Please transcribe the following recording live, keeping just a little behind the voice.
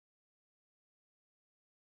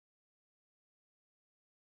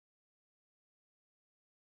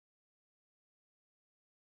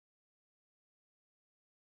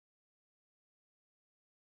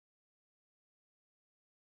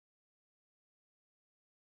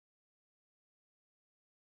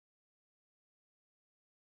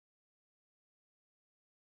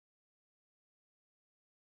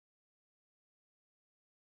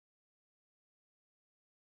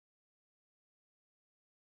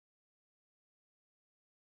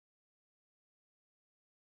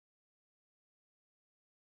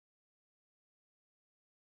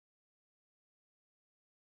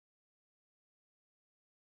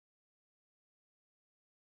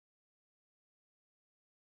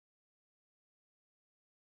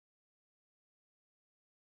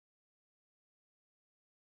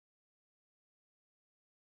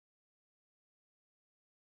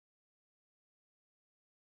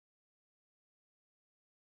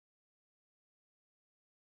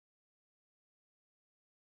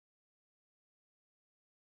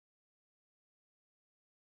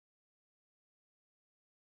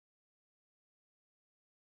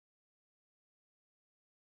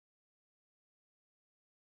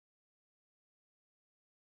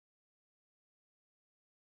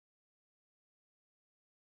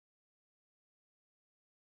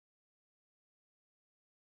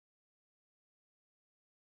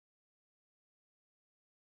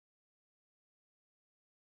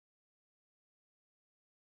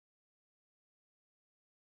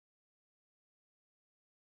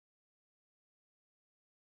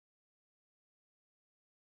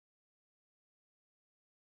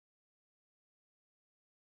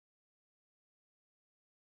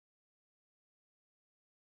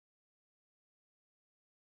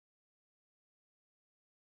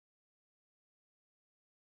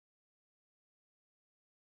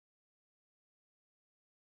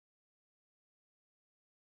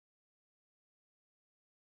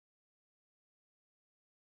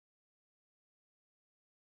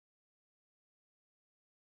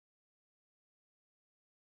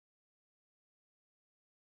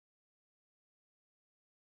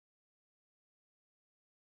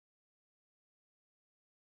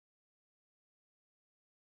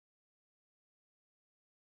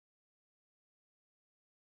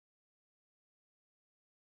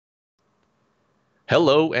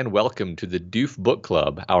Hello and welcome to the Doof Book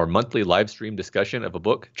Club, our monthly live stream discussion of a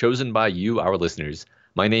book chosen by you, our listeners.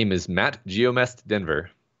 My name is Matt Geomest Denver.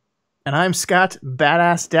 And I'm Scott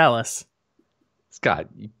Badass Dallas. Scott,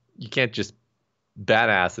 you can't just...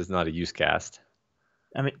 Badass is not a use cast.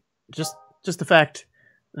 I mean, just the fact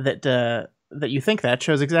that that you think that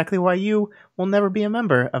shows exactly why you will never be a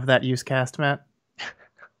member of that use cast, Matt.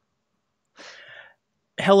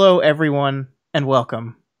 Hello, everyone, and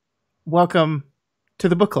welcome. Welcome to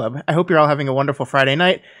the book club. I hope you're all having a wonderful Friday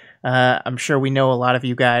night. I'm sure we know a lot of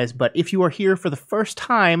you guys, but if you are here for the first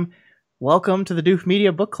time, welcome to the Doof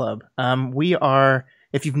Media Book Club.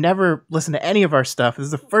 If you've never listened to any of our stuff, this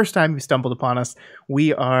is the first time you stumbled upon us.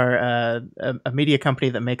 We are a media company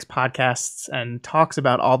that makes podcasts and talks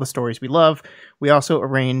about all the stories we love. We also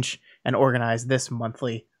arrange and organize this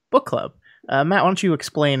monthly book club. Matt, why don't you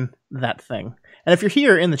explain that thing? And if you're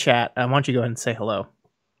here in the chat, why don't you go ahead and say hello?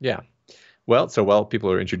 Yeah. Well, while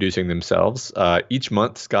people are introducing themselves, each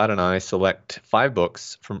month Scott and I select 5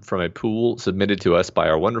 books from a pool submitted to us by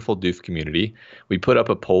our wonderful Doof community. We put up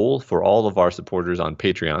a poll for all of our supporters on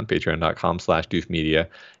Patreon, patreon.com/doofmedia,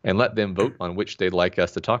 and let them vote on which they'd like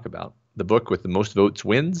us to talk about. The book with the most votes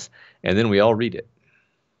wins, and then we all read it.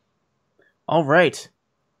 All right.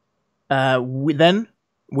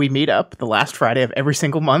 We meet up the last Friday of every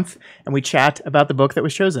single month, and we chat about the book that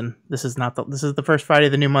was chosen. This is the first Friday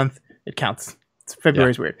of the new month. It counts.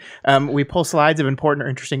 February's weird. We pull slides of important or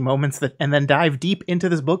interesting moments and then dive deep into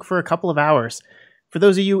this book for a couple of hours. For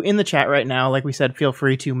those of you in the chat right now, like we said, feel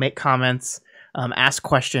free to make comments, ask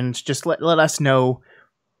questions. Just let us know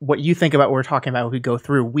what you think about what we're talking about as we go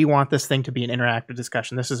through. We want this thing to be an interactive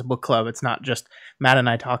discussion. This is a book club. It's not just Matt and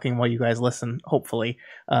I talking while you guys listen, hopefully.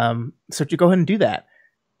 So to go ahead and do that.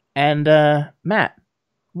 And Matt,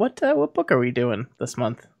 what book are we doing this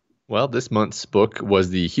month? Well, this month's book was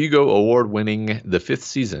the Hugo Award-winning The Fifth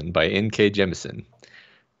Season by N.K. Jemisin.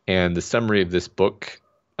 And the summary of this book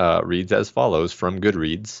reads as follows from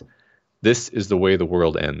Goodreads. This is the way the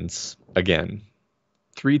world ends. Again.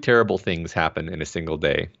 3 terrible things happen in a single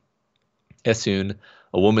day. Essun,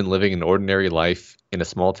 a woman living an ordinary life in a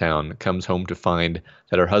small town, comes home to find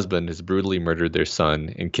that her husband has brutally murdered their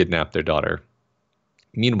son and kidnapped their daughter.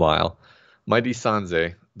 Meanwhile, mighty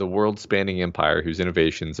Sanze, the world-spanning empire whose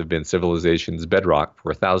innovations have been civilization's bedrock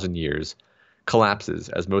for 1,000 years, collapses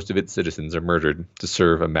as most of its citizens are murdered to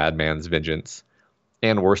serve a madman's vengeance.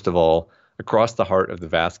 And worst of all, across the heart of the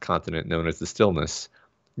vast continent known as the Stillness,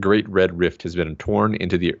 great red rift has been torn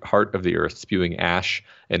into the heart of the earth, spewing ash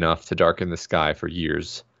enough to darken the sky for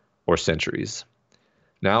years or centuries.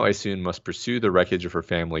 Now Essun must pursue the wreckage of her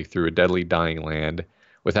family through a deadly dying land,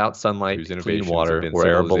 without sunlight, clean water, or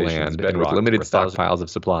arable land, and with limited stockpiles of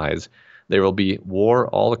supplies. There will be war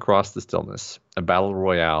all across the Stillness, a battle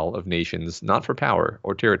royale of nations not for power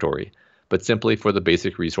or territory, but simply for the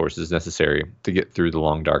basic resources necessary to get through the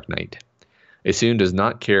long dark night. Essun does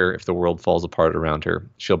not care if the world falls apart around her.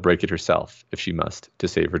 She'll break it herself, if she must, to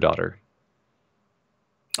save her daughter.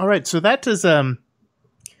 All right, so that is an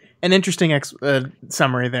interesting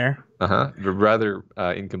summary there. Rather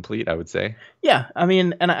incomplete, I would say. Yeah, I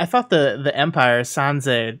mean, and I thought the Empire,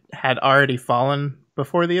 Sanze, had already fallen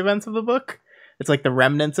before the events of the book. It's like the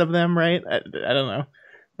remnants of them, right? I don't know.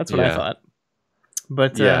 That's what I thought.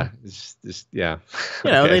 But it's just you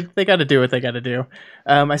know, they got to do what they got to do.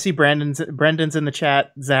 I see Brendan's in the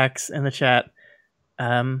chat, Zach's in the chat.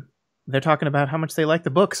 They're talking about how much they like the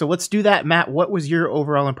book. So let's do that. Matt, what was your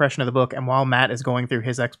overall impression of the book? And while Matt is going through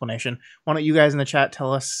his explanation, why don't you guys in the chat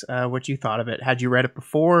tell us what you thought of it? Had you read it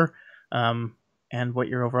before? And what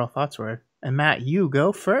your overall thoughts were? And Matt, you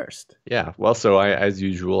go first. Yeah, well, so as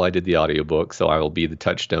usual, I did the audiobook, so I will be the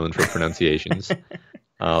touchstone for pronunciations.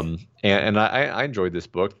 And I enjoyed this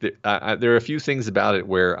book. There are a few things about it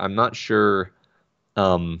where I'm not sure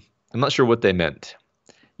what they meant,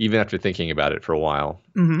 even after thinking about it for a while.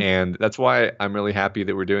 Mm-hmm. And that's why I'm really happy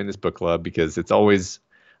that we're doing this book club, because it's always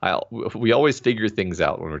we always figure things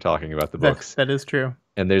out when we're talking about the books. That is true.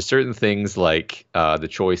 And there's certain things like the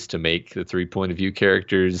choice to make the 3 point of view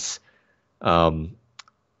characters. I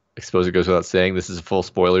suppose it goes without saying, this is a full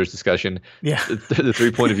spoilers discussion. Yeah. The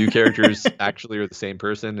 3 point of view characters actually are the same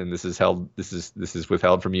person, and this is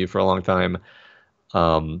withheld from you for a long time.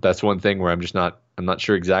 That's one thing where I'm not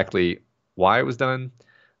sure exactly why it was done.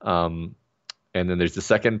 And then there's the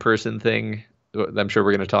second person thing that I'm sure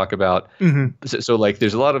we're going to talk about. Mm-hmm. So like,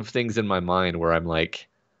 there's a lot of things in my mind where I'm like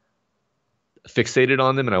fixated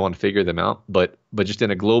on them and I want to figure them out. But just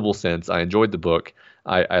in a global sense, I enjoyed the book.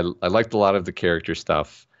 I liked a lot of the character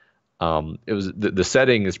stuff. It was the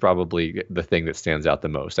setting is probably the thing that stands out the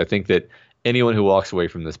most. I think that anyone who walks away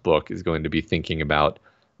from this book is going to be thinking about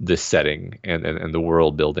this setting and the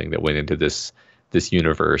world building that went into this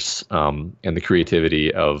universe, and the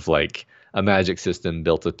creativity of like a magic system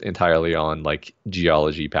built entirely on like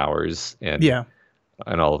geology powers Yeah.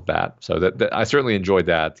 and all of that. So that I certainly enjoyed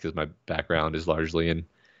that because my background is largely in,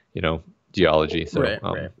 geology. So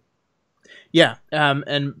Right. Yeah.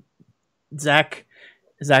 And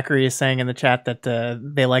Zachary is saying in the chat that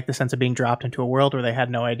they like the sense of being dropped into a world where they had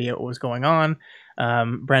no idea what was going on.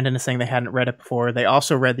 Brendan is saying they hadn't read it before. They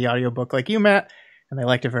also read the audiobook like you, Matt, and they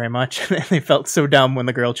liked it very much. They felt so dumb when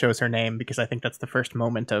the girl chose her name, because I think that's the first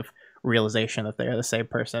moment of realization that they are the same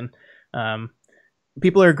person.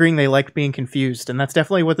 People are agreeing they liked being confused, and that's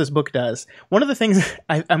definitely what this book does. One of the things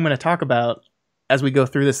I'm going to talk about as we go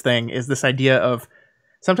through this thing is this idea of,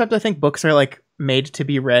 sometimes I think books are like made to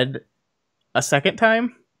be read a second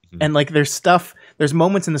time. And like there's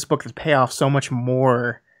moments in this book that pay off so much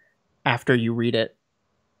more after you read it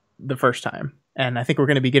the first time. And I think we're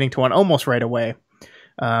going to be getting to one almost right away.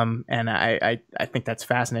 And I think that's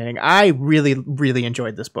fascinating. I really, really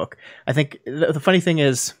enjoyed this book. I think the funny thing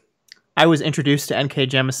is I was introduced to N.K.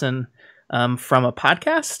 Jemisin from a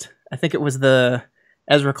podcast. I think it was the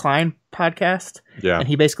Ezra Klein podcast. Yeah. And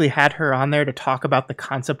he basically had her on there to talk about the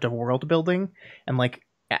concept of world building. And like,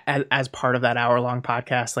 as part of that hour-long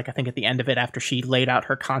podcast, like I think at the end of it, after she laid out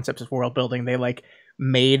her concepts of world building, they like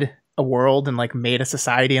made a world and like made a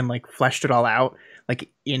society and like fleshed it all out like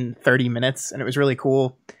in 30 minutes, and it was really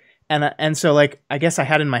cool. And so like I guess I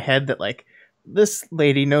had in my head that like this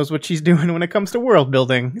lady knows what she's doing when it comes to world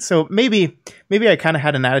building. So maybe I kind of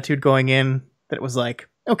had an attitude going in that it was like,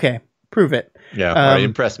 okay, prove it. Yeah, all right,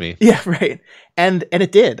 impress me. Yeah, right. And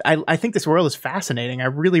it did. I think this world is fascinating. I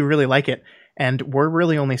really, really like it. And we're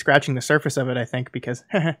really only scratching the surface of it, I think, because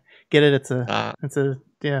get it? It's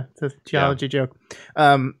a geology joke.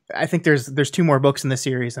 I think there's 2 more books in this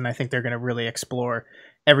series, and I think they're going to really explore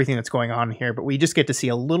everything that's going on here. But we just get to see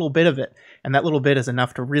a little bit of it, and that little bit is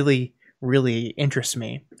enough to really, really interest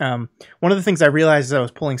me. One of the things I realized as I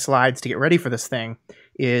was pulling slides to get ready for this thing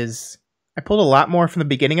is I pulled a lot more from the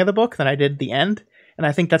beginning of the book than I did the end. And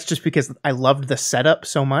I think that's just because I loved the setup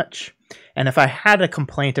so much. And if I had a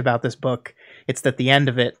complaint about this book, it's that the end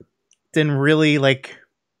of it didn't really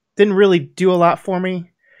do a lot for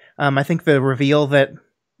me. I think the reveal that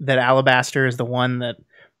Alabaster is the one that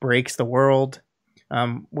breaks the world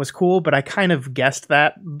was cool, but I kind of guessed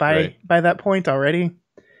that by that point already.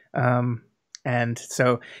 And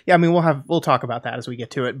so yeah, I mean we'll talk about that as we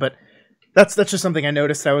get to it, but that's just something I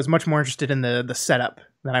noticed. I was much more interested in the setup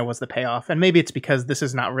than I was the payoff. And maybe it's because this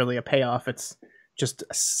is not really a payoff. It's just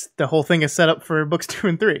the whole thing is set up for books 2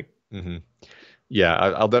 and 3. Mm-hmm. Yeah,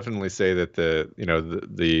 I'll definitely say that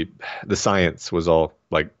the science was all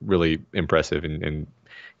like really impressive and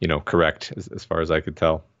correct as far as I could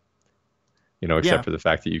tell. Except for the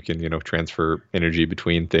fact that you can transfer energy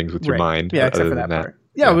between things with your mind. Yeah, except for that part.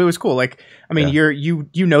 Yeah, it was cool. Like, I mean,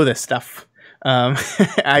 you know this stuff.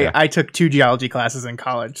 I took 2 geology classes in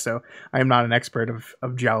college, so I am not an expert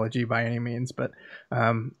of geology by any means, but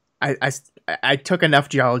I took enough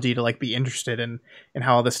geology to like be interested in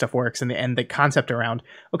how all this stuff works, and the concept around,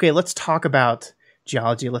 okay, let's talk about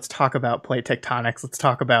geology, let's talk about plate tectonics, let's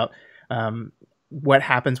talk about what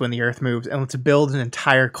happens when the earth moves, and let's build an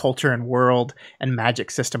entire culture and world and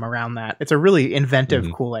magic system around that. It's a really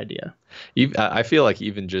inventive, cool idea. I feel like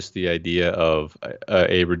even just the idea of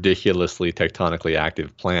a ridiculously tectonically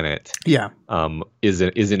active planet is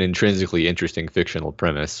an intrinsically interesting fictional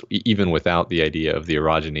premise, even without the idea of the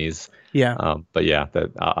orogenies. Yeah. But yeah,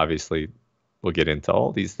 that obviously we'll get into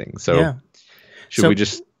all these things. So should we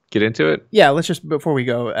just get into it? Yeah, let's just, before we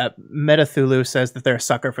go, Metathulu says that they're a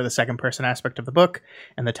sucker for the second person aspect of the book,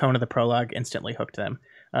 and the tone of the prologue instantly hooked them.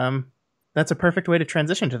 That's a perfect way to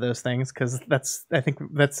transition to those things, because I think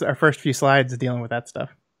that's our first few slides dealing with that stuff.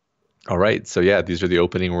 All right, so yeah, these are the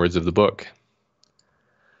opening words of the book.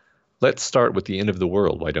 Let's start with the end of the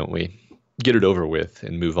world, why don't we? Get it over with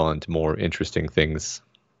and move on to more interesting things.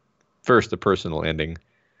 First, a personal ending.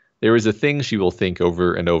 There is a thing she will think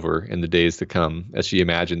over and over in the days to come as she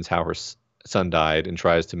imagines how her son died and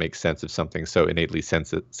tries to make sense of something so innately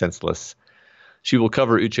senseless. She will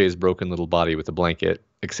cover Uche's broken little body with a blanket,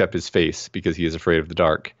 except his face, because he is afraid of the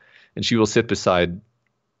dark, and she will sit beside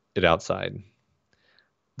it outside.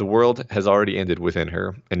 The world has already ended within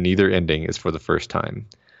her, and neither ending is for the first time.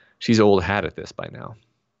 She's old hat at this by now.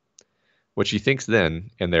 What she thinks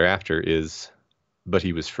then and thereafter is, but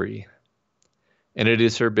he was free. And it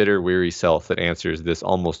is her bitter, weary self that answers this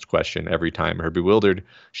almost question every time her bewildered,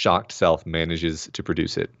 shocked self manages to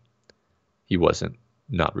produce it. He wasn't.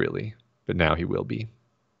 Not really. But now he will be.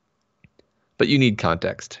 But you need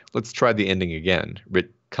context. Let's try the ending again,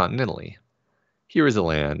 writ continentally. Here is a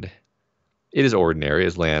land. It is ordinary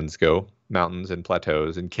as lands go, mountains and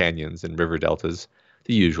plateaus and canyons and river deltas,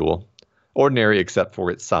 the usual. Ordinary except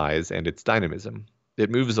for its size and its dynamism.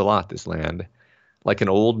 It moves a lot, this land. Like an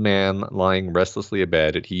old man lying restlessly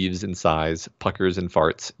abed, it heaves and sighs, puckers and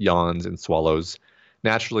farts, yawns and swallows.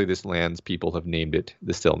 Naturally, this land's people have named it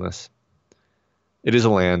the Stillness. It is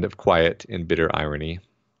a land of quiet and bitter irony.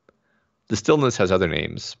 The Stillness has other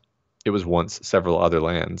names. It was once several other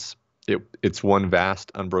lands. It's one vast,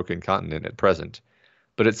 unbroken continent at present,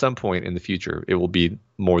 but at some point in the future, it will be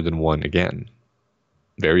more than one again.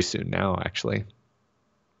 Very soon now, actually.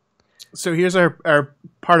 So here's our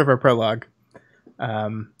part of our prologue.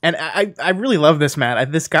 And I really love this,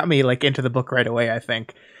 Matt. This got me like into the book right away, I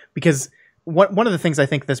think, because one of the things I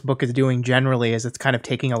think this book is doing generally is it's kind of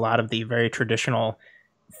taking a lot of the very traditional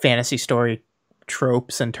fantasy story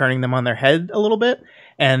tropes and turning them on their head a little bit.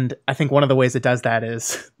 And I think one of the ways it does that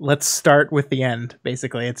is let's start with the end,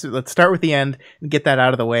 basically. Let's start with the end and get that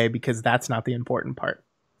out of the way because that's not the important part.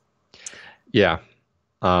 Yeah.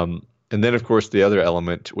 And then, of course, the other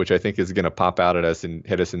element, which I think is going to pop out at us and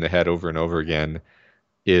hit us in the head over and over again,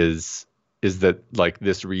 is that like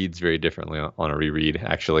this reads very differently on a reread,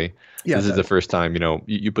 actually. Yeah, this is the first time,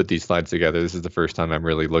 you put these slides together. This is the first time I'm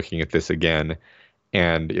really looking at this again.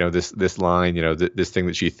 And, this line, this thing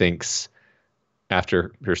that she thinks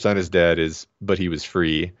after her son is dead is, but he was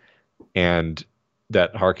free. And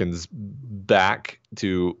that harkens back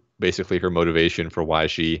to basically her motivation for why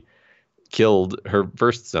she killed her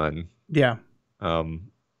first son. Yeah.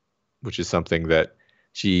 Which is something that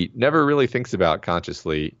she never really thinks about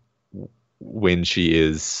consciously when she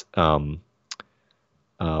is, man,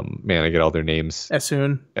 I get all their names.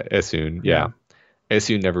 Esun, yeah.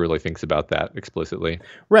 Esun never really thinks about that explicitly.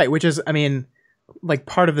 Right, which is, I mean, like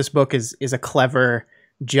part of this book is a clever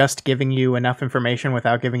just giving you enough information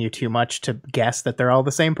without giving you too much to guess that they're all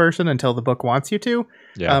the same person until the book wants you to.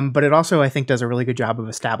 Yeah. But it also, I think, does a really good job of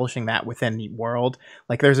establishing that within the world.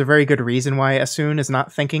 Like, there's a very good reason why Esun is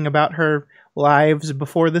not thinking about her lives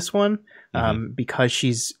before this one, because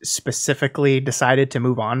she's specifically decided to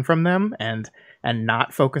move on from them and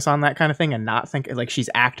not focus on that kind of thing and not think, like,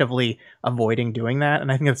 she's actively avoiding doing that.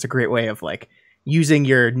 And I think that's a great way of, like, using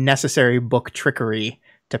your necessary book trickery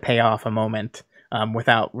to pay off a moment.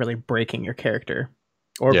 Without really breaking your character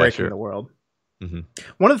or breaking the world. Mm-hmm.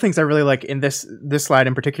 One of the things I really like in this slide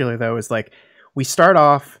in particular, though, is like we start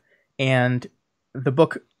off and the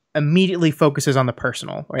book immediately focuses on the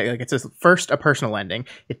personal, right? Like it says first a personal ending.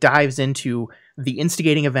 It dives into the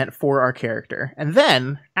instigating event for our character. And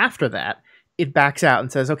then after that, it backs out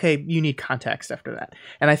and says, okay, you need context after that.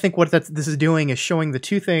 And I think what this is doing is showing the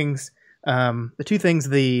two things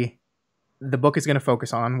the book is going to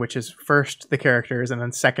focus on, which is first the characters and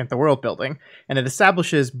then second the world building. And it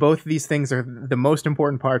establishes both these things are the most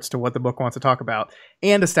important parts to what the book wants to talk about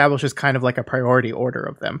and establishes kind of like a priority order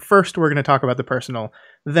of them. First, we're going to talk about the personal,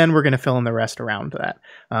 then we're going to fill in the rest around that.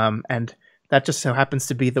 And that just so happens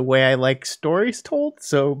to be the way I like stories told.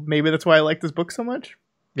 So maybe that's why I like this book so much.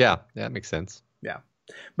 Yeah, that makes sense. Yeah.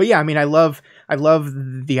 But yeah, I mean, I love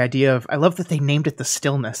the idea of, I love that they named it the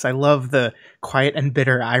Stillness. I love the quiet and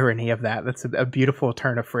bitter irony of that. That's a beautiful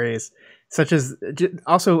turn of phrase. Such as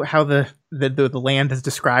also how the land is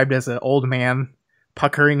described as an old man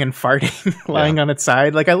puckering and farting, lying on its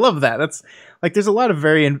side. Like, I love that. That's like, there's a lot of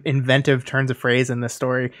very inventive turns of phrase in this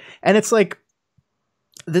story. And it's like,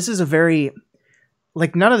 this is a very,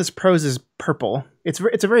 like, none of this prose is purple. It's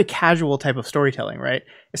a very casual type of storytelling, right?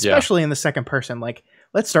 Especially in the second person. Like,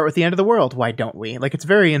 let's start with the end of the world. Why don't we? Like, it's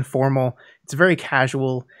very informal. It's very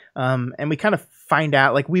casual. And we kind of find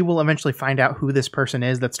out, like, we will eventually find out who this person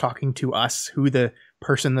is that's talking to us, who the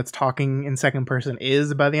person that's talking in second person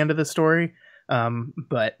is by the end of the story.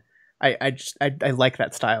 But I like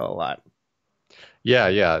that style a lot. Yeah.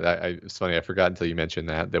 It's funny. I forgot until you mentioned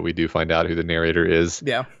that we do find out who the narrator is.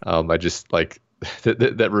 Yeah. I just like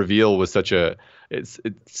that reveal was such a, it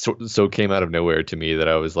so came out of nowhere to me that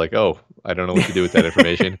I was like, oh, I don't know what to do with that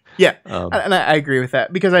information. Yeah. And I agree with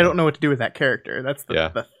that because I don't know what to do with that character. That's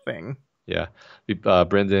the thing. Yeah.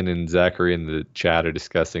 Brendan and Zachary in the chat are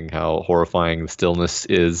discussing how horrifying the Stillness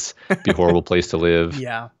is, be a horrible place to live.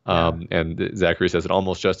 Yeah. And Zachary says it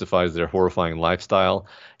almost justifies their horrifying lifestyle.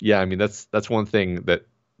 Yeah, I mean, that's one thing that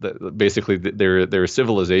basically they're a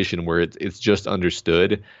civilization where it's just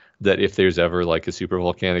understood that if there's ever like a super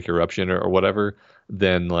volcanic eruption or whatever,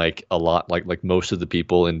 then like a lot like most of the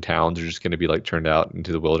people in towns are just going to be like turned out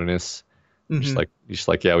into the wilderness. Mm-hmm. Just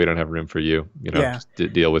like yeah, we don't have room for you. Just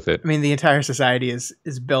deal with it. I mean, the entire society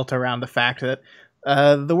is built around the fact that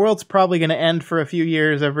the world's probably going to end for a few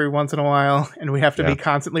years every once in a while, and we have to be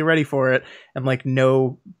constantly ready for it. And like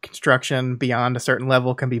no construction beyond a certain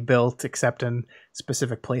level can be built except in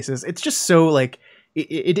specific places. It's just so like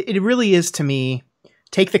it really is to me.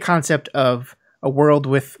 Take the concept of a world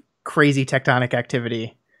with crazy tectonic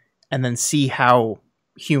activity, and then see how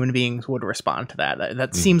human beings would respond to that.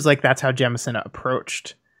 That seems like that's how Jemisin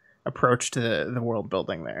approached the world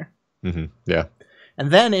building there. Mm-hmm. Yeah.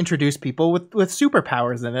 And then introduce people with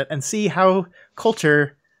superpowers in it and see how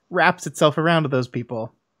culture wraps itself around those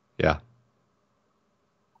people. Yeah.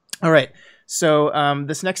 All right. So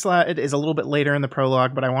this next slide is a little bit later in the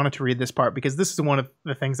prologue, but I wanted to read this part because this is one of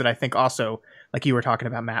the things that I think also, like you were talking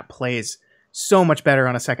about, Matt, plays so much better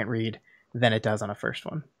on a second read than it does on a first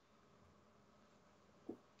one.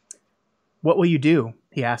 "What will you do?"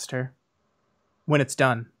 he asked her. "When it's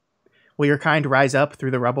done. Will your kind rise up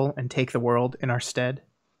through the rubble and take the world in our stead?"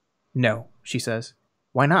 "No," she says.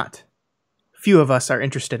 "Why not? Few of us are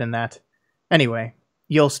interested in that. Anyway,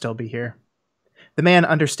 you'll still be here." The man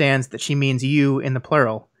understands that she means you in the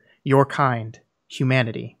plural, your kind,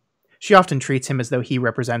 humanity. She often treats him as though he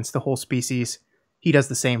represents the whole species. He does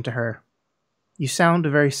the same to her. "You sound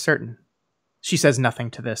very certain." She says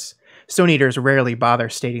nothing to this. Stone Eaters rarely bother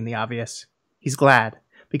stating the obvious. He's glad,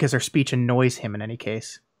 because her speech annoys him in any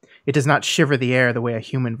case. It does not shiver the air the way a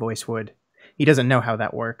human voice would. He doesn't know how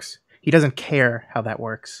that works. He doesn't care how that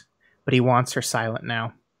works. But he wants her silent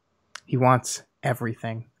now. He wants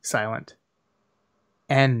everything silent.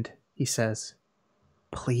 "End," he says.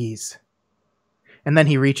 "Please." And then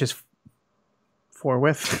he reaches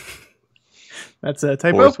forthwith. That's a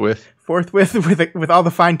typo. Forthwith, with all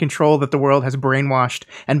the fine control that the world has brainwashed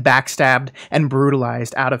and backstabbed and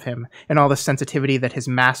brutalized out of him, and all the sensitivity that his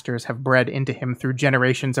masters have bred into him through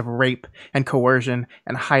generations of rape and coercion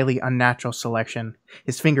and highly unnatural selection.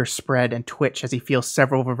 His fingers spread and twitch as he feels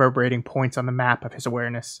several reverberating points on the map of his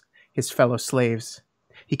awareness, his fellow slaves.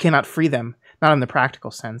 He cannot free them, not in the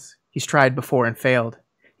practical sense. He's tried before and failed.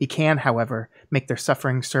 He can, however, make their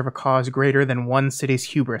suffering serve a cause greater than one city's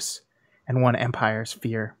hubris and one empire's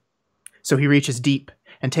fear. So he reaches deep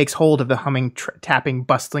and takes hold of the humming, tapping,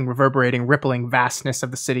 bustling, reverberating, rippling vastness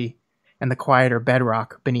of the city and the quieter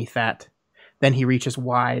bedrock beneath that. Then he reaches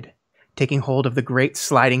wide, taking hold of the great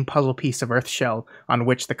sliding puzzle piece of earth shell on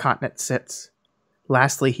which the continent sits.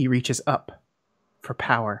 Lastly, he reaches up for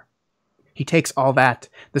power. He takes all that,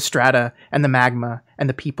 the strata and the magma and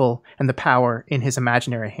the people and the power in his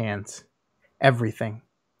imaginary hands. Everything.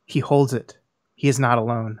 He holds it. He is not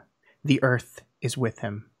alone. The earth is with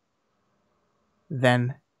him.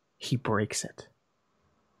 Then he breaks it.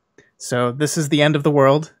 So this is the end of the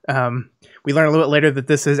world. We learn a little bit later that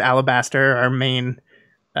this is Alabaster, our main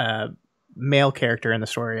male character in the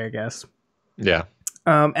story, I guess. Yeah.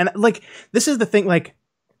 And like, this is the thing, like,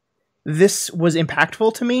 this was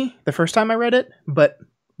impactful to me the first time I read it, but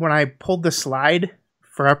when I pulled the slide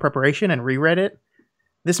for our preparation and reread it,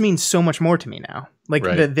 this means so much more to me now. Like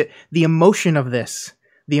the emotion of this,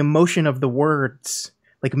 the emotion of the words,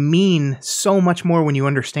 like, mean so much more when you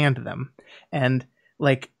understand them. And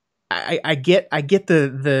like, I get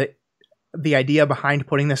the idea behind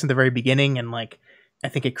putting this in the very beginning, and like, I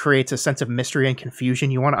think it creates a sense of mystery and confusion.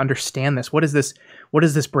 You want to understand this. What is this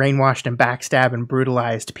brainwashed and backstabbed and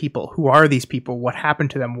brutalized people? Who are these people? What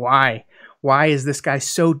happened to them? Why? Why is this guy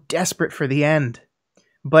so desperate for the end?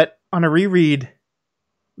 But on a reread,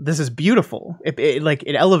 this is beautiful.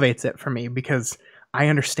 It elevates it for me because I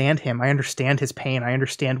understand him. I understand his pain. I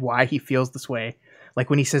understand why he feels this way. Like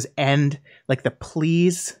when he says end, like the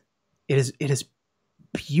please, it is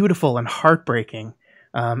beautiful and heartbreaking.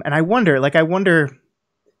 And I wonder,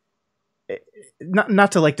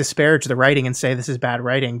 not to like disparage the writing and say this is bad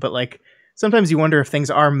writing, but like sometimes you wonder if things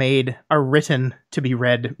are written to be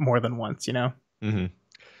read more than once, you know? Mm-hmm.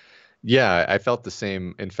 Yeah, I felt the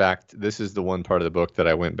same. In fact, this is the one part of the book that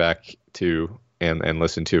I went back to and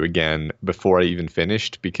listened to again before I even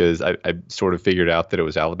finished, because I sort of figured out that it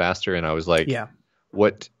was Alabaster, and I was like, yeah,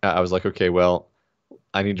 I was like, okay, well,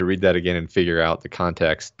 I need to read that again and figure out the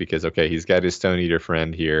context, because, okay, he's got his Stone Eater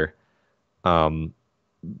friend here.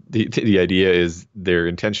 The idea is they're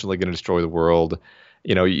intentionally going to destroy the world.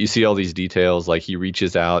 You know, you see all these details, like he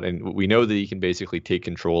reaches out, and we know that he can basically take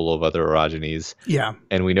control of other orogenies. Yeah.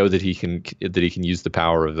 And we know that he can use the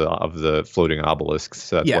power of the floating obelisks.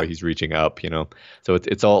 So that's why he's reaching up, you know. So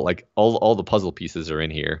it's all like all the puzzle pieces are in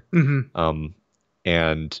here. Mm-hmm.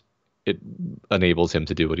 And it enables him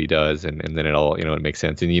to do what he does, and then it all, you know, it makes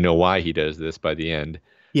sense. And you know why he does this by the end.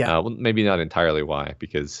 Yeah. Well, maybe not entirely why,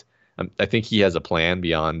 because I think he has a plan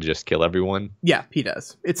beyond just kill everyone. Yeah, he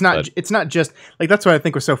does. It's not. But It's not just like that's what I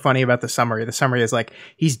think was so funny about the summary. The summary is like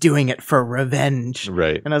he's doing it for revenge,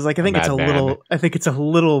 right, and I was like, I a think it's a madman. little. I think it's a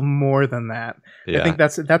little more than that. I Yeah, think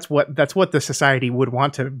that's what the society would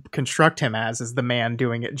want to construct him as is the man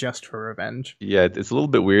doing it just for revenge. yeah. It's a little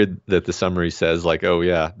bit weird that the summary says like, "Oh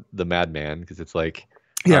yeah, the madman," because it's like,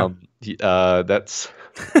 Yeah. that's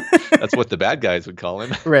that's what the bad guys would call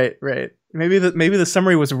him. Right. Right. Maybe the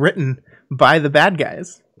summary was written by the bad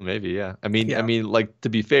guys. Maybe, yeah. I Yeah. mean, like to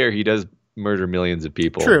be fair, he does murder millions of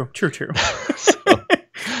people. True. True. True. So,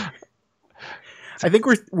 I think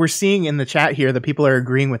we're seeing in the chat here that people are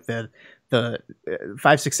agreeing with the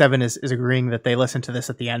 567 is agreeing that they listen to this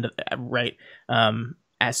at the end of right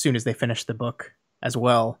as soon as they finish the book as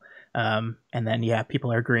well, and then yeah,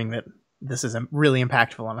 people are agreeing that this is really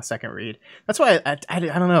impactful on a second read. That's why I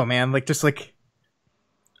don't know, man. Like just like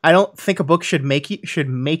I don't think a book should make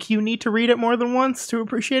you need to read it more than once to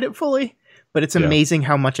appreciate it fully, but it's yeah. amazing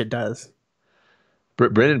how much it does.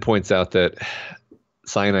 Brennan points out that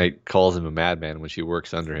Cyanide calls him a madman when she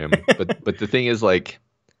works under him. But the thing is, like,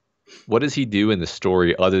 what does he do in the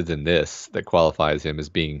story other than this that qualifies him as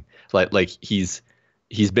being like he's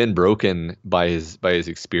been broken by his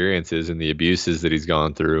experiences and the abuses that he's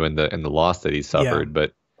gone through and the loss that he's suffered. Yeah.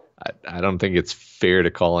 But I don't think it's fair to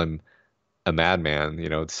call him a madman.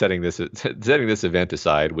 Setting this event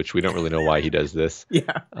aside, which we don't really know why he does this.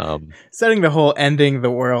 Yeah. Um, Setting the whole ending the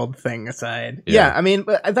world thing aside. Yeah, I mean,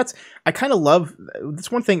 but I kind of love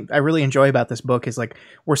that's one thing I really enjoy about this book is like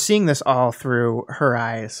we're seeing this all through her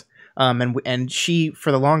eyes. And she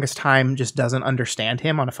for the longest time just doesn't understand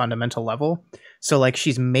him on a fundamental level. So like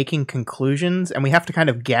she's making conclusions and we have to kind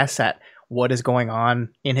of guess at what is going on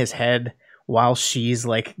in his head while she's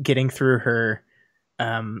like getting through her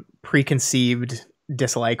preconceived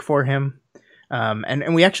dislike for him.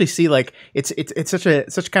 And we actually see like it's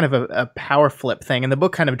such kind of a power flip thing, and the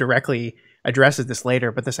book kind of directly addresses this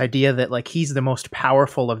later. But this idea that like he's the most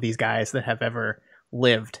powerful of these guys that have ever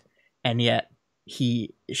lived, and yet she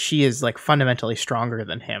is like fundamentally stronger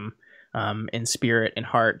than him in spirit and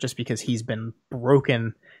heart, just because he's been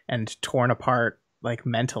broken and torn apart like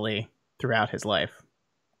mentally throughout his life.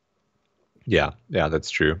 yeah, that's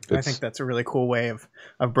true. I think that's a really cool way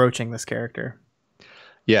of broaching this character.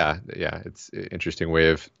 Yeah, it's an interesting way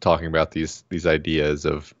of talking about these ideas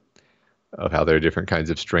of how there are different kinds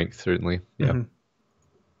of strength. Certainly, yeah. Mm-hmm.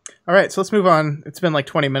 All right, so let's move on. It's been like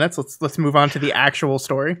 20 minutes. Let's move on to the actual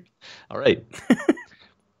story. All right.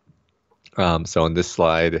 So on this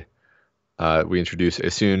slide, we introduce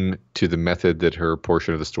Esun to the method that her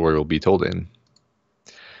portion of the story will be told in.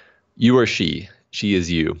 You are she. She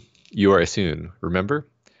is you. You are Esun. Remember,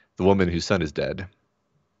 the woman whose son is dead.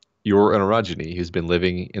 You're an Orogeny who's been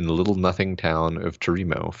living in the little nothing town of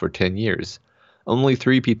Torimo for 10 years. Only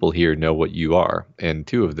 3 people here know what you are, and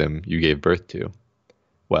 2 of them you gave birth to.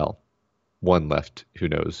 Well, 1 left who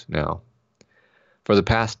knows now. For the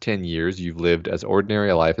past 10 years, you've lived as ordinary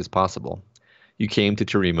a life as possible. You came to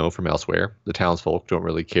Torimo from elsewhere. The townsfolk don't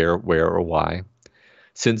really care where or why.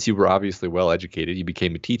 Since you were obviously well educated, you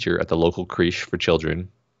became a teacher at the local creche for children,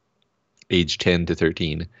 aged 10 to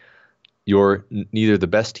 13. You're neither the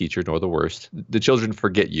best teacher nor the worst. The children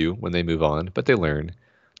forget you when they move on, but they learn.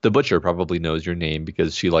 The butcher probably knows your name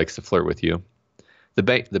because she likes to flirt with you. The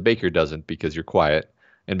baker doesn't because you're quiet,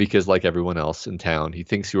 and because, like everyone else in town, he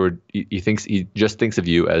just thinks of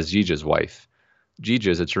you as Gija's wife.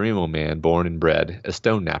 Gija's a Torimo man born and bred, a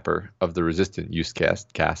stone napper of the resistant use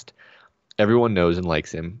caste. Everyone knows and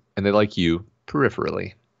likes him, and they like you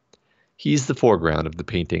peripherally. He's the foreground of the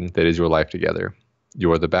painting that is your life together.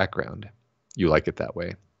 You're the background. You like it that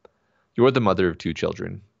way. You're the mother of 2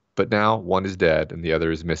 children, but now one is dead and the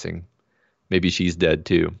other is missing. Maybe she's dead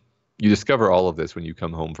too. You discover all of this when you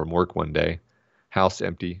come home from work one day. House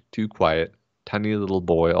empty, too quiet, tiny little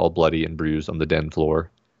boy all bloody and bruised on the den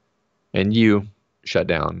floor. And you, shut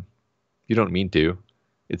down. You don't mean to.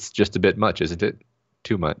 It's just a bit much, isn't it?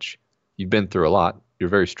 Too much. You've been through a lot. You're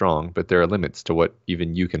very strong, but there are limits to what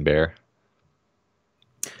even you can bear.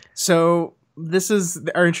 So this is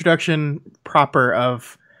our introduction proper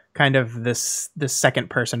of kind of this second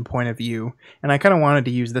person point of view, and I kind of wanted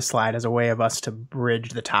to use this slide as a way of us to bridge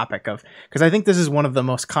the topic of, because I think this is one of the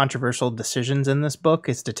most controversial decisions in this book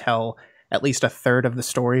is to tell at least a third of the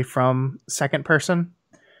story from second person,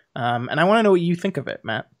 and I want to know what you think of it,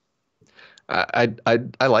 Matt. I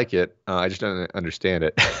like it. I just don't understand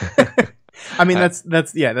it. I mean, that's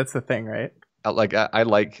the thing, right? I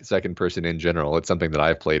like second person in general. It's something that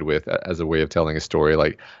I've played with as a way of telling a story.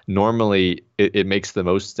 Like normally it makes the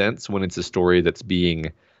most sense when it's a story that's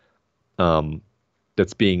being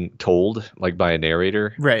that's being told like by a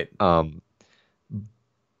narrator. Right. Um,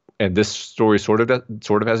 and this story sort of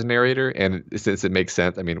has a narrator, and since it makes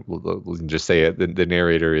sense, I mean, we can just say it. The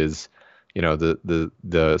narrator is,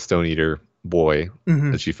 the Stone Eater boy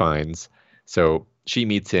Hmm. that she finds. So she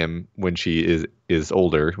meets him when she is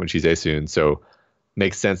older, when she's Aesoon. So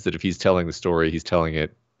makes sense that if he's telling the story, he's telling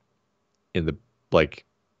it in the like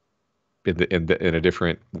in a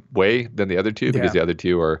different way than the other two, because Yeah. the other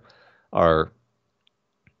two are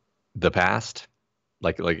the past.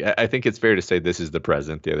 Like I think it's fair to say this is the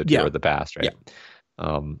present, the other two Yeah. are the past, Yeah.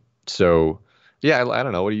 right? So yeah, I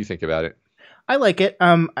don't know. What do you think about it? I like it.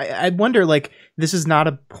 I wonder, like, this is not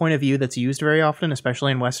a point of view that's used very often,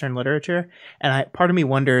 especially in Western literature. And part of me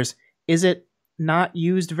wonders, is it not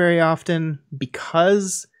used very often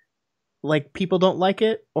because like people don't like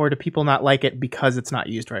it, or do people not like it because it's not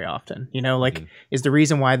used very often? Like, Hmm. is the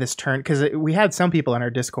reason why this turned, because we had some people in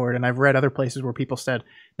our Discord, and I've read other places where people said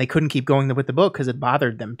they couldn't keep going with the book because it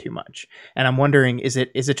bothered them too much. And I'm wondering, is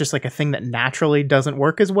it just like a thing that naturally doesn't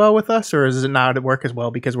work as well with us, or does it not work as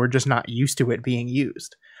well because we're just not used to it being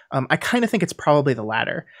used? I kind of think it's probably the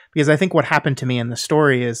latter, because I think what happened to me in the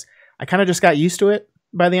story is I kind of just got used to it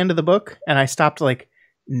by the end of the book, and I stopped like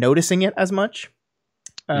noticing it as much.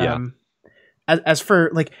 Yeah, um as for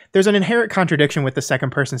like, there's an inherent contradiction with the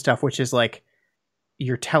second person stuff, which is like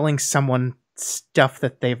you're telling someone stuff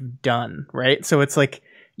that they've done, right? So it's like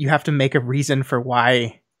you have to make a reason for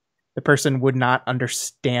why the person would not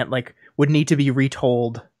understand, like would need to be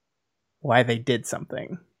retold why they did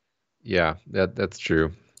something. yeah, that's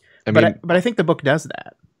true. I but mean, I think the book does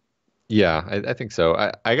that. yeah, I think so.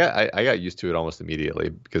 I got used to it almost immediately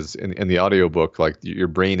because in the audiobook, like your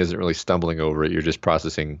brain isn't really stumbling over it. You're just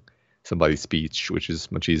processing somebody's speech, which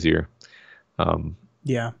is much easier. Um,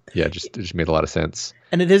 Yeah. yeah, it just made a lot of sense.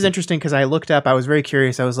 And it is interesting because I looked up, I was very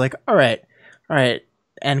curious. I was like, all right,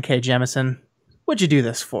 NK Jemisin, what'd you do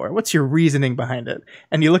this for? What's your reasoning behind it?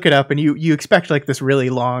 And you look it up and you expect like this really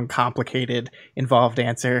long, complicated, involved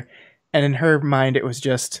answer. And in her mind, it was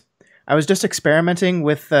just, I was just experimenting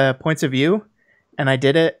with points of view, and I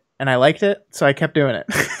did it and I liked it. So I kept doing it.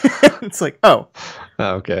 It's like, oh,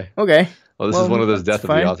 Oh, okay. okay. Well, this is one Well, of those that's death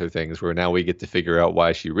of the fine. author things where now we get to figure out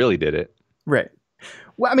why she really did it. Right.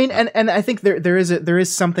 Well, I mean, Uh, and I think there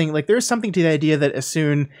is something, like there is something to the idea that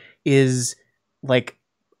Asun is like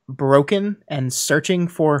broken and searching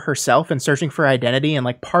for herself and searching for identity, and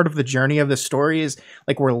like part of the journey of the story is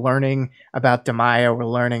like we're learning about Demaya, we're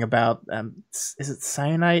learning about is it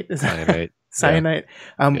Cyanite? Is that Cyanide. Yeah, Cyanite?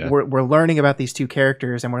 yeah, We're learning about these two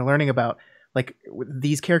characters, and we're learning about like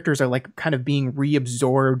these characters are like kind of being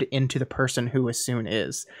reabsorbed into the person who Asun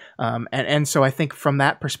is, and so I think from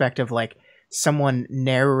that perspective, like someone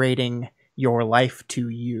narrating your life to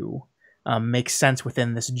you makes sense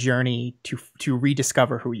within this journey to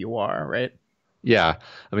rediscover who you are, right? yeah.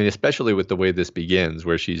 I mean, especially with the way this begins,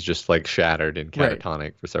 where she's just like shattered and Right.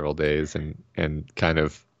 catatonic for several days, and kind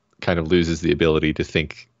of loses the ability to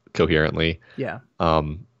think coherently. Yeah.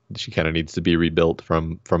 Um, she kind of needs to be rebuilt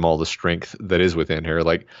from all the strength that is within her.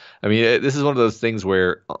 Like, I mean, this is one of those things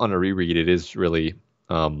where on a reread, it is really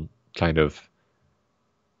kind of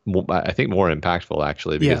I think more impactful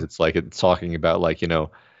actually, because Yeah. it's like it's talking about like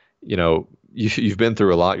you've been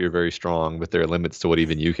through a lot, you're very strong, but there are limits to what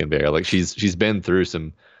even you can bear. Like she's been through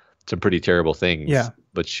some pretty terrible things, Yeah.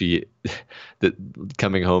 but she that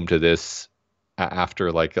coming home to this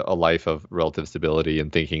after like a life of relative stability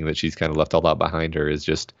and thinking that she's kind of left all that behind her is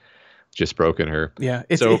just broken her. Yeah.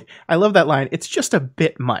 So I love that line. It's just a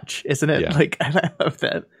bit much, isn't it? yeah. Like, I love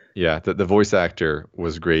that. Yeah, the voice actor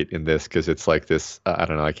was great in this because it's like this. I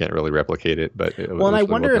don't know. I can't really replicate it, but it Well, and I was really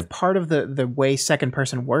well wonder if done. part of the way second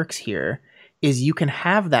person works here is you can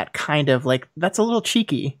have that kind of like, that's a little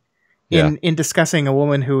cheeky Yeah, in discussing a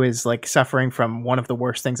woman who is like suffering from one of the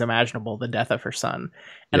worst things imaginable, the death of her son.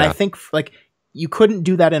 And I yeah, think like you couldn't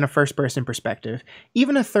do that in a first person perspective.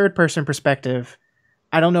 Even a third person perspective,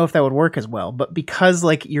 I don't know if that would work as well, but because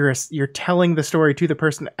like you're telling the story to the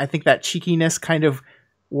person, I think that cheekiness kind of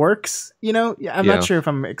works, Yeah, I'm not yeah. sure if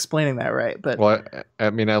I'm explaining that right, but Well,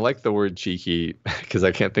 I mean, I like the word cheeky because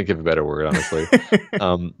I can't think of a better word, honestly.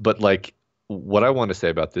 But like, what I want to say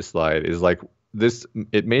about this slide is like this.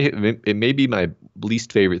 It may be my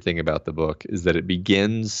least favorite thing about the book is that it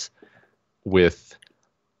begins with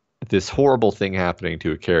this horrible thing happening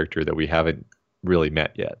to a character that we haven't really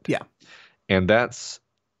met yet. yeah. And that's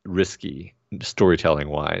risky storytelling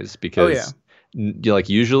wise Oh yeah. because like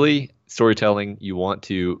usually storytelling you want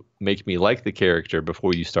to make me like the character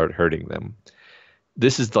before you start hurting them.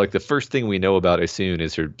 This is like the first thing we know about Asun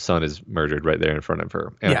is her son is murdered right there in front of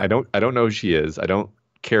her, and Yeah. I don't know who she is. I don't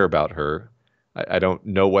care about her. I don't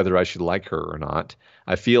know whether I should like her or not.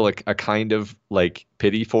 I feel like a kind of like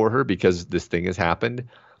pity for her because this thing has happened.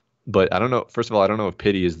 But I don't know. First of all, I don't know if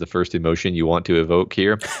pity is the first emotion you want to evoke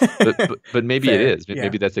here, but maybe it Fair. is. Yeah.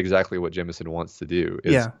 Maybe that's exactly what Jemison wants to do.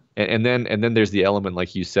 Is Yeah. and then there's the element,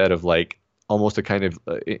 like you said, of like almost a kind of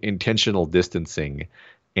intentional distancing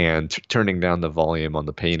and turning down the volume on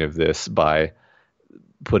the pain of this by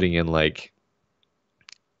putting in like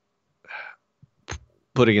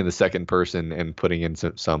putting in the second person and putting in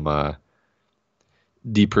some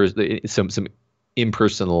deeper some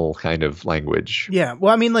impersonal kind of language. Yeah.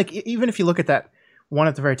 Well, I mean, like even if you look at that one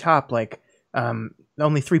at the very top, like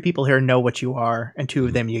only 3 people here know what you are, and 2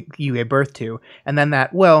 of them you gave birth to, and then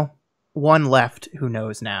that one left who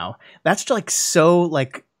knows now. That's like so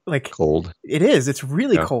like Cold. it is. It's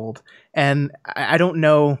really Yeah. cold, and I don't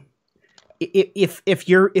know if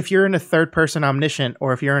you're in a third person omniscient,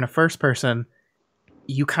 or if you're in a first person,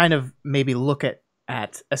 you kind of maybe look at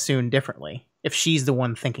Assun differently if she's the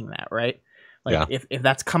one thinking that, right? Like Yeah. if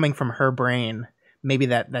that's coming from her brain, maybe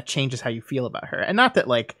that changes how you feel about her. And not that,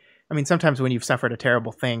 like, I mean, sometimes when you've suffered a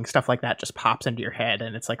terrible thing, stuff like that just pops into your head,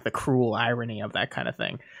 and it's like the cruel irony of that kind of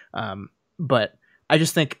thing. But I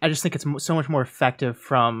just think it's so much more effective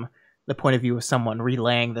from the point of view of someone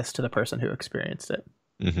relaying this to the person who experienced it.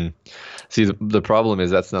 hmm See, the problem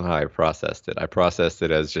is that's not how I processed it. I processed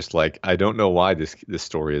it as just like, I don't know why this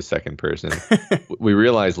story is second person. We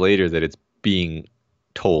realize later that it's being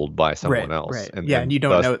told by someone else, Right. Yeah, and you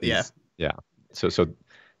don't thus know. these, yeah. So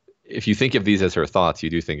if you think of these as her thoughts, you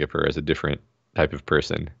do think of her as a different type of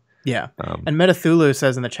person. Yeah. And Metathulu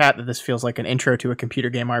says in the chat that this feels like an intro to a computer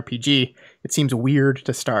game RPG. It seems weird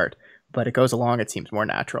to start, but it goes along, it seems more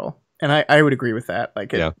natural. And I would agree with that.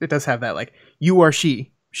 Like it does have that, like, you are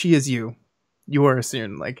she is you are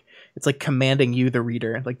Assun. Like it's like commanding you, the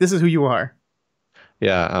reader, like this is who you are.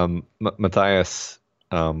 Yeah. Matthias,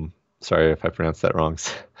 sorry if I pronounced that wrong,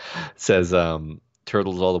 says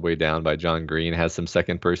Turtles All the Way Down by John Green has some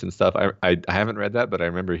second person stuff. I haven't read that, but I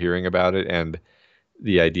remember hearing about it, and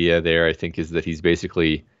the idea there, I think, is that he's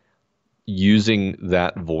basically using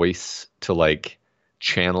that voice to like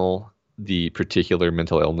channel the particular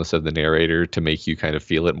mental illness of the narrator to make you kind of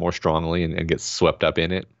feel it more strongly and get swept up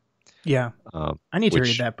in it. Yeah. I need to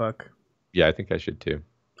read that book. Yeah, I think I should too.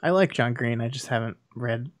 I like John Green. I just haven't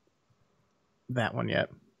read that one yet.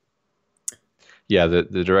 Yeah, the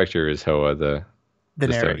director is Hoa, the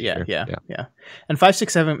narrator. Yeah. And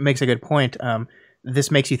 567 makes a good point.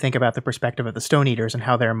 This makes you think about the perspective of the Stone Eaters and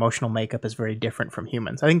how their emotional makeup is very different from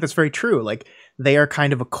humans. I think that's very true. Like they are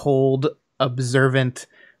kind of a cold, observant,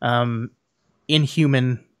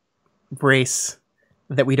 inhuman race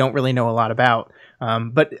that we don't really know a lot about.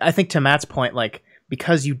 But I think to Matt's point, like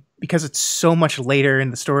because it's so much later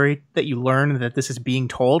in the story that you learn that this is being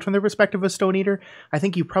told from the perspective of a Stone Eater, I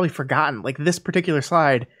think you've probably forgotten, like this particular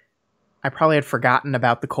slide, I probably had forgotten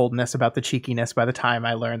about the coldness, about the cheekiness by the time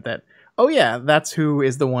I learned that, oh yeah, that's who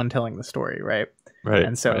is the one telling the story, right? Right.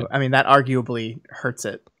 And so, right. I mean, that arguably hurts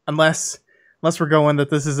it. Unless we're going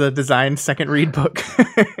that this is a designed second read book.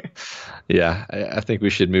 Yeah, I think we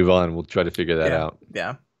should move on. We'll try to figure that out.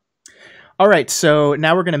 Yeah. All right, so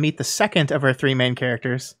now we're going to meet the second of our 3 main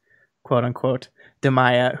characters, quote unquote,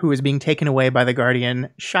 Demaya, who is being taken away by the guardian,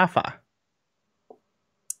 Shafa.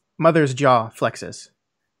 Mother's jaw flexes.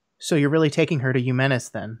 So you're really taking her to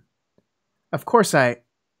Jemisin then? Of course The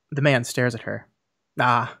man stares at her.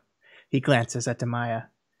 Ah, he glances at Demaya.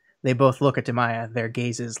 They both look at Demaya, their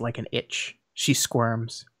gazes like an itch. She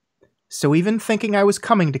squirms. So even thinking I was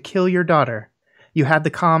coming to kill your daughter, you had the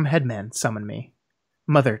calm headman summon me.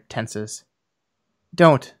 Mother tenses.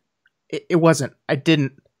 Don't. It wasn't. I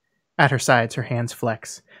didn't. At her sides, her hands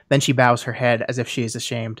flex. Then she bows her head as if she is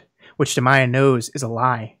ashamed, which Demaya knows is a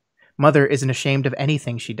lie. Mother isn't ashamed of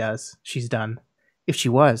anything she's done. If she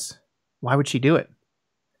was, why would she do it?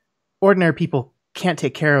 Ordinary people can't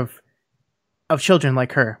take care of children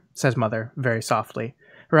like her, says Mother, very softly.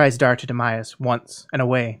 Her eyes dart to Demaya's once and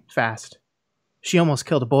away, fast. She almost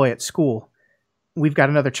killed a boy at school. We've got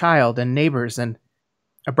another child and neighbors and...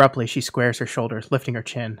 Abruptly, she squares her shoulders, lifting her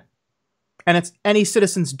chin. And it's any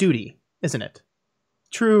citizen's duty, isn't it?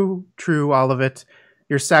 True, all of it.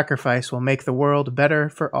 Your sacrifice will make the world better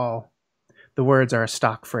for all. The words are a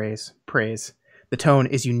stock phrase, praise. The tone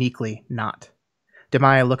is uniquely not.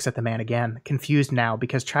 Demaya looks at the man again, confused now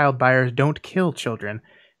because child buyers don't kill children.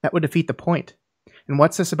 That would defeat the point. And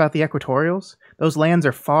what's this about the Equatorials? Those lands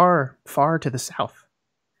are far, far to the south.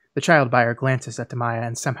 The child buyer glances at Demaya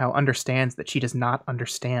and somehow understands that she does not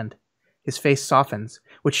understand. His face softens,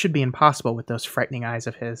 which should be impossible with those frightening eyes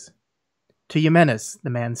of his. To Jemisin, the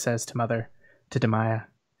man says to Demaya.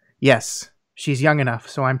 Yes, She's young enough,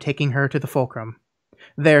 so I'm taking her to the fulcrum.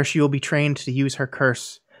 There she will be trained to use her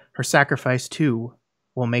curse. Her sacrifice, too,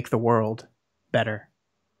 will make the world better.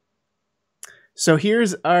 So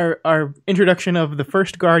here's our introduction of the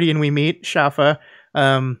first Guardian we meet, Shafa.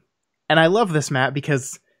 And I love this, Matt,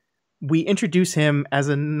 because we introduce him as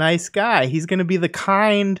a nice guy. He's going to be the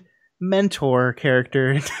kind mentor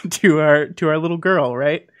character to our little girl,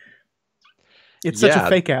 right? It's such a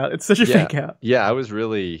fake out. It's such a fake out. Yeah, I was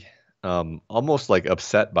really almost like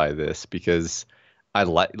upset by this because I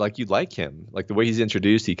like you like him. Like the way he's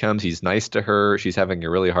introduced, he comes, he's nice to her, she's having a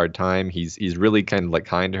really hard time. He's really kind of like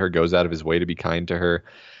kind to her, goes out of his way to be kind to her.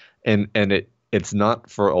 And it's not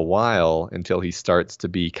for a while until he starts to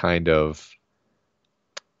be kind of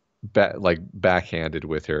backhanded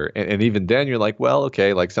with her. And even then you're like, well,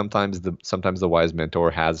 okay, like sometimes the wise mentor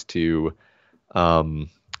has to um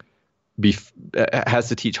has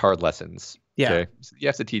to teach hard lessons. Yeah. Okay. So you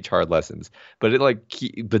have to teach hard lessons, but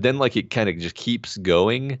but then like it kind of just keeps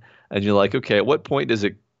going, and you're like, okay, at what point does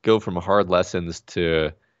it go from hard lessons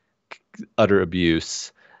to utter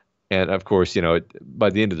abuse? And of course, by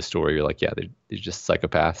the end of the story, you're like, yeah, they're just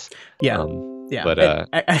psychopaths. Yeah. Yeah. But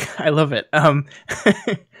I love it.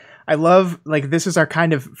 I love, like, this is our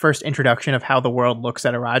kind of first introduction of how the world looks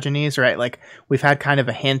at erogenes, right? Like, we've had kind of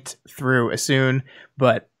a hint through Asun,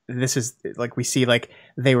 but this is like, we see like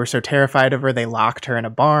they were so terrified of her, they locked her in a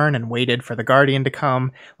barn and waited for the Guardian to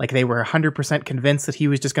come. Like, they were 100% convinced that he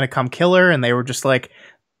was just going to come kill her, and they were just like,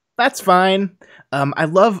 that's fine. I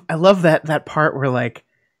love that part where like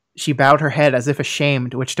she bowed her head as if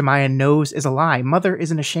ashamed, which Demaya knows is a lie. Mother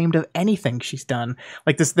isn't ashamed of anything she's done.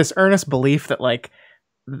 Like this earnest belief that like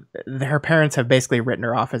her parents have basically written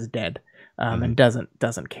her off as dead, and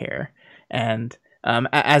doesn't care. And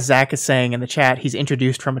as Zach is saying in the chat, he's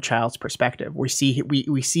introduced from a child's perspective. We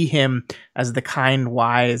see him as the kind,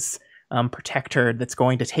 wise protector that's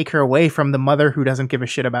going to take her away from the mother who doesn't give a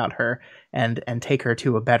shit about her and take her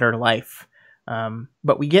to a better life.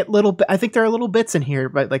 But we get I think there are little bits in here,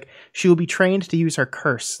 but like she will be trained to use her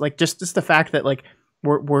curse. Like just the fact that like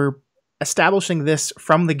we're establishing this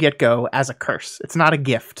from the get-go as a curse. It's not a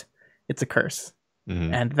gift. It's a curse.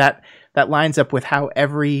 Mm-hmm. And that lines up with how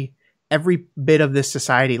every bit of this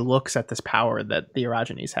society looks at this power that the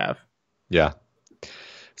erogenes have. Yeah.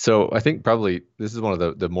 So I think probably this is one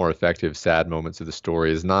of the more effective sad moments of the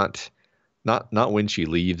story is not when she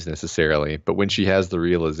leaves necessarily, but when she has the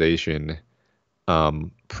realization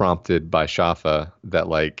prompted by Shafa that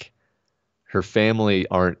like her family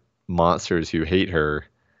aren't monsters who hate her.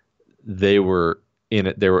 They were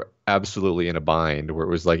absolutely in a bind where it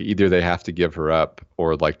was like either they have to give her up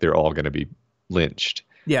or like they're all going to be lynched.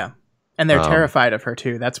 Yeah. And they're terrified of her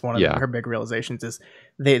too. That's one of her big realizations is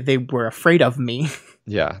they were afraid of me.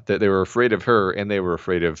 Yeah, they were afraid of her, and they were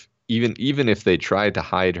afraid of even if they tried to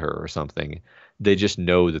hide her or something, they just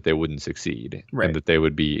know that they wouldn't succeed, right. And that they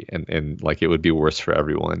would be and like it would be worse for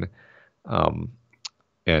everyone. And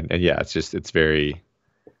yeah, it's very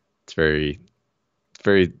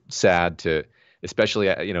sad to especially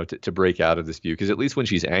to break out of this view, because at least when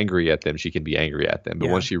she's angry at them, she can be angry at them, but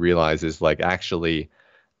once she realizes like actually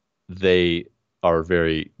they are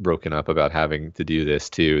very broken up about having to do this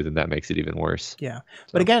too, then that makes it even worse. Yeah.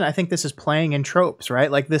 So. But again, I think this is playing in tropes, right?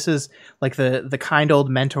 Like this is like the kind old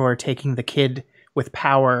mentor taking the kid with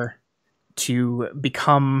power to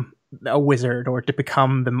become a wizard or to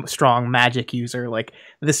become the strong magic user. Like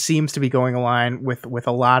this seems to be going along with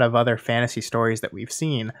a lot of other fantasy stories that we've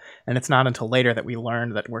seen. And it's not until later that we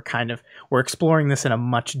learn that we're exploring this in a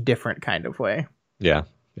much different kind of way. Yeah.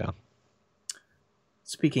 Yeah.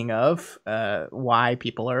 Speaking of why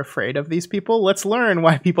people are afraid of these people, let's learn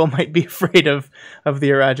why people might be afraid of the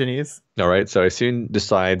erogenes. All right, so Asun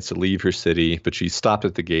decides to leave her city, but she's stopped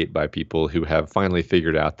at the gate by people who have finally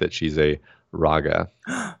figured out that she's a raga.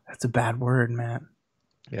 That's a bad word, Matt.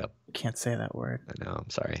 Yep. You can't say that word. I know, I'm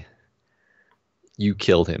sorry. You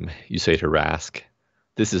killed him, you say to Rask.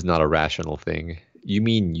 This is not a rational thing. You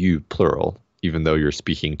mean you, plural, even though you're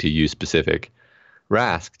speaking to you specific.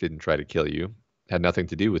 Rask didn't try to kill you. Had nothing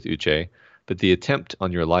to do with Uche, but the attempt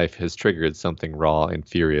on your life has triggered something raw and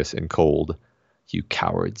furious and cold. You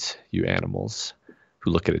cowards, you animals,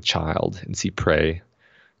 who look at a child and see prey.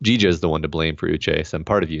 Jija is the one to blame for Uche. Some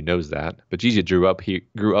part of you knows that, but Jija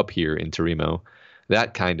grew up here in Torimo.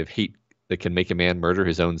 That kind of hate that can make a man murder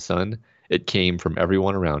his own son, it came from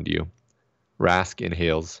everyone around you. Rask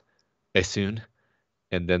inhales, Asun,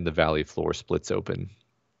 and then the valley floor splits open.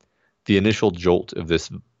 The initial jolt of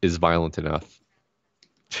this is violent enough.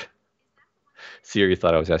 Siri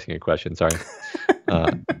thought I was asking a question. Sorry.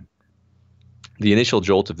 The initial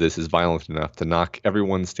jolt of this is violent enough to knock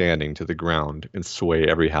everyone standing to the ground and sway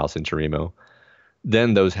every house in Torimo.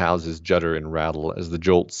 Then those houses judder and rattle as the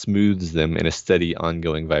jolt smooths them in a steady,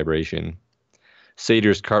 ongoing vibration.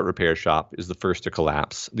 Sater's cart repair shop is the first to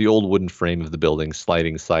collapse, the old wooden frame of the building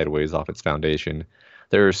sliding sideways off its foundation.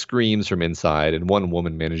 There are screams from inside, and one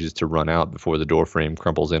woman manages to run out before the doorframe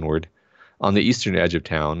crumples inward. On the eastern edge of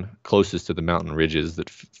town, closest to the mountain ridges that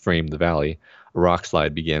frame the valley, a rock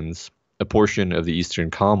slide begins. A portion of the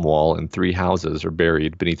eastern calm wall and 3 houses are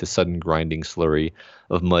buried beneath a sudden grinding slurry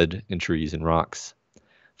of mud and trees and rocks.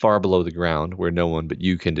 Far below the ground, where no one but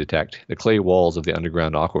you can detect, the clay walls of the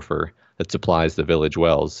underground aquifer that supplies the village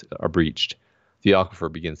wells are breached. The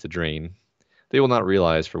aquifer begins to drain. They will not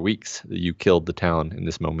realize for weeks that you killed the town in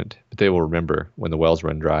this moment, but they will remember when the wells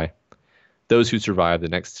run dry. Those who survive the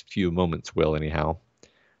next few moments will, anyhow.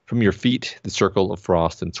 From your feet, the circle of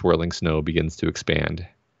frost and swirling snow begins to expand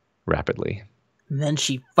rapidly. And then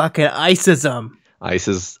she fucking ices them.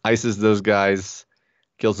 Ices those guys,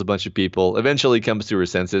 kills a bunch of people, eventually comes to her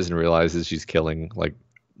senses and realizes she's killing, like,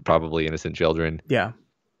 probably innocent children. Yeah.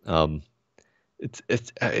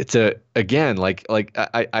 It's a again,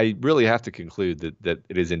 I really have to conclude that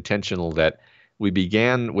it is intentional that we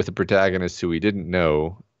began with a protagonist who we didn't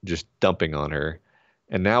know just dumping on her,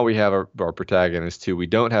 and now we have our protagonist who we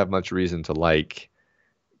don't have much reason to like,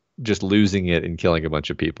 just losing it and killing a bunch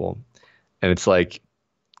of people. And it's like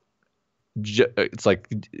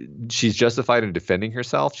she's justified in defending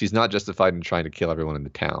herself. She's not justified in trying to kill everyone in the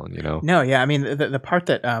town, you know? No, yeah. I mean, the part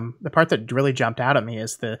that really jumped out at me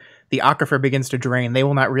is the aquifer begins to drain. They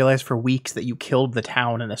will not realize for weeks that you killed the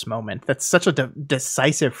town in this moment. That's such a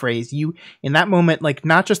decisive phrase. You, in that moment, like,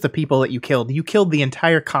 not just the people that you killed the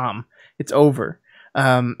entire comm. It's over.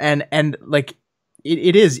 And like,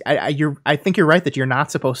 it is. I think you're right that you're not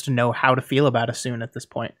supposed to know how to feel about Asun at this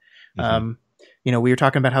point. Mm-hmm. You know, we were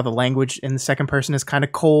talking about how the language in the second person is kind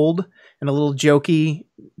of cold and a little jokey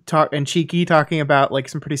and cheeky, talking about like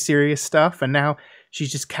some pretty serious stuff. And now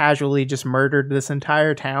she's just casually just murdered this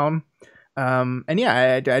entire town. And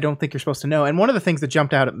yeah, I don't think you're supposed to know. And one of the things that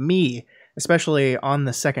jumped out at me, especially on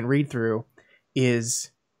the second read through, is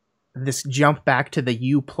this jump back to the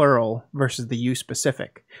you plural versus the you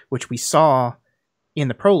specific, which we saw in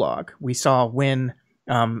the prologue. We saw when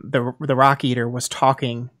the Rock Eater was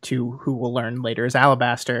talking to who we'll learn later is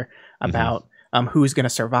Alabaster about who's going to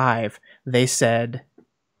survive. They said,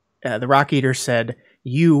 the Rock Eater said,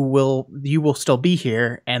 you will still be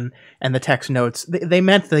here, and the text notes they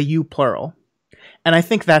meant the you plural, and I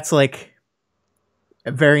think that's like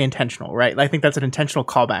very intentional, right? I think that's an intentional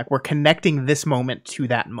callback. We're connecting this moment to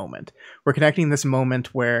that moment. We're connecting this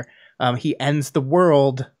moment where he ends the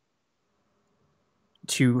world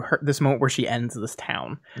to her, this moment where she ends this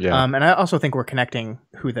town. Yeah. And I also think we're connecting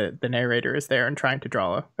who the narrator is there and trying to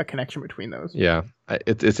draw a connection between those. Yeah.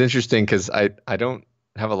 It's interesting because I don't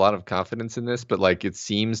have a lot of confidence in this, but like it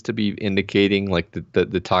seems to be indicating like the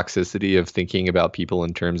toxicity of thinking about people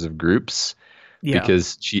in terms of groups. Yeah.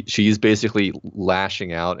 Because she's basically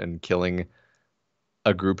lashing out and killing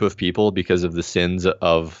a group of people because of the sins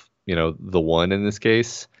of, you know, the one in this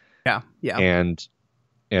case. Yeah. Yeah.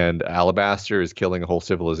 And Alabaster is killing a whole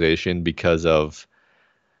civilization because of,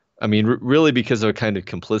 I mean, really because of a kind of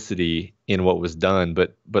complicity in what was done.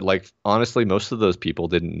 But like, honestly, most of those people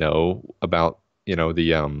didn't know about, you know,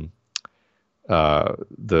 the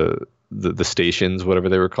stations, whatever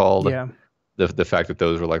they were called. Yeah. The fact that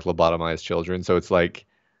those were like lobotomized children. So it's like,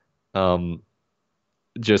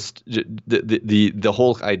 just the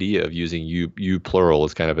whole idea of using you plural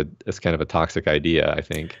is kind of a toxic idea, I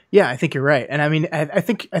think. Yeah, I think you're right. And I mean, I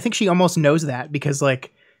think she almost knows that, because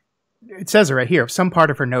like it says it right here, some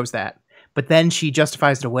part of her knows that, but then she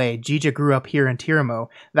justifies it away. Jija grew up here in Tiramo.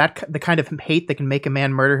 That the kind of hate that can make a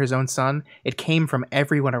man murder his own son, it came from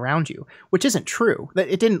everyone around you, which isn't true. That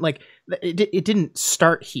it didn't like it didn't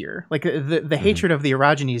start here. Like the hatred of the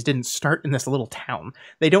Eragenes didn't start in this little town.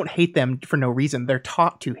 They don't hate them for no reason. They're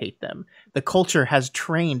taught to hate them. The culture has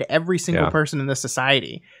trained every single person in this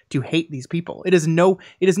society to hate these people. It is no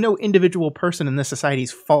individual person in this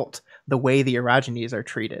society's fault the way the Eragenes are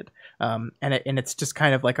treated. And it's just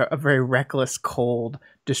kind of like a very reckless, cold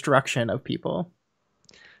destruction of people.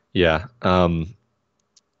 Yeah.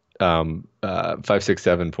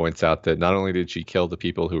 567 points out that not only did she kill the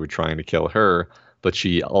people who were trying to kill her, but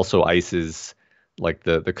she also ices like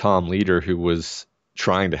the calm leader who was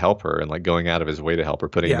trying to help her and like going out of his way to help her,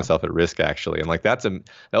 putting himself at risk actually. And like that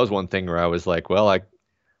was one thing where I was like, well,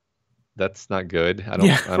 that's not good. I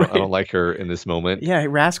don't like her in this moment. Yeah,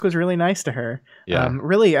 Rask was really nice to her. Yeah.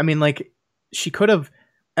 Really, I mean, like she could have.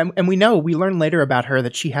 and we learn later about her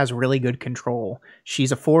that she has really good control.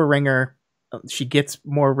 She's a 4-ringer. She gets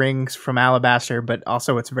more rings from Alabaster, but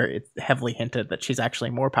also it's heavily hinted that she's actually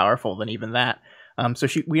more powerful than even that. So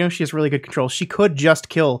we know she has really good control. She could just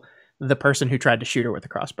kill the person who tried to shoot her with a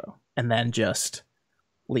crossbow and then just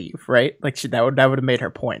leave, right? Like that would have made her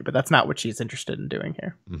point, but that's not what she's interested in doing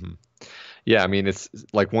here. Mm-hmm. Yeah, I mean, it's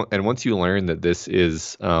like and once you learn that this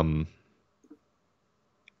is the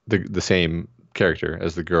same character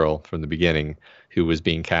as the girl from the beginning who was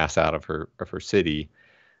being cast out of her city,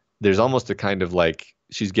 there's almost a kind of like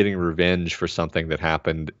she's getting revenge for something that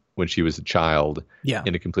happened when she was a child,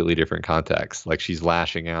 in a completely different context. Like she's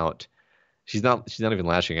lashing out. She's not even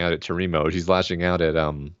lashing out at Torimo. She's lashing out at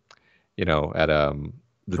the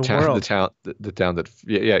town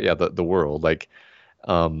that the world, like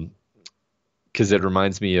because it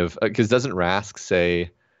reminds me of, because doesn't Rask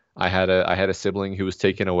say I had a sibling who was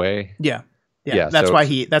taken away? Yeah. That's why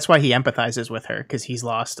he empathizes with her, because he's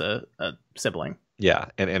lost a sibling. Yeah,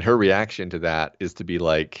 and her reaction to that is to be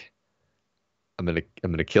like, I'm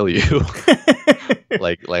gonna kill you.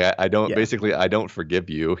 like I don't basically I don't forgive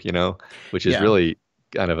you, which is really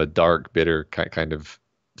kind of a dark, bitter kind of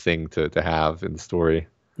thing to have in the story.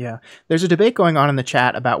 Yeah, there's a debate going on in the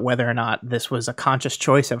chat about whether or not this was a conscious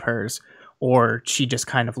choice of hers, or she just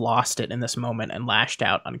kind of lost it in this moment and lashed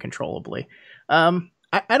out uncontrollably.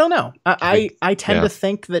 I don't know. I tend to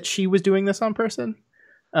think that she was doing this on purpose.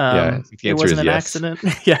 It wasn't an accident.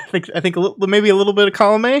 Yeah, I think maybe a little bit of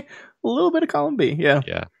column A, a little bit of column B. Yeah.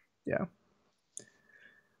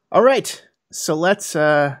 All right, so let's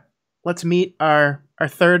meet our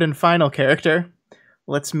third and final character.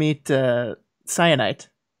 Let's meet Cyanite.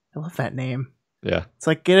 I love that name. Yeah, it's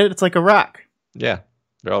like it's like a rock. Yeah,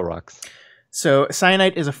 they're all rocks. So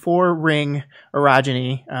Cyanite is a 4-ring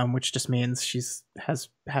orogeny, which just means has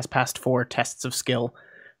passed 4 tests of skill,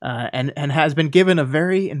 and has been given a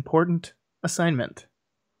very important assignment.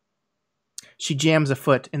 She jams a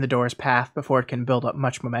foot in the door's path before it can build up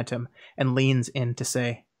much momentum, and leans in to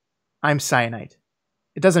say, "I'm Cyanite."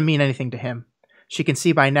 It doesn't mean anything to him. She can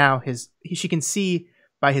see by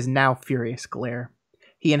his now furious glare.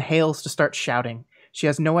 He inhales to start shouting. She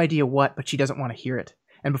has no idea what, but she doesn't want to hear it.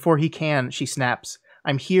 And before he can, she snaps,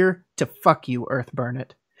 "I'm here to fuck you, Earth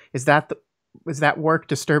Burnit. Is that work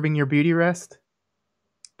disturbing your beauty rest?"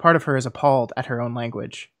 Part of her is appalled at her own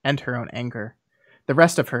language and her own anger. The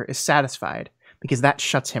rest of her is satisfied, because that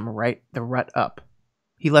shuts him right the rut up.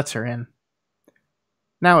 He lets her in.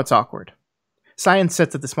 Now it's awkward. Cyan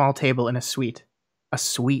sits at the small table in a suite. A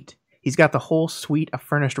suite. He's got the whole suite of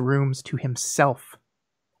furnished rooms to himself,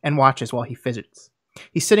 and watches while he fidgets.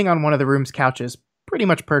 He's sitting on one of the room's couches, pretty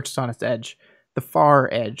much perched on its edge. The far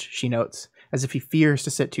edge, she notes, as if he fears to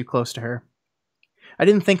sit too close to her. "I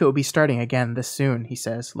didn't think it would be starting again this soon," he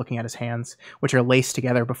says, looking at his hands, which are laced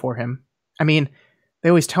together before him. "I mean, they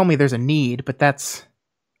always tell me there's a need, but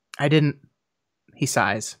I didn't..." He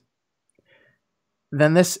sighs.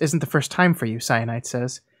 "Then this isn't the first time for you," Cyanite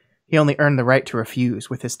says. He only earned the right to refuse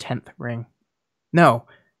with his 10th ring. No,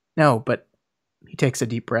 but..." He takes a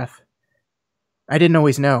deep breath. "I didn't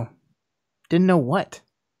always know." "Didn't know what?"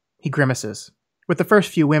 He grimaces. "With the first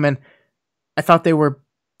few women, I thought they were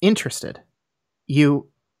interested. You..."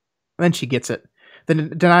 Then she gets it. The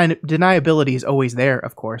deniability is always there,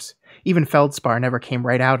 of course. Even Feldspar never came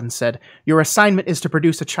right out and said, "Your assignment is to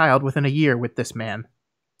produce a child within a year with this man."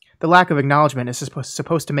 The lack of acknowledgement is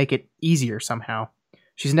supposed to make it easier somehow.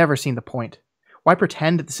 She's never seen the point. Why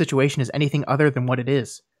pretend that the situation is anything other than what it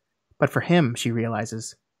is? But for him, she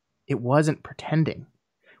realizes, it wasn't pretending.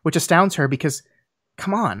 Which astounds her because,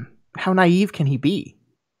 come on, how naive can he be?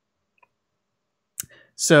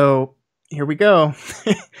 So, here we go.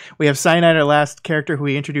 We have Cyanide, our last character, who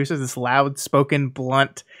he introduces, this loud-spoken,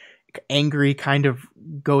 blunt, angry, kind of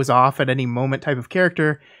goes off at any moment type of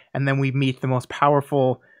character. And then we meet the most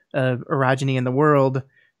powerful orogeny in the world,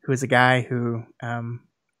 who is a guy who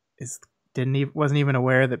wasn't even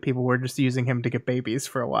aware that people were just using him to get babies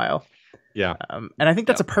for a while. Yeah. And I think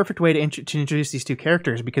that's a perfect way to introduce these two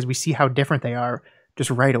characters, because we see how different they are just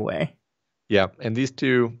right away. Yeah, and these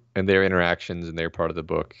two and their interactions and their part of the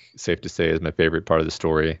book, safe to say, is my favorite part of the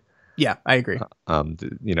story. Yeah, I agree.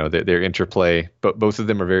 Their interplay, but both of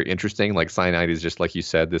them are very interesting. Like Cyanide is just, like you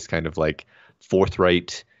said, this kind of like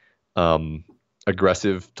forthright,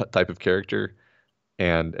 aggressive type of character,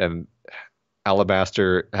 and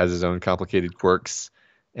Alabaster has his own complicated quirks,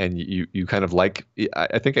 and you kind of like.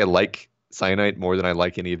 I think I like Cyanide more than I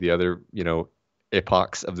like any of the other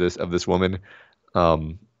epochs of this woman.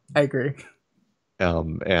 I agree.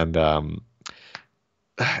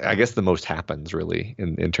 I guess the most happens really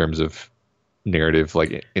in terms of narrative, like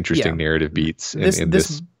Yeah. interesting narrative beats This in this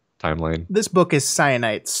this timeline. this book is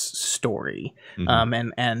Cyanite's story, Hmm.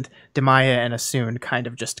 and Demaya and Asun kind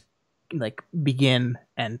of just like begin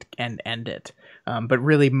and end it. But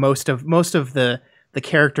really, most of the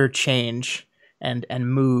character change and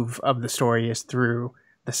move of the story is through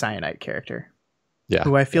the Cyanite character, Yeah,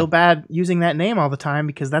 who I yeah, feel bad using that name all the time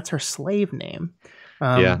because that's her slave name,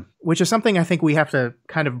 yeah. which is something I think we have to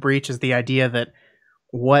kind of breach, is the idea that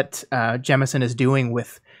what Jemisin is doing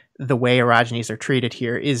with the way Orogenies are treated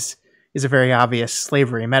here is a very obvious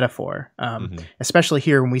slavery metaphor, Hmm. especially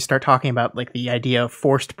here when we start talking about like the idea of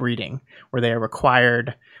forced breeding, where they are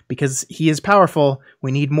required because he is powerful.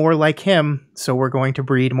 We need more like him, so we're going to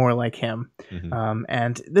breed more like him, Hmm.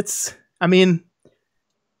 and that's, I mean,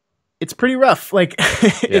 it's pretty rough. Like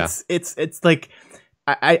Yeah. it's like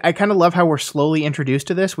I kind of love how we're slowly introduced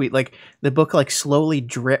to this. We like the book like slowly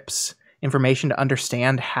drips information to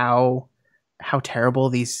understand how terrible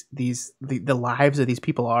the lives of these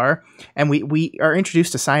people are, and we are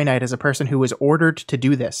introduced to Cyanide as a person who was ordered to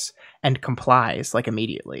do this and complies like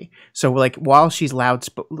immediately. So like while she's loud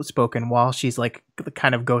spoken, while she's like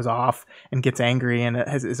kind of goes off and gets angry and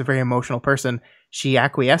is a very emotional person, she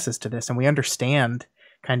acquiesces to this, and we understand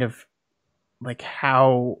kind of like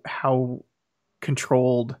how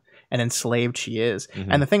controlled and enslaved she is.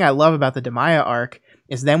 Hmm. And the thing I love about the Demaya arc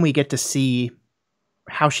is then we get to see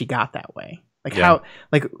how she got that way. Like Yeah. how,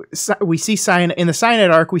 like we see in the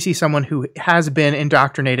Cyanide arc, we see someone who has been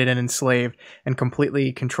indoctrinated and enslaved and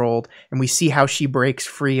completely controlled, and we see how she breaks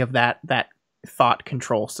free of that thought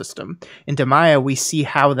control system. In Demaya, we see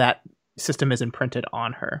how that system is imprinted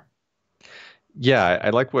on her. Yeah, I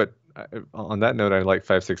like what on that note, I like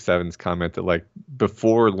 567's comment that like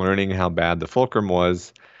before learning how bad the fulcrum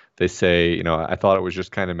was, they say, I thought it was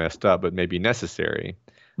just kind of messed up, but maybe necessary.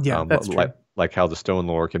 Yeah, that's true. Like how the stone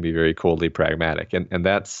lore can be very coldly pragmatic, and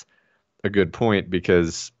that's a good point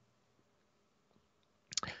because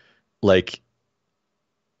like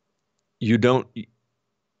you don't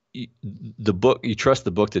the book, you trust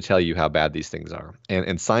the book to tell you how bad these things are,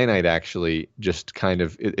 and cyanide actually just kind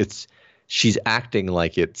of it's she's acting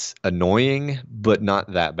like it's annoying but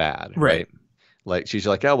not that bad, Right. right? Like she's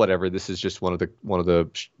like, oh, whatever, this is just one of the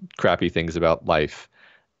crappy things about life,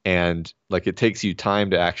 and like it takes you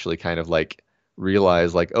time to actually kind of like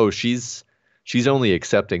realize like, oh, she's only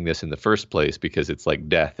accepting this in the first place because it's like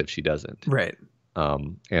death if she doesn't. Right.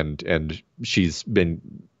 And she's been,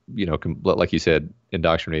 like you said,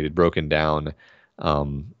 indoctrinated, broken down,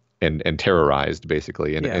 and terrorized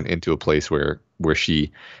basically, Yeah. and into a place where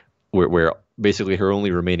basically her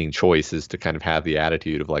only remaining choice is to kind of have the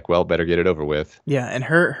attitude of like, well, better get it over with. Yeah, and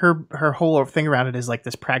her whole thing around it is like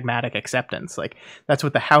this pragmatic acceptance. Like that's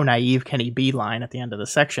what the "how naive can he be" line at the end of the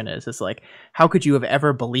section is. It's like, how could you have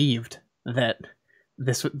ever believed that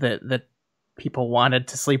that people wanted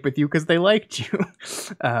to sleep with you because they liked you?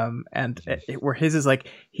 And where his is like,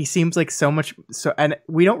 he seems like so much so, and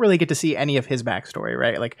we don't really get to see any of his backstory,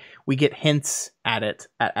 right? Like we get hints at it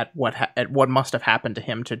at what must have happened to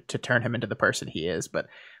him to turn him into the person he is, but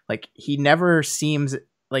like he never seems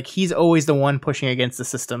like he's always the one pushing against the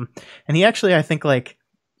system, and he actually, I think, like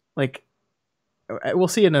we'll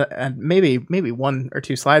see in maybe one or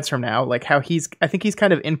two slides from now, like how I think he's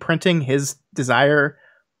kind of imprinting his desire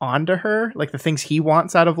onto her, like the things he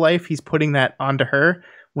wants out of life, he's putting that onto her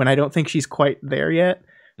when I don't think she's quite there yet.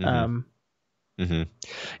 Hmm. Hmm.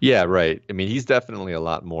 Yeah, right. I mean, he's definitely a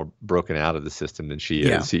lot more broken out of the system than she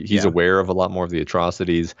Yeah, is. He's yeah, aware of a lot more of the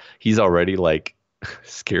atrocities. He's already like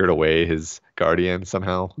scared away his guardian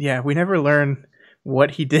somehow. yeah. We never learn what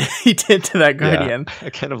he did he did to that Yeah, guardian. I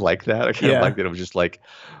kind of like that. I kind of Yeah. like that it was just like,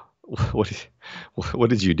 what did, what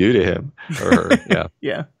did you do to him or her? Yeah.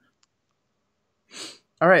 Yeah.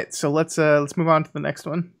 All right, so let's move on to the next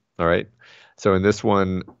one. All right. So in this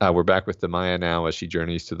one, we're back with Demaya now as she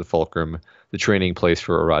journeys to the Fulcrum, the training place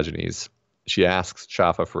for Erogenes. She asks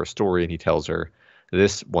Shafa for a story, and he tells her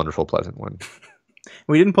this wonderful, pleasant one.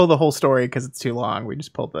 We didn't pull the whole story because it's too long. We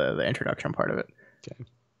just pulled the introduction part of it. Okay.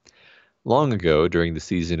 Long ago, during the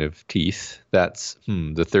season of Teeth, that's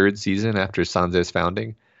the third season after Sanze's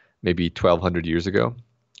founding, maybe 1,200 years ago,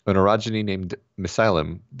 an Orogeny named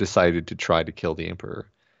Misailem decided to try to kill the Emperor.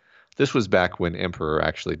 This was back when Emperor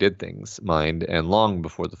actually did things, mind, and long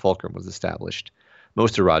before the Fulcrum was established.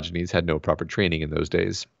 Most Orogenes had no proper training in those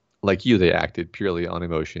days. Like you, they acted purely on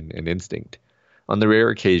emotion and instinct. On the rare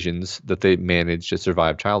occasions that they managed to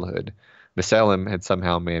survive childhood, Misailem had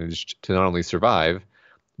somehow managed to not only survive,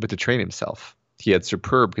 but to train himself. He had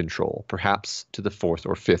superb control, perhaps to the fourth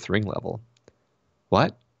or fifth ring level.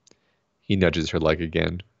 What? He nudges her leg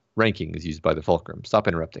again. Ranking is used by the Fulcrum. Stop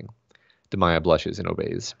interrupting. Demaya blushes and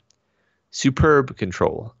obeys. Superb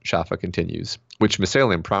control, Shafa continues, which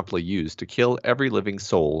Musalim promptly used to kill every living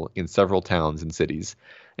soul in several towns and cities,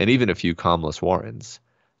 and even a few commonless warrens.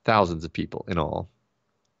 Thousands of people in all.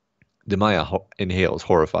 Demaya inhales,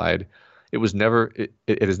 horrified. It has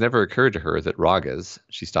never occurred to her that ragas.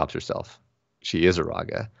 She stops herself. She is a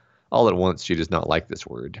raga. All at once, she does not like this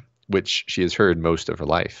word, which she has heard most of her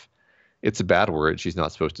life. It's a bad word she's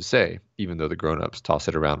not supposed to say, even though the grown-ups toss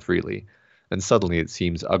it around freely, and suddenly it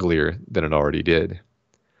seems uglier than it already did.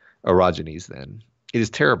 Erogenes, then. It is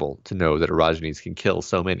terrible to know that Erogenes can kill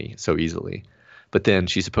so many so easily, but then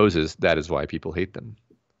she supposes that is why people hate them.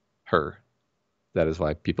 Her. That is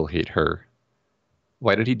why people hate her.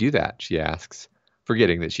 Why did he do that? She asks,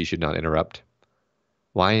 forgetting that she should not interrupt.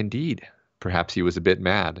 Why indeed? Perhaps he was a bit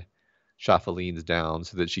mad. Shafa leans down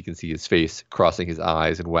so that she can see his face, crossing his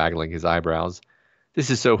eyes and waggling his eyebrows. This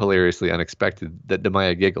is so hilariously unexpected that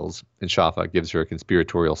Demaya giggles, and Shafa gives her a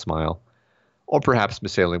conspiratorial smile. Or perhaps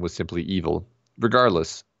Musalim was simply evil.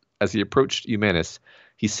 Regardless, as he approached Eumenes,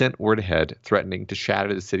 he sent word ahead, threatening to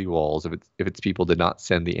shatter the city walls if its people did not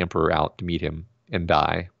send the emperor out to meet him and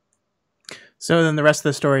die. So then the rest of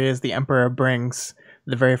the story is the emperor brings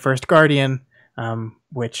the very first guardian,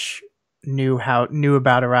 which knew about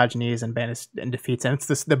Erogenes and defeats, and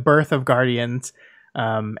it's the birth of guardians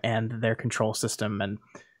and their control system,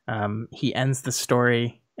 and he ends the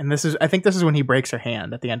story. And I think this is when he breaks her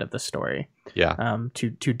hand at the end of the story. Yeah.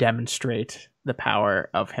 To demonstrate the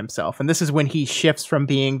power of himself, and this is when he shifts from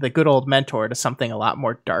being the good old mentor to something a lot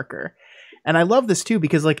more darker. And I love this too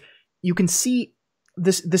because like you can see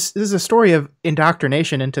this is a story of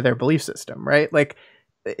indoctrination into their belief system, right? Like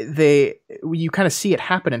you kind of see it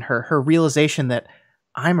happen in her realization that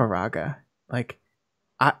I'm a raga, like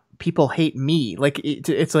people hate me, like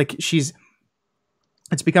it's like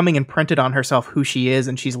it's becoming imprinted on herself who she is,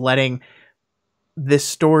 and she's letting this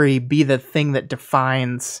story be the thing that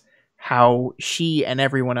defines how she and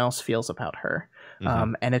everyone else feels about her.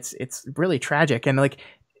 And it's really tragic, and like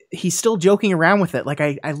he's still joking around with it. Like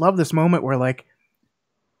I love this moment where like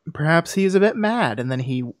perhaps he is a bit mad, and then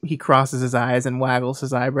he crosses his eyes and waggles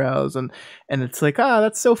his eyebrows, and it's like,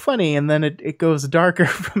 that's so funny, and then it goes darker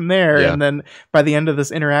from there. Yeah. And then by the end of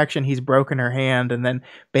this interaction, he's broken her hand and then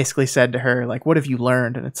basically said to her, like, what have you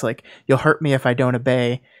learned? And it's like, you'll hurt me if I don't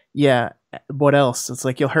obey. Yeah, what else? It's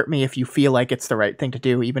like, you'll hurt me if you feel like it's the right thing to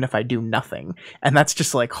do, even if I do nothing. And that's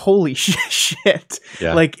just like, holy shit.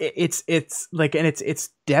 Yeah. Like it's like, and it's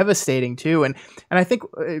devastating too. And I think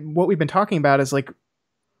what we've been talking about is like,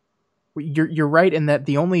 you're right in that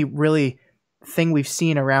the only really thing we've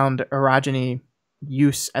seen around orogeny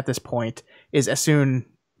use at this point is Asun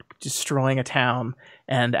destroying a town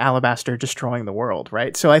and Alabaster destroying the world,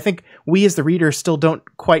 right? So I think we as the reader still don't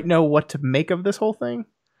quite know what to make of this whole thing.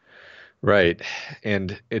 Right.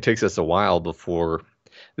 And it takes us a while before,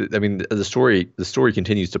 I mean, the story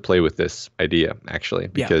continues to play with this idea, actually,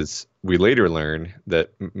 because we later learn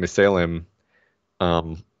that Musalim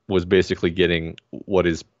was basically getting what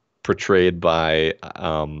is portrayed by,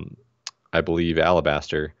 I believe,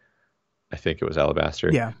 Alabaster. I think it was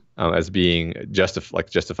Alabaster. Yeah. As being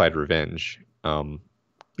justified revenge.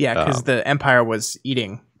 Because the Empire was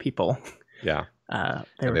eating people. Yeah.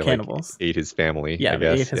 They were cannibals. Ate his family. Yeah, I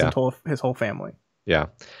guess. they ate his whole family. Yeah.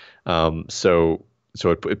 So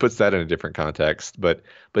it puts that in a different context, but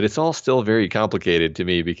it's all still very complicated to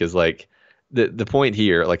me because like the point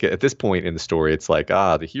here, like at this point in the story, it's like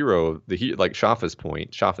the hero, like Shafa's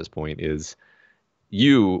point is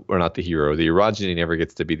you are not the hero. The Erogeny never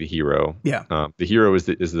gets to be the hero. Yeah. The hero is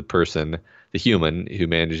the person, the human who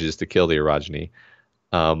manages to kill the Erogeny.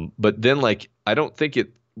 But then like I don't think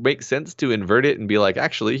it makes sense to invert it and be like,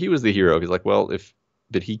 actually, he was the hero. He's like, well,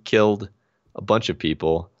 but he killed a bunch of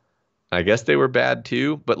people. I guess they were bad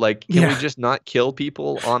too, but like, can we just not kill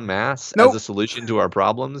people en masse as a solution to our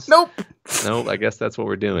problems? Nope. No, I guess that's what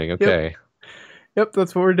we're doing. Okay. Yep,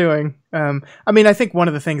 that's what we're doing. I mean, I think one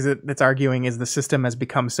of the things that's arguing is the system has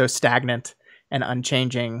become so stagnant and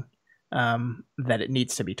unchanging that it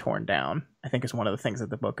needs to be torn down. I think is one of the things that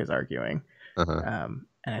the book is arguing.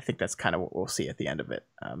 And I think that's kind of what we'll see at the end of it.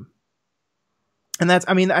 And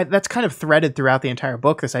that's kind of threaded throughout the entire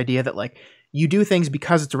book, this idea that like you do things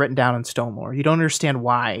because it's written down in stone lore. You don't understand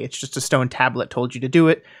why. It's just a stone tablet told you to do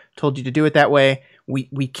it that way.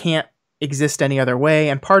 We can't exist any other way.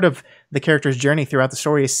 And part of the character's journey throughout the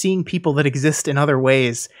story is seeing people that exist in other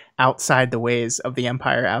ways outside the ways of the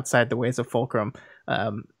Empire, outside the ways of Fulcrum,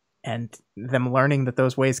 and them learning that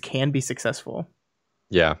those ways can be successful.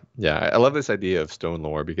 Yeah. I love this idea of stone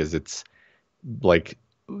lore because it's like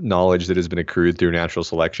knowledge that has been accrued through natural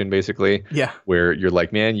selection, basically, Yeah. where you're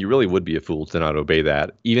like, man, you really would be a fool to not obey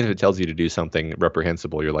that. Even if it tells you to do something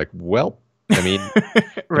reprehensible, you're like, well, I mean,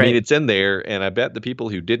 Right. it's in there, and I bet the people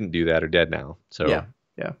who didn't do that are dead now. Yeah. So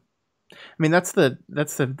Yeah. I mean, that's the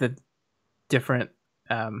different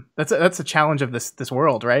that's a challenge of this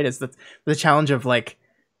world, right? Is the challenge of like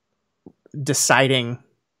deciding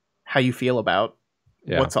how you feel about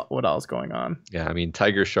yeah, what all is going on. yeah. I mean,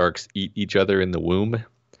 tiger sharks eat each other in the womb,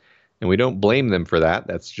 and we don't blame them for that.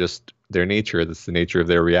 That's just their nature. That's the nature of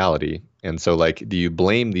their reality. And so, like, do you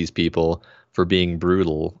blame these people for being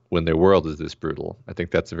brutal when their world is this brutal? I think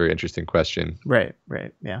that's a very interesting question. Right,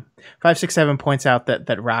 right, yeah. 567 points out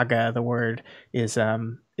that raga, the word, is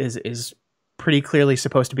pretty clearly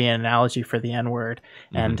supposed to be an analogy for the N word,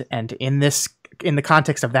 and in the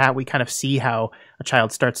context of that, we kind of see how a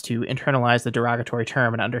child starts to internalize the derogatory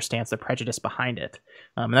term and understands the prejudice behind it.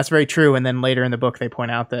 And that's very true. And then later in the book, they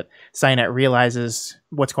point out that Cyanite realizes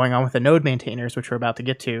what's going on with the node maintainers, which we're about to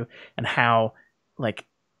get to, and how like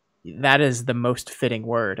that is the most fitting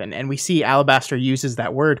word. And we see Alabaster uses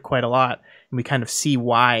that word quite a lot, and we kind of see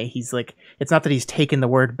why he's like, it's not that he's taken the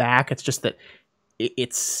word back. It's just that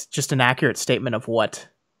it's just an accurate statement of what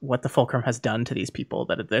the Fulcrum has done to these people,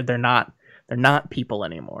 that they're not people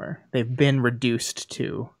anymore. They've been reduced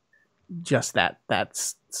to just that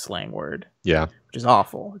slang word. Yeah. Which is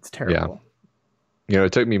awful. It's terrible. Yeah.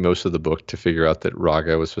 It took me most of the book to figure out that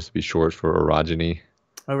raga was supposed to be short for orogeny.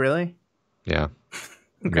 Oh, really? Yeah.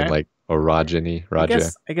 Okay. I mean, like orogeny,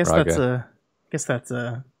 raja. I guess raga. that's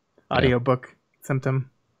a audiobook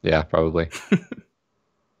symptom. Yeah, probably.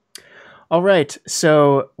 All right,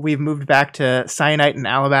 so we've moved back to Cyanite and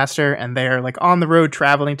Alabaster, and they're like on the road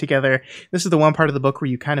traveling together. This is the one part of the book where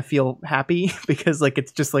you kind of feel happy because like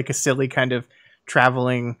it's just like a silly kind of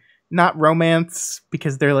traveling, not romance,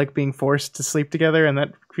 because they're like being forced to sleep together, and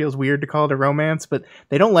that feels weird to call it a romance, but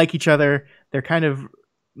they don't like each other. They're kind of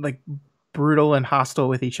like brutal and hostile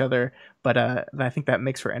with each other, but I think that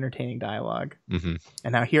makes for entertaining dialogue. Mm-hmm.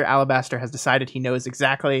 And now here Alabaster has decided he knows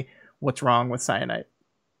exactly what's wrong with Cyanite.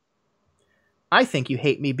 I think you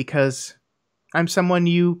hate me because I'm someone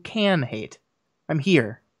you can hate. I'm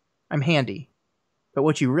here. I'm handy. But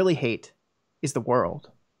what you really hate is the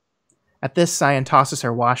world. At this, Cyan tosses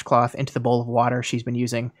her washcloth into the bowl of water she's been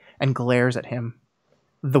using and glares at him.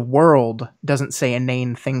 The world doesn't say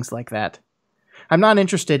inane things like that. I'm not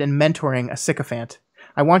interested in mentoring a sycophant.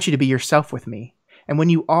 I want you to be yourself with me. And when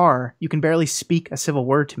you are, you can barely speak a civil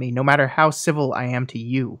word to me, no matter how civil I am to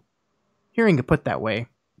you. Hearing it put that way,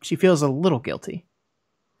 she feels a little guilty.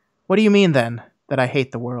 What do you mean, then, that I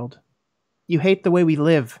hate the world? You hate the way we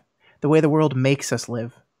live, the way the world makes us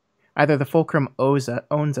live. Either the Fulcrum owns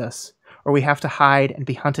us, or we have to hide and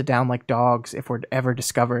be hunted down like dogs if we're ever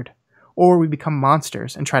discovered, or we become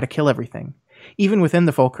monsters and try to kill everything. Even within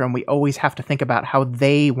the Fulcrum, we always have to think about how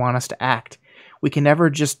they want us to act. We can never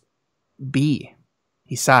just be.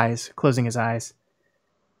 He sighs, closing his eyes.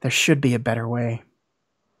 There should be a better way.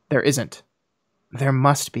 There isn't. There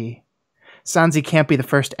must be. Sanzi can't be the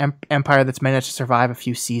first empire that's managed to survive a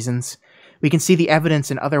few seasons. We can see the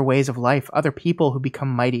evidence in other ways of life, other people who become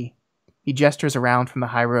mighty. He gestures around from the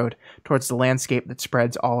high road towards the landscape that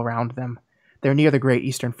spreads all around them. They're near the great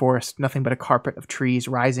eastern forest, nothing but a carpet of trees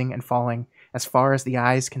rising and falling as far as the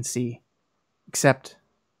eyes can see. Except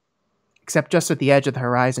just at the edge of the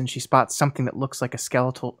horizon, she spots something that looks like a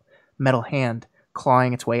skeletal metal hand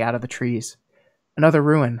clawing its way out of the trees. Another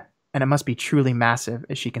ruin, and it must be truly massive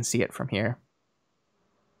as she can see it from here.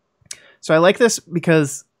 So I like this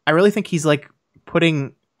because I really think he's like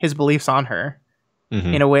putting his beliefs on her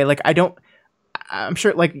in a way. Like I'm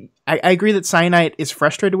sure, like, I agree that Cyanite is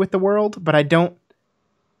frustrated with the world, but I don't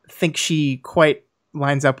think she quite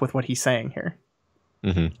lines up with what he's saying here.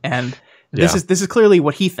 Mm-hmm. And this is clearly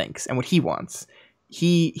what he thinks and what he wants.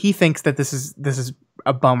 He thinks that this is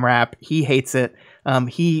a bum rap. He hates it.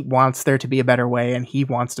 He wants there to be a better way, and he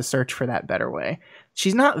wants to search for that better way.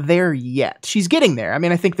 She's not there yet. She's getting there. I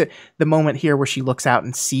mean, I think that the moment here where she looks out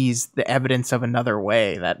and sees the evidence of another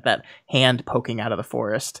way, that hand poking out of the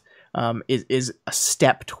forest, is a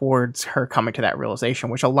step towards her coming to that realization,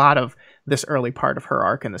 which a lot of this early part of her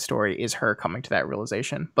arc in the story is her coming to that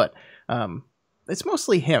realization. But it's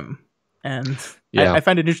mostly him. And I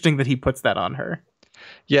find it interesting that he puts that on her.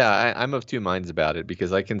 Yeah, I'm of two minds about it,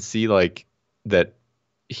 because I can see like that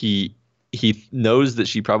he knows that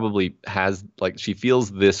she probably has, like, she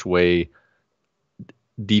feels this way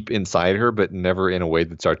deep inside her, but never in a way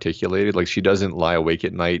that's articulated. Like, she doesn't lie awake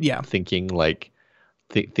at night thinking like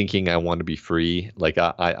thinking I want to be free. Like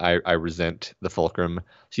I resent the Fulcrum.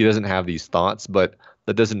 She doesn't have these thoughts, but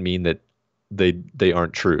that doesn't mean that they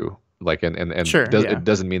aren't true. Like Sure, yeah. it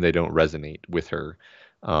doesn't mean they don't resonate with her.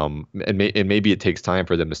 And maybe it takes time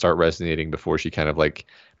for them to start resonating before she kind of like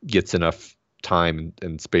gets enough time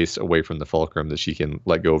and space away from the fulcrum that she can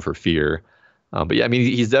let go of her fear. But yeah, I mean,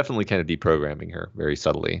 he's definitely kind of deprogramming her very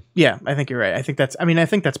subtly. Yeah, I think you're right. I think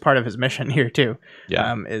that's part of his mission here too.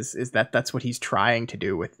 Yeah, Is that that's what he's trying to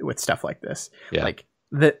do with stuff like this. yeah, Like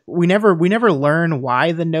that we never learn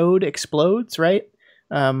why the node explodes, right?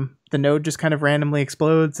 The node just kind of randomly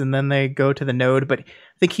explodes and then they go to the node, but I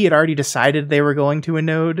think he had already decided they were going to a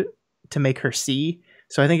node to make her see.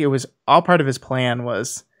 So I think it was all part of his plan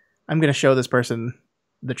was I'm going to show this person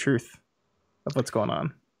the truth of what's going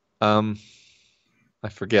on. um, I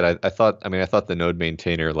forget. I thought the node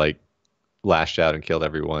maintainer like lashed out and killed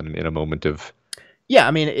everyone in a moment of Yeah,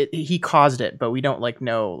 I mean he caused it, but we don't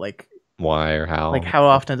know why or how. like how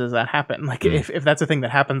often does that happen? Like Mm. if that's a thing that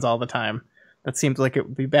happens all the time, that seems like it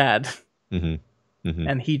would be bad. Hmm. Hmm.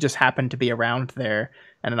 And he just happened to be around there,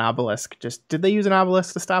 and an obelisk just did they use an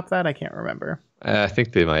obelisk to stop that? I can't remember. I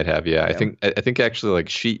think they might have. Yeah, Yeah. I think actually like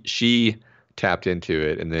she tapped into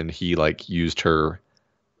it and then he like used her.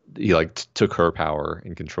 He like took her power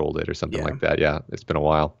and controlled it or something Yeah. like that. Yeah, it's been a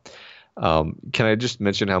while. Can I just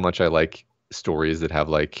mention how much I like stories that have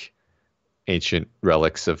like ancient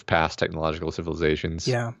relics of past technological civilizations?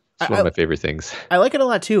 Yeah. It's one of my favorite things. I like it a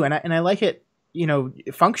lot too, and I like it,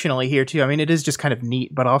 functionally here too. I mean, it is just kind of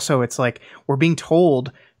neat, but also it's like we're being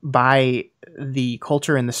told by the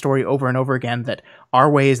culture and the story over and over again that our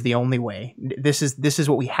way is the only way. This is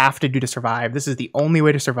what we have to do to survive. This is the only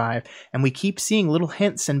way to survive, and we keep seeing little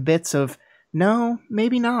hints and bits of no,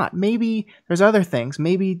 maybe not. Maybe there's other things.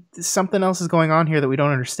 Maybe something else is going on here that we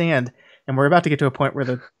don't understand. And we're about to get to a point where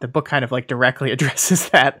the book kind of like directly addresses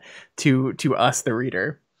that to us, the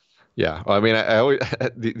reader. Yeah, well, I mean, I always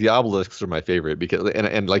the obelisks are my favorite because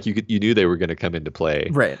and like you knew they were going to come into play,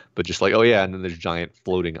 Right. but just like oh yeah, and then there's giant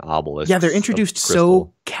floating obelisks. Yeah, they're of introduced so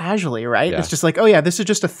crystal. casually, right? Yeah. It's just like, oh yeah, this is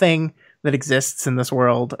just a thing that exists in this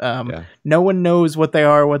world. Yeah. No one knows what they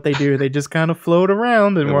are, what they do. They just kind of float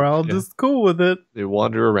around, and we're all Yeah. just cool with it. They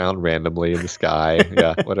wander around randomly in the sky.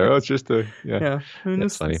 Yeah, whatever. Oh, it's just a yeah. Yeah, and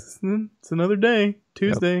That's funny. It's another day,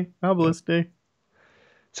 Tuesday, Obelisk Day.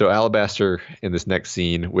 So Alabaster in this next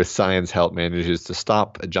scene, with Cyan's help, manages to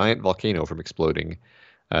stop a giant volcano from exploding.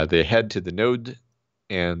 They head to the node,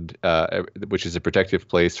 and which is a protective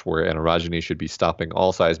place where an orogeny should be stopping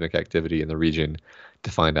all seismic activity in the region to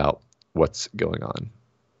find out what's going on.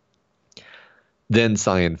 Then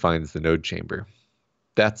Cyan finds the node chamber.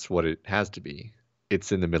 That's what it has to be.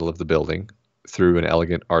 It's in the middle of the building, through an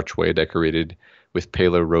elegant archway decorated with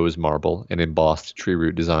paler rose marble and embossed tree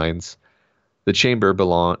root designs. The chamber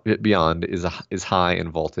beyond is high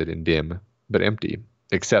and vaulted and dim, but empty,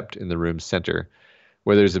 except in the room's center,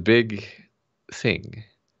 where there's a big thing.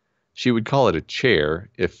 She would call it a chair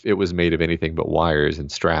if it was made of anything but wires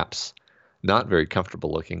and straps. Not very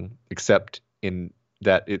comfortable looking, except in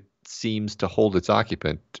that it seems to hold its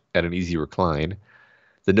occupant at an easy recline.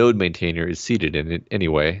 The node maintainer is seated in it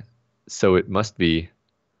anyway, so it must be...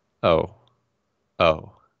 Oh.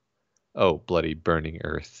 Oh. Oh, bloody burning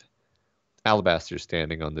earth. Alabaster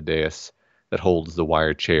standing on the dais that holds the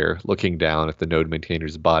wire chair, looking down at the node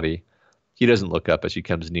maintainer's body. He doesn't look up as she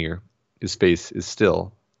comes near. His face is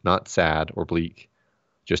still, not sad or bleak,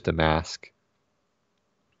 just a mask.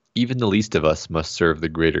 Even the least of us must serve the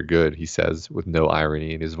greater good, he says, with no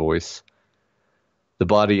irony in his voice. The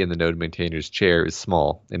body in the node maintainer's chair is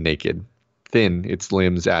small and naked, thin, its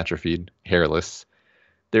limbs atrophied, hairless.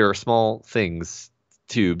 There are small things,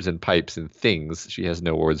 tubes and pipes and things, she has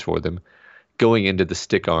no words for them, going into the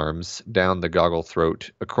stick arms, down the goggle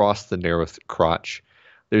throat, across the narrow crotch.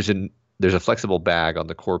 There's a flexible bag on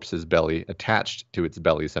the corpse's belly, attached to its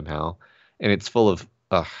belly somehow, and it's full of,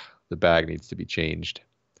 the bag needs to be changed.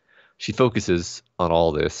 She focuses on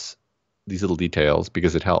all this, these little details,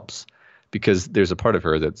 because it helps. Because there's a part of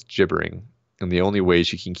her that's gibbering, and the only way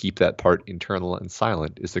she can keep that part internal and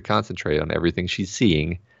silent is to concentrate on everything she's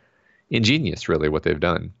seeing. Ingenious, really, what they've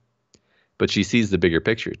done. But she sees the bigger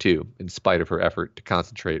picture, too, in spite of her effort to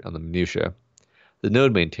concentrate on the minutiae. The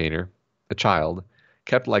node maintainer, a child,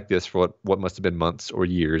 kept like this for what must have been months or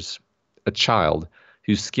years. A child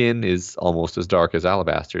whose skin is almost as dark as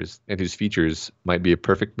Alabaster's, and whose features might be a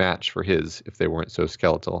perfect match for his if they weren't so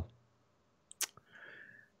skeletal.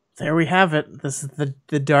 There we have it. This is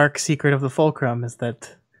the dark secret of the Fulcrum, is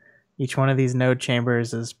that each one of these node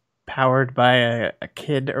chambers is powered by a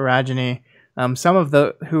kid orogeny. Some of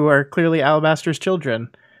the who are clearly Alabaster's children.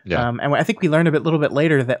 Yeah. And I think we learned little bit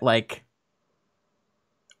later that like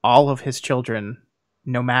all of his children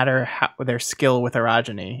no matter how their skill with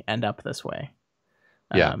orogeny, end up this way.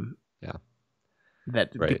 Yeah. Yeah.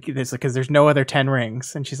 That Right. because there's no other 10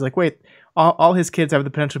 rings. And she's like, wait, all his kids have the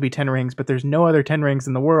potential to be 10 rings, but there's no other 10 rings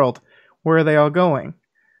in the world. Where are they all going?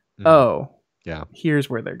 Oh, Yeah. here's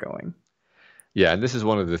where they're going. Yeah, and this is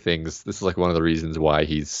one of the things. This is like one of the reasons why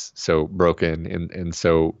he's so broken and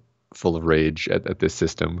so full of rage at this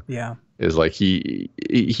system. Yeah. Is like he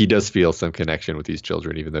does feel some connection with these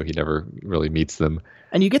children, even though he never really meets them.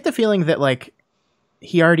 And you get the feeling that like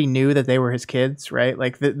he already knew that they were his kids, right?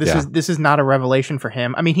 Like this is not a revelation for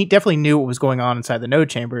him. I mean, he definitely knew what was going on inside the node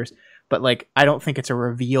chambers, but like I don't think it's a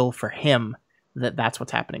reveal for him that that's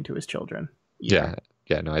what's happening to his children either. Yeah.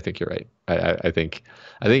 No, I think you're right. I think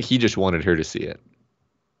he just wanted her to see it.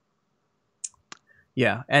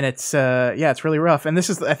 Yeah, and it's it's really rough. And this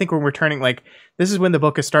is, I think, when we're turning, like, this is when the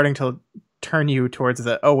book is starting to turn you towards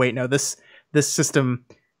the, oh wait, no, this system,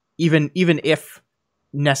 even if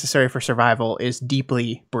necessary for survival, is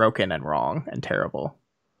deeply broken and wrong and terrible.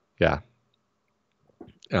 Yeah.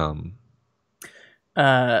 Metathulu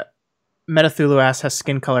asks, has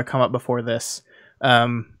skin color come up before this?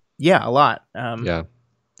 Yeah, a lot.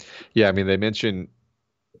 Yeah. I mean, they mention,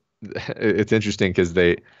 it's interesting because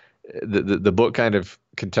the book kind of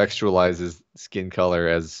contextualizes skin color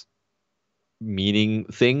as meaning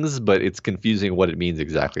things, but it's confusing what it means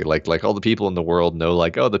exactly. Like all the people in the world know,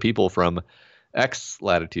 like, oh, the people from X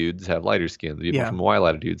latitudes have lighter skin, the people from Y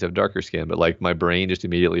latitudes have darker skin. But like my brain just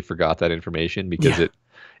immediately forgot that information because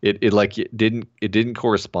it didn't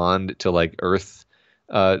correspond to like Earth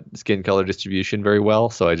skin color distribution very well.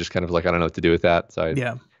 So I just kind of like, I don't know what to do with that. So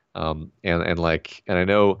and I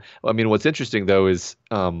know, I mean, what's interesting though is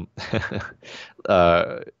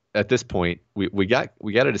at this point we got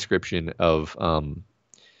a description of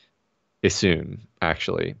Isun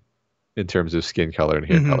actually in terms of skin color and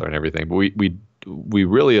hair color and everything, but we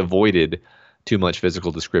really avoided too much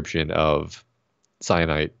physical description of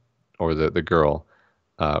Cyanite or the girl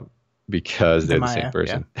because they're the same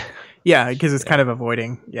person. Yeah, because it's kind of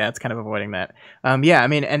avoiding. Yeah, it's kind of avoiding that. I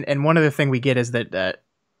mean, and one other thing we get is that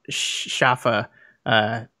Shafa,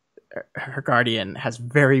 her guardian, has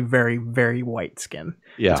very, very, very white skin.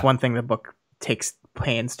 Yeah, it's one thing the book takes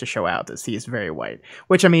pains to show out, that she is very white.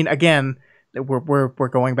 Which, I mean, again, we're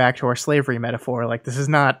going back to our slavery metaphor. Like this is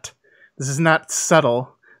not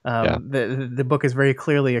subtle. The book is very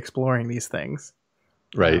clearly exploring these things.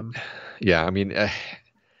 Right. I mean.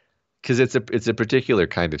 Because it's a particular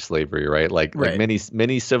kind of slavery, right? Like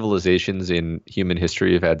many civilizations in human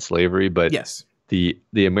history have had slavery, but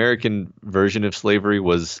the American version of slavery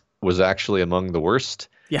was actually among the worst.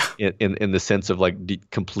 Yeah. In the sense of like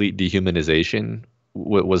complete dehumanization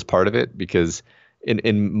was part of it, because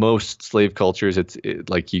in most slave cultures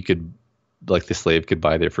like you could, like the slave could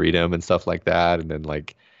buy their freedom and stuff like that, and then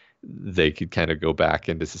like they could kind of go back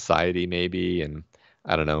into society maybe, and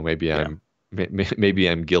I don't know, maybe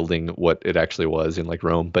I'm gilding what it actually was in like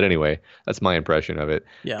Rome, but anyway, that's my impression of it.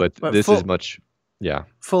 Yeah, but this is much. Yeah.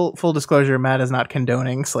 Full disclosure, Matt is not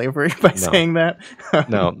condoning slavery by saying that.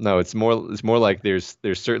 No, it's more like there's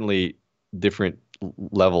certainly different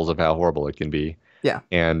levels of how horrible it can be. Yeah.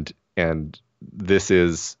 And this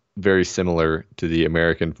is very similar to the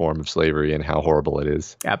American form of slavery and how horrible it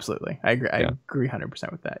is. Absolutely. I agree. I agree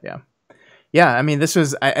 100% with that. Yeah. Yeah, I mean,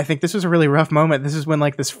 I think this was a really rough moment. This is when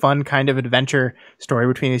like this fun kind of adventure story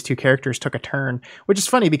between these two characters took a turn, which is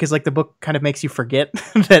funny because like the book kind of makes you forget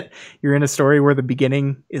that you're in a story where the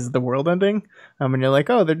beginning is the world ending. And you're like,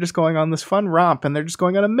 oh, they're just going on this fun romp and they're just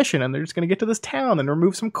going on a mission and they're just going to get to this town and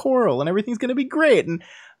remove some coral and everything's going to be great. And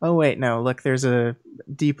oh wait, no, look, there's a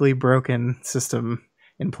deeply broken system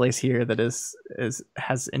in place here that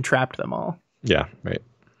has entrapped them all. Yeah, right.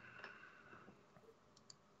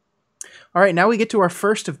 All right, now we get to our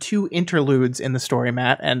first of two interludes in the story,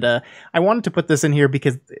 Matt. And I wanted to put this in here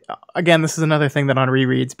because, again, this is another thing that on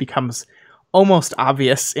rereads becomes almost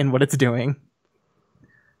obvious in what it's doing.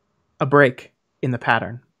 A break in the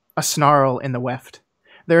pattern. A snarl in the weft.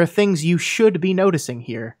 There are things you should be noticing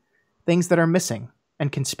here. Things that are missing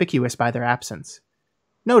and conspicuous by their absence.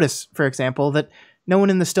 Notice, for example, that no one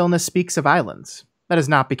in the stillness speaks of islands. That is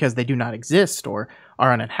not because they do not exist or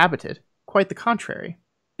are uninhabited. Quite the contrary.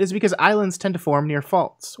 It is because islands tend to form near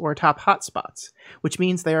faults or atop hotspots, which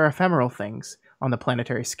means they are ephemeral things on the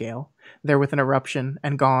planetary scale. They're with an eruption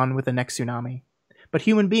and gone with the next tsunami. But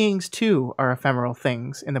human beings, too, are ephemeral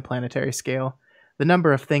things in the planetary scale. The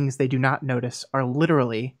number of things they do not notice are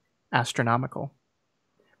literally astronomical.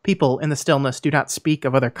 People in the stillness do not speak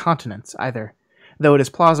of other continents either, though it is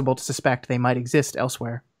plausible to suspect they might exist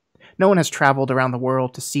elsewhere. No one has traveled around the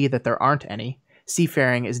world to see that there aren't any.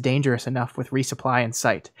 seafaring is dangerous enough with resupply in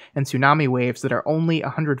sight, and tsunami waves that are only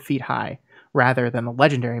 100 feet high, rather than the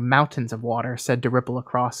legendary mountains of water said to ripple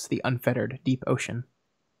across the unfettered deep ocean.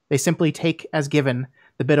 They simply take as given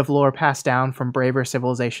the bit of lore passed down from braver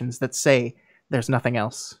civilizations that say there's nothing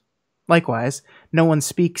else. Likewise, no one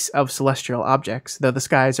speaks of celestial objects, though the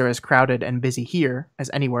skies are as crowded and busy here as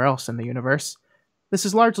anywhere else in the universe. This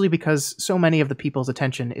is largely because so many of the people's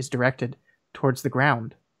attention is directed towards the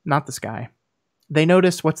ground, not the sky. They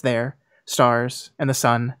notice what's there, stars, and the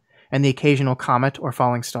sun, and the occasional comet or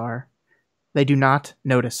falling star. They do not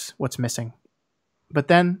notice what's missing. But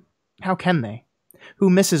then, how can they? Who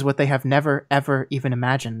misses what they have never, ever even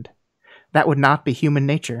imagined? That would not be human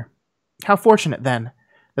nature. How fortunate, then,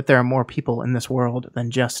 that there are more people in this world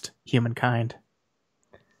than just humankind.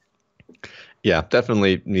 Yeah,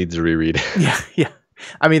 definitely needs a reread. Yeah.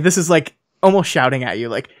 I mean, this is like almost shouting at you,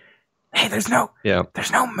 like, hey, there's no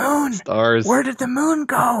moon. Stars. Where did the moon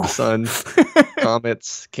go? Sun,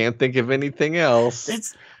 comets. Can't think of anything else.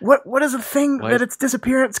 It's what is a thing that its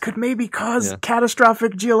disappearance could maybe cause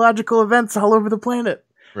catastrophic geological events all over the planet?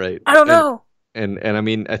 Right. I don't know. And I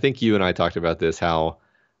mean, I think you and I talked about this, how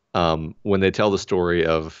when they tell the story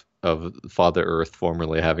of Father Earth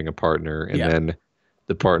formerly having a partner, and then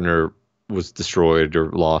the partner was destroyed or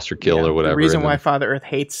lost or killed or whatever. The reason why Father Earth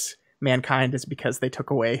hates mankind is because they took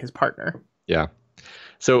away his partner. Yeah.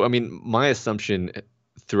 So, I mean, my assumption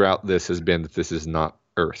throughout this has been that this is not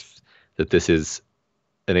Earth, that this is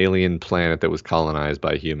an alien planet that was colonized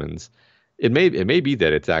by humans. It may be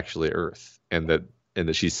that it's actually Earth, and that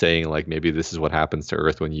she's saying, like, maybe this is what happens to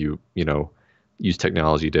Earth when you use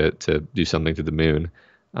technology to do something to the moon.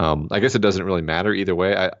 I guess it doesn't really matter either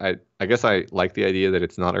way. I guess I like the idea that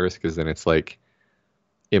it's not Earth, because then it's like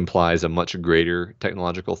implies a much greater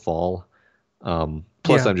technological fall.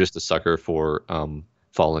 Plus, I'm just a sucker for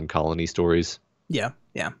fallen colony stories. Yeah.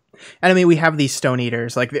 And I mean, we have these stone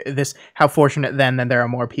eaters, like this. How fortunate then that there are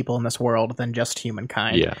more people in this world than just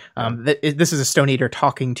humankind. Yeah. This is a stone eater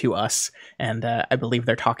talking to us, and I believe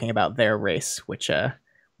they're talking about their race, which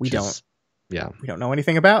we don't know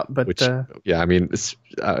anything about. But I mean,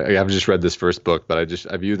 I've just read this first book, but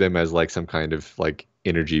I view them as like some kind of like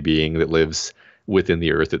energy being that lives within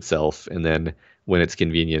the earth itself, and then when it's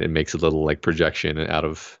convenient, it makes a little like projection out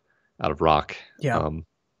of rock. Yeah.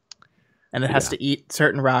 And it has to eat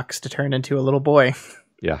certain rocks to turn into a little boy.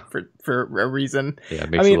 Yeah. For a reason. Yeah, it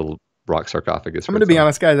makes a little rock sarcophagus. I'm going to be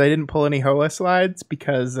honest, guys. I didn't pull any Hoa slides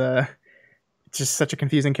because it's just such a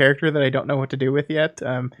confusing character that I don't know what to do with yet.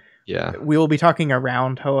 We will be talking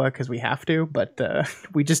around Hoa because we have to, but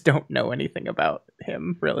we just don't know anything about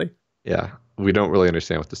him, really. Yeah. We don't really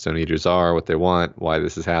understand what the Stone Eaters are, what they want, why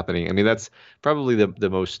this is happening. I mean, that's probably the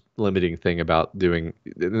most limiting thing about doing,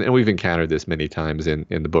 and we've encountered this many times in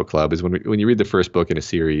the book club, is when you read the first book in a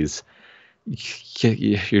series,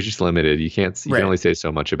 you're just limited. You can only say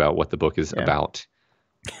so much about what the book is about.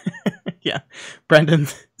 Yeah. Brendan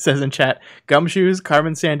says in chat, Gumshoes,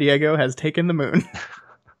 Carmen Sandiego has taken the moon.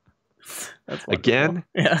 That's again?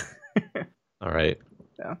 Yeah. All right.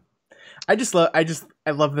 Yeah.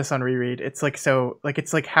 I love this on reread. It's like, so like,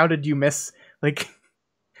 it's like, how did you miss, like,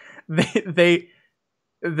 the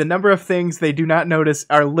number of things they do not notice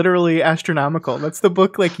are literally astronomical. That's the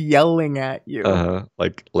book like yelling at you.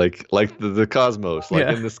 Like the cosmos, like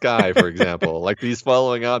in the sky, for example, like these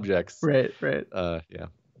following objects. Right. Yeah.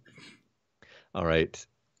 All right.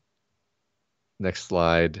 Next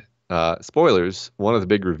slide. Spoilers. One of the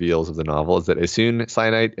big reveals of the novel is that Asun,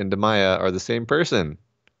 Cyanite, and Demaya are the same person.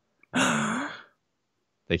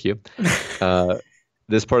 Thank you.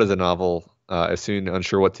 This part of the novel, Asun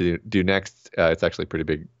unsure what to do next. It's actually a pretty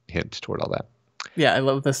big hint toward all that. Yeah, I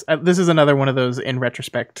love this. This is another one of those in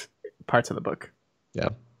retrospect parts of the book. Yeah.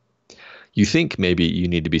 You think maybe you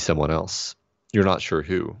need to be someone else. You're not sure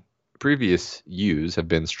who. Previous yous have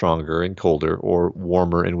been stronger and colder, or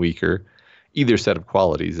warmer and weaker. Either set of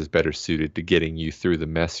qualities is better suited to getting you through the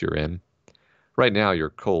mess you're in. Right now you're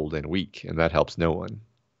cold and weak, and that helps no one.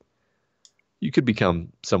 You could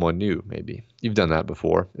become someone new, maybe. You've done that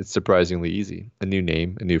before. It's surprisingly easy. A new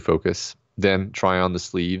name, a new focus. Then try on the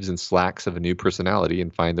sleeves and slacks of a new personality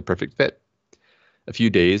and find the perfect fit. A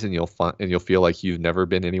few days and you'll feel like you've never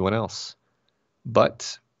been anyone else.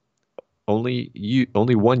 But only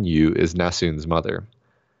one you is Nasun's mother.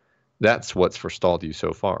 That's what's forestalled you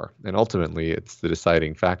so far, and ultimately it's the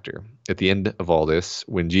deciding factor. At the end of all this,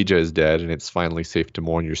 when Jija is dead and it's finally safe to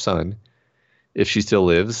mourn your son, if she still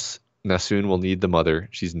lives, Nasun will need the mother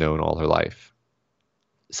she's known all her life.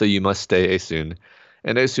 So you must stay Asun,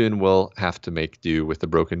 and Asun will have to make do with the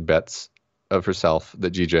broken bets of herself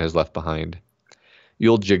that Jija has left behind.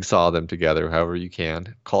 You'll jigsaw them together however you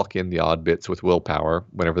can, caulk in the odd bits with willpower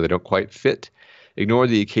whenever they don't quite fit, ignore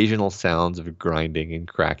the occasional sounds of grinding and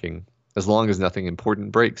cracking. As long as nothing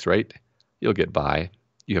important breaks, right? You'll get by.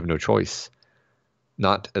 You have no choice.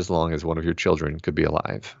 Not as long as one of your children could be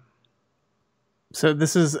alive. So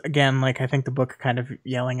this is, again, like, I think the book kind of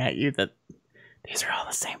yelling at you that these are all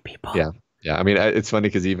the same people. Yeah. Yeah, I mean, it's funny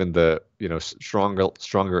because even the,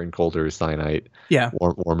 stronger and colder is cyanite. Yeah.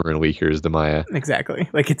 Warmer and weaker is the Maya. Exactly.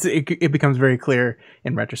 Like, it becomes very clear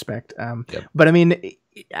in retrospect. Yep. But I mean,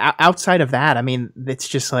 outside of that, I mean, it's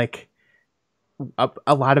just like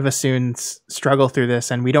a lot of Assoons struggle through this,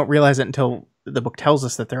 and we don't realize it until the book tells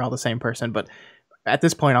us that they're all the same person. But at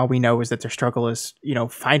this point, all we know is that their struggle is,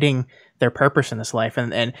 finding their purpose in this life.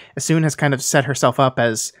 And Assoon has kind of set herself up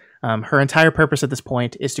as her entire purpose at this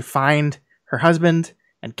point is to find her husband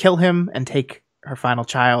and kill him and take her final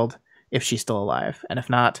child if she's still alive. And if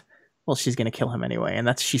not, well, she's going to kill him anyway.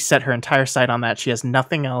 And she set her entire sight on that. She has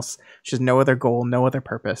nothing else. She has no other goal, no other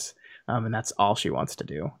purpose. And that's all she wants to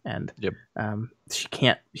do. And Yep. She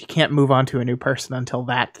can't move on to a new person until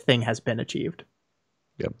that thing has been achieved.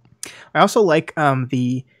 Yep. I also like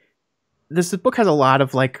this book has a lot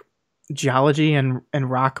of like geology and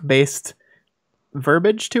rock based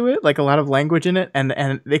verbiage to it, like a lot of language in it, and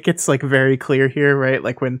it gets like very clear here, right?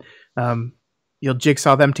 Like when you'll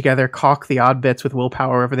jigsaw them together, caulk the odd bits with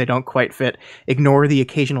willpower wherever they don't quite fit, ignore the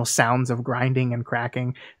occasional sounds of grinding and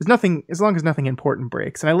cracking. There's nothing, as long as nothing important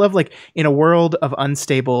breaks. And I love, like, in a world of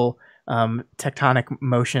unstable tectonic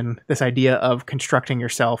motion, this idea of constructing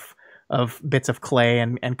yourself of bits of clay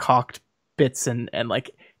and caulked bits, and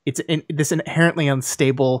like it's in this inherently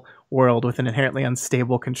unstable world with an inherently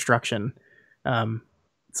unstable construction.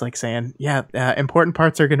 It's like saying, important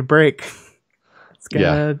parts are going to break. It's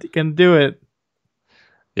gonna do it.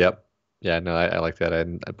 Yep. Yeah, no, I like that.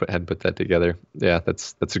 I hadn't put that together. Yeah,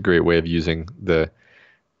 that's a great way of using the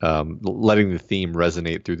letting the theme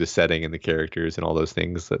resonate through the setting and the characters and all those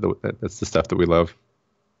things. That's the stuff that we love.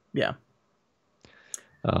 Yeah.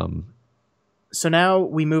 So now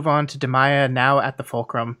we move on to Demaya, now at the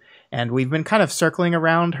Fulcrum, and we've been kind of circling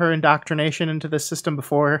around her indoctrination into this system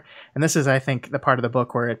before, and this is, I think, the part of the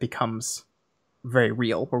book where it becomes very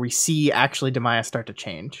real, where we see actually Demaya start to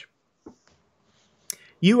change.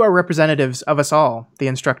 You are representatives of us all, the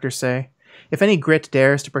instructors say, if any grit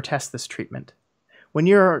dares to protest this treatment. When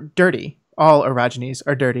you're dirty, all Orogenies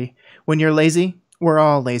are dirty. When you're lazy, we're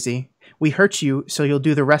all lazy. We hurt you, so you'll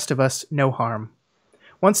do the rest of us no harm.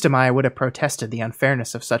 Once Demaya would have protested the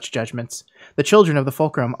unfairness of such judgments. The children of the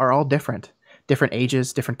Fulcrum are all different. Different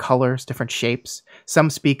ages, different colors, different shapes.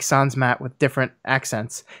 Some speak Sansmat with different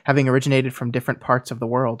accents, having originated from different parts of the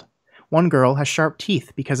world. One girl has sharp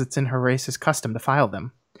teeth because it's in her race's custom to file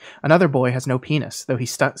them. Another boy has no penis, though he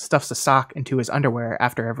stuffs a sock into his underwear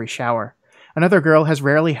after every shower. Another girl has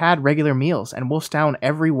rarely had regular meals and wolfs down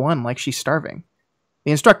every one like she's starving.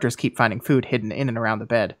 The instructors keep finding food hidden in and around the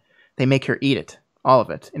bed. They make her eat it. All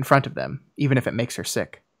of it, in front of them, even if it makes her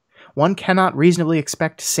sick. One cannot reasonably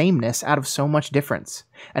expect sameness out of so much difference,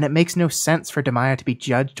 and it makes no sense for Demaya to be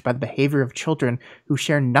judged by the behavior of children who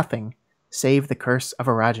share nothing save the curse of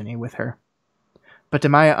Orogeny with her. But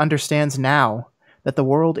Demaya understands now that the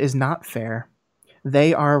world is not fair.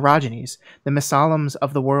 They are Orogenies, the Missalams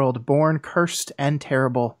of the world, born cursed and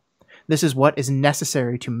terrible. This is what is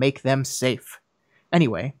necessary to make them safe.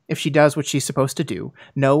 Anyway, if she does what she's supposed to do,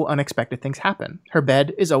 no unexpected things happen. Her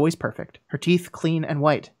bed is always perfect, her teeth clean and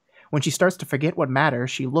white. When she starts to forget what matters,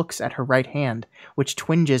 she looks at her right hand, which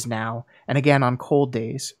twinges now and again on cold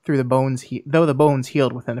days, though the bones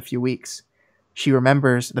healed within a few weeks. She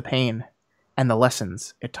remembers the pain and the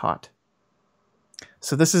lessons it taught.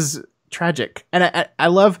 So this is tragic. And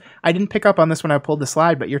I didn't pick up on this when I pulled the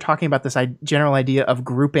slide, but you're talking about this general idea of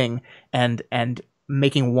grouping and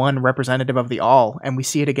making one representative of the all, and we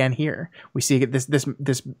see it again here. We see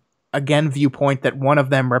this again viewpoint that one of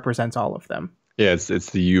them represents all of them. Yeah, it's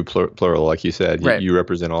the you plural, like you said. Right. You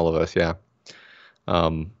represent all of us. Yeah.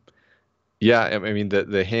 Yeah. I mean,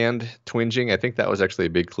 the hand twinging, I think that was actually a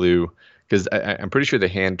big clue, because I'm pretty sure the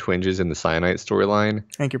hand twinges in the cyanide storyline.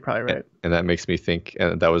 I think you're probably right. And that makes me think,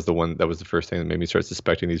 and that was the first thing that made me start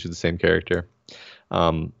suspecting these were the same character.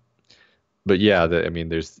 But yeah,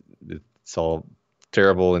 it's all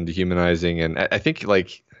terrible and dehumanizing, and I think,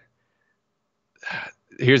 like,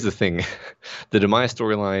 here's the thing. The Demaya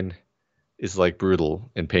storyline is, like, brutal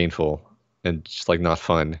and painful and just, like, not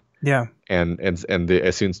fun. Yeah. And the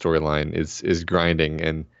Assoon storyline is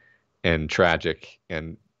grinding and tragic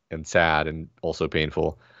and sad and also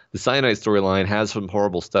painful. The Cyanide storyline has some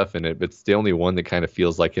horrible stuff in it, but it's the only one that kind of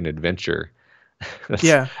feels like an adventure.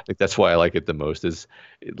 Yeah. I think that's why I like it the most. Is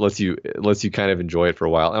it lets you kind of enjoy it for a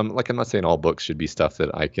while. I'm not saying all books should be stuff that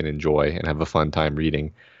I can enjoy and have a fun time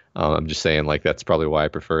reading. I'm just saying like that's probably why I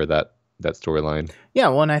prefer that storyline. Yeah,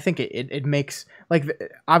 well, and I think it makes like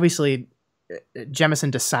obviously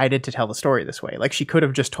Jemisin decided to tell the story this way. Like she could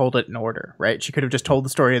have just told it in order, right? She could have just told the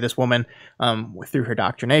story of this woman through her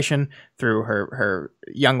doctrination, through her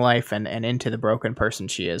young life, and into the broken person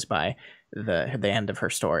she is by the end of her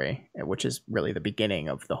story, which is really the beginning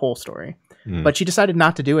of the whole story. But she decided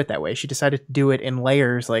not to do it that way. She decided to do it in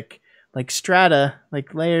layers, like strata,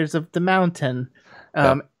 like layers of the mountain.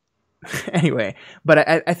 Yep. Anyway, but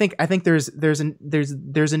I think there's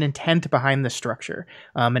an intent behind the structure,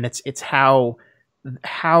 and it's how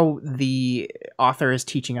the author is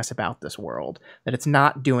teaching us about this world, that it's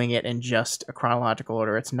not doing it in just a chronological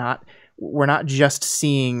order. We're not just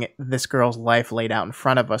seeing this girl's life laid out in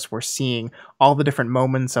front of us. We're seeing all the different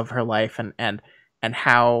moments of her life and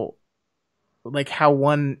how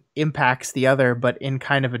one impacts the other, but in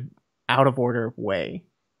kind of an out of order way.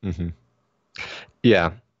 Hmm.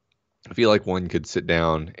 Yeah. I feel like one could sit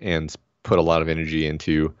down and put a lot of energy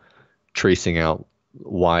into tracing out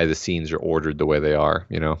why the scenes are ordered the way they are,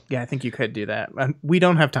 you know? Yeah, I think you could do that. We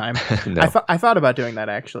don't have time. No. I thought about doing that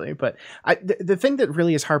actually, but the thing that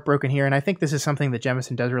really is heartbroken here, and I think this is something that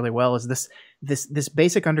Jemisin does really well, is this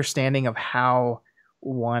basic understanding of how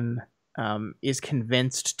one is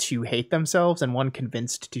convinced to hate themselves and one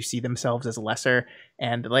convinced to see themselves as lesser.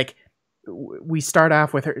 And like we start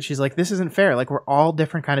off with her, she's like, this isn't fair. Like we're all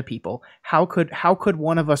different kind of people. How could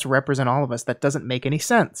one of us represent all of us? That doesn't make any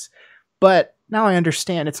sense. But now I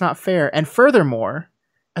understand it's not fair. And furthermore,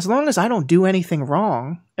 as long as I don't do anything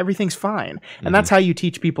wrong, everything's fine. And that's how you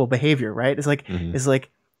teach people behavior, right? It's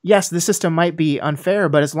like, yes, the system might be unfair,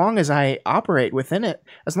 but as long as I operate within it,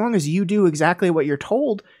 as long as you do exactly what you're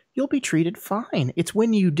told, you'll be treated fine. It's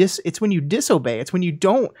when you disobey, it's when you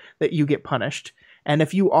don't that you get punished. And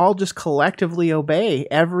if you all just collectively obey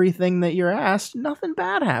everything that you're asked, nothing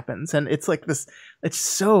bad happens. And it's like this, it's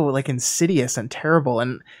so like insidious and terrible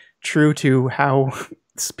and true to how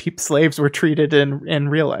slaves were treated in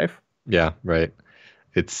real life. Yeah, right.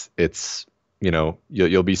 It's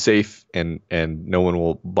you'll be safe and no one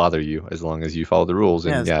will bother you as long as you follow the rules.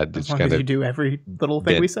 And Yeah, yeah, as just long kind as of you do every little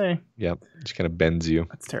thing we say. yeah, just kind of bends you.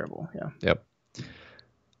 That's terrible. Yeah. Yep.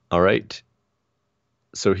 All right.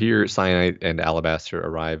 So here, Cyanide and Alabaster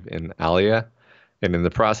arrive in Alia, and in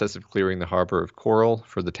the process of clearing the harbor of coral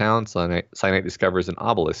for the town, Cyanide discovers an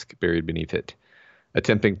obelisk buried beneath it.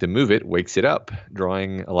 Attempting to move it wakes it up,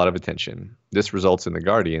 drawing a lot of attention. This results in the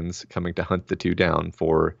Guardians coming to hunt the two down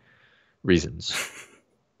for reasons.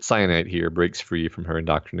 Cyanide here breaks free from her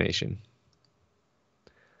indoctrination.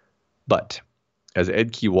 But as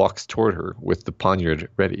Edkey walks toward her with the poniard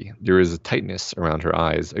ready, there is a tightness around her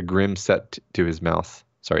eyes, a grim set to his mouth.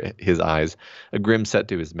 His eyes, a grim set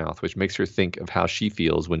to his mouth, which makes her think of how she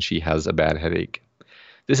feels when she has a bad headache.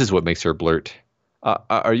 This is what makes her blurt,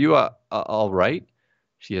 "Are you all right?"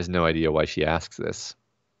 She has no idea why she asks this.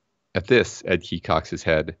 At this, Edkey cocks his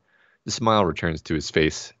head. The smile returns to his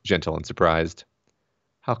face, gentle and surprised.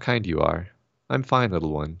 "How kind you are. I'm fine,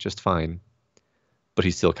 little one, just fine." But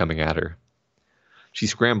he's still coming at her. She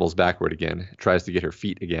scrambles backward again, tries to get her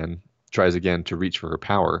feet again, tries again to reach for her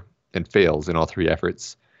power, and fails in all three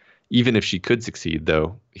efforts. Even if she could succeed,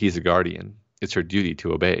 though, he's a guardian. It's her duty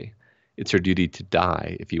to obey. It's her duty to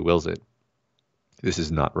die if he wills it. This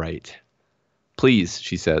is not right. "Please,"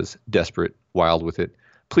 she says, desperate, wild with it.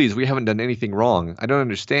 "Please, we haven't done anything wrong. I don't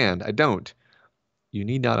understand. I don't." "You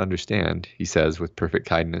need not understand," he says with perfect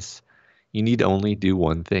kindness. "You need only do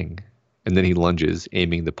one thing." And then he lunges,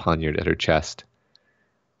 aiming the poniard at her chest.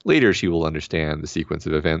 Later she will understand the sequence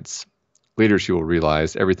of events. Later she will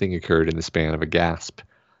realize everything occurred in the span of a gasp.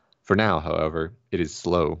 For now, however, it is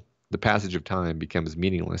slow. The passage of time becomes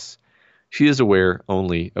meaningless. She is aware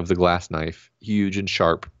only of the glass knife, huge and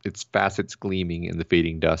sharp, its facets gleaming in the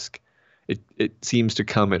fading dusk. It seems to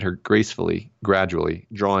come at her gracefully, gradually,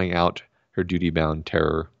 drawing out her duty-bound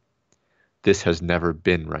terror. This has never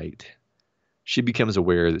been right. She becomes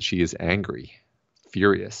aware that she is angry,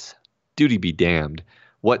 furious. Duty be damned.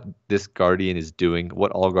 What this guardian is doing,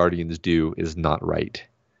 what all guardians do, is not right.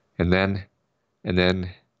 And then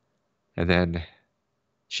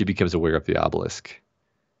she becomes aware of the obelisk.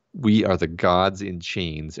 We are the gods in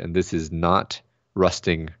chains, and this is not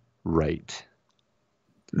rusting right.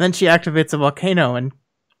 And then she activates a volcano and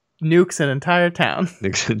nukes an entire town.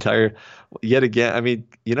 Yet again. I mean,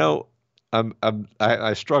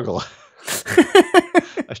 I struggle.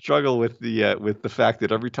 I struggle with the fact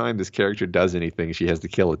that every time this character does anything, she has to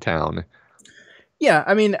kill a town. Yeah,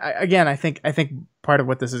 I mean, again, I think part of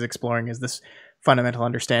what this is exploring is this fundamental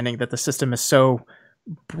understanding that the system is so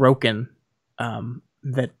broken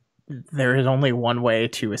that there is only one way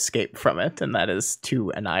to escape from it, and that is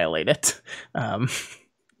to annihilate it. Um,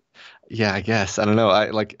 Yeah, I guess. I don't know. I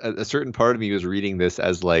like a certain part of me was reading this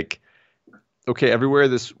as like, okay, everywhere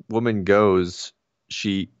this woman goes,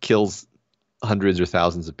 she kills hundreds or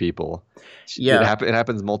thousands of people. yeah, It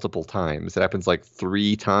happens multiple times. It happens like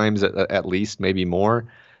three times at least, maybe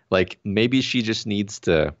more. Like maybe she just needs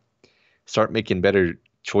to start making better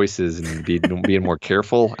choices and being more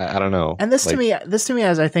careful. I don't know. and this to me,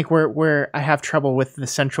 as I think where I have trouble with the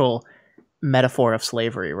central metaphor of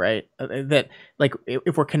slavery, right? That like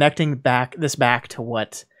if we're connecting back to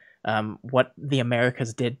what the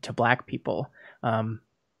Americas did to black people,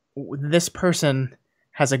 this person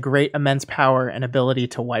has a great immense power and ability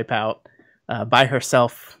to wipe out by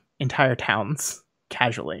herself entire towns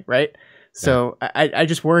casually, right? Yeah. So I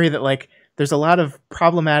just worry that like there's a lot of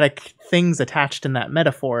problematic things attached in that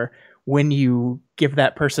metaphor when you give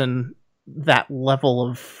that person that level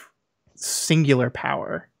of singular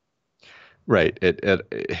power. Right.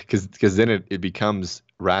 Because then it becomes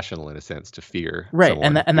rational in a sense to fear Right,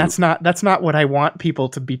 and someone that's not what I want people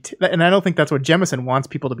to be, and I don't think that's what Jemisin wants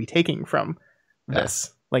people to be taking from yeah.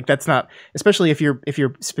 this. Like that's not, especially if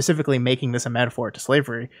you're specifically making this a metaphor to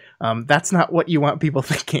slavery. That's not what you want people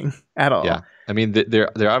thinking at all. Yeah. I mean, they're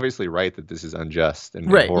obviously right that this is unjust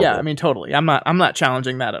and Right. horrible. Yeah. I mean, totally. I'm not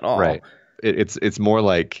challenging that at all. Right. It's more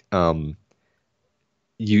like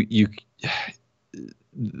you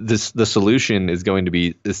the solution is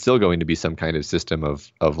still going to be some kind of system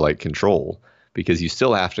of like control, because you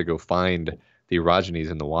still have to go find the orogenies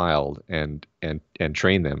in the wild and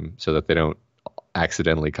train them so that they don't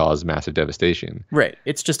accidentally cause massive devastation. Right.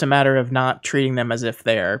 It's just a matter of not treating them as if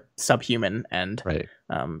they are subhuman and Right.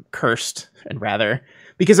 cursed, and rather,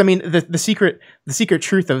 because I mean the secret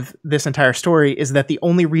truth of this entire story is that the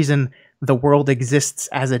only reason the world exists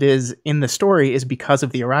as it is in the story is because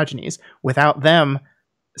of the orogenies. Without them,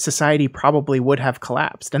 society probably would have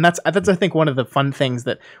collapsed. And that's I think one of the fun things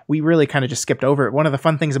that we really kind of just skipped over. One of the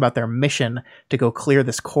fun things about their mission to go clear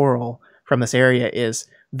this coral from this area is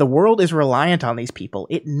the world is reliant on these people.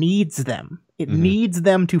 It needs them. It needs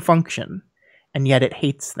them to function, and yet it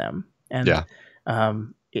hates them. And Yeah.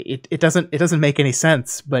 it doesn't make any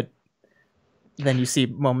sense. But then you see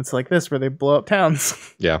moments like this where they blow up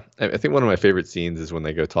towns. Yeah. I think one of my favorite scenes is when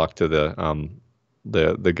they go talk to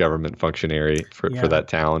the government functionary for that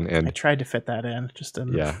town, and I tried to fit that in, just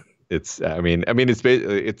didn't. yeah, it's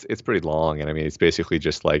it's pretty long, and I mean it's basically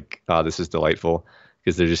just like, oh, this is delightful,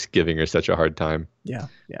 because they're just giving her such a hard time. Yeah.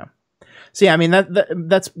 So yeah, I mean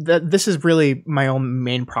that's this is really my own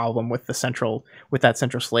main problem with that central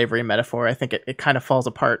slavery metaphor. I think it kind of falls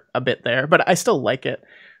apart a bit there, but I still like it.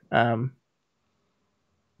 Yeah.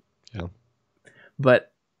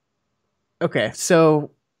 But okay,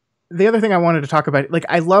 so the other thing I wanted to talk about, like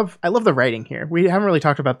I love the writing here. We haven't really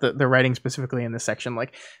talked about the writing specifically in this section,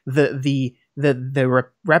 like the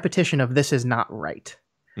repetition of "this is not right,"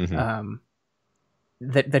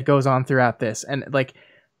 that goes on throughout this, and like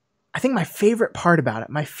I think my favorite part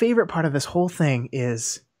of this whole thing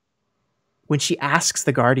is when she asks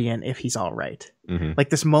the Guardian if he's all right. Like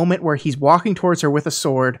this moment where he's walking towards her with a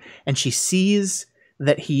sword, and she sees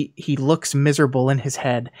that he looks miserable in his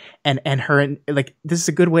head, and her, like, this is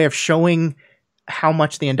a good way of showing how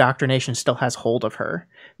much the indoctrination still has hold of her,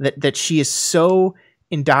 that she is so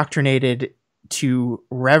indoctrinated to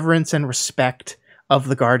reverence and respect of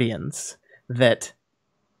the Guardians that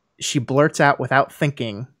she blurts out without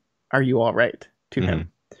thinking, "Are you all right?" to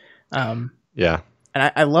him. Yeah. And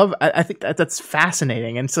I think that's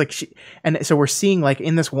fascinating. And it's like so we're seeing, like,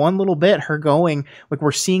 in this one little bit, her going, like,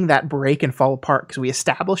 we're seeing that break and fall apart, because we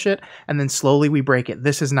establish it and then slowly we break it.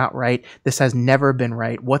 This is not right. This has never been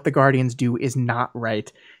right. What the Guardians do is not right.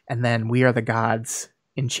 And then we are the gods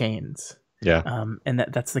in chains. Yeah. And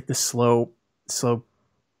that's like the slow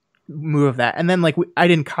move of that. And then, like, I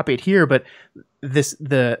didn't copy it here, but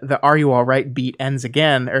the "Are you all right?" beat ends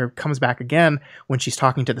again, or comes back again, when she's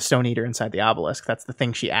talking to the Stone Eater inside the obelisk. That's the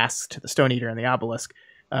thing she asks to the Stone Eater in the obelisk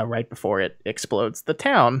right before it explodes the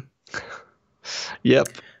town. Yep.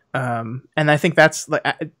 And I think that's like,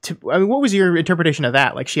 I mean, what was your interpretation of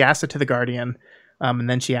that? Like, she asked it to the Guardian, and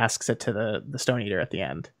then she asks it to the Stone Eater at the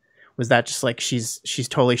end. Was that just like she's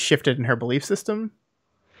totally shifted in her belief system?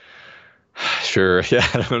 Sure. Yeah,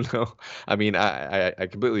 I don't know. I mean, I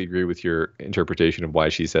completely agree with your interpretation of why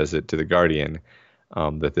she says it to the Guardian,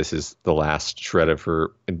 that this is the last shred of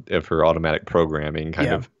her automatic programming,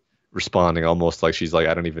 kind of responding almost like she's like,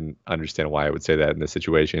 I don't even understand why I would say that in this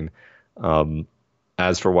situation.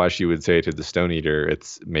 as for why she would say it to the Stone Eater,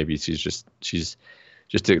 it's maybe she's just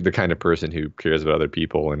the kind of person who cares about other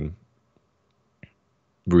people and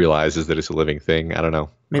realizes that it's a living thing. I don't know.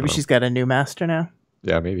 Maybe she's got a new master now.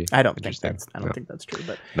 Yeah, maybe. I don't think that's true.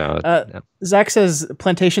 But no. Zach says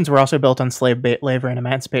plantations were also built on slave labor, and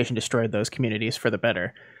emancipation destroyed those communities for the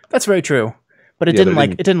better. That's very true, but it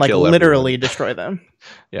didn't literally destroy them.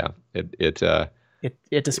 Yeah,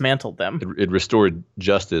 it dismantled them. It restored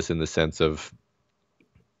justice in the sense of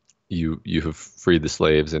you have freed the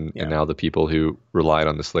slaves, and now the people who relied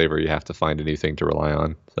on the slavery have to find a new thing to rely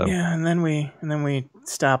on. So yeah, and then we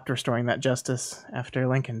stopped restoring that justice after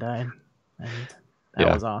Lincoln died, and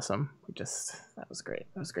that was awesome. That was great.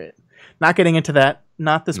 That was great. Not getting into that.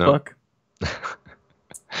 Not this book.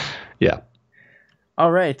 Yeah.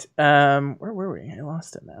 All right. Where were we? I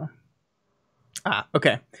lost it now.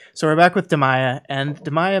 Okay. So we're back with Demaya, and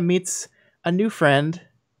Demaya meets a new friend,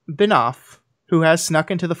 Binoff, who has snuck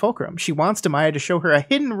into the fulcrum. She wants Demaya to show her a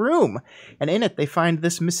hidden room, and in it they find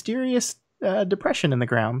this mysterious depression in the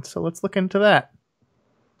ground. So let's look into that.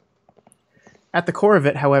 At the core of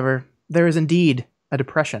it, however, there is indeed a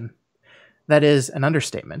depression. That is an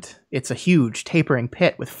understatement. It's a huge, tapering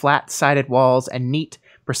pit with flat-sided walls and neat,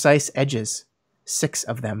 precise edges. 6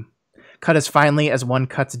 of them, cut as finely as one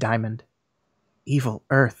cuts diamond. Evil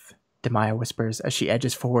earth, Demaya whispers as she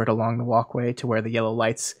edges forward along the walkway to where the yellow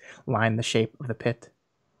lights line the shape of the pit.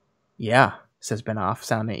 Yeah, says Benoff,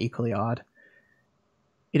 sounding equally odd.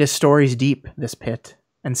 It is stories deep, this pit,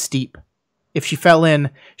 and steep. If she fell in,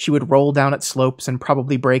 she would roll down its slopes and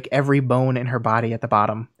probably break every bone in her body at the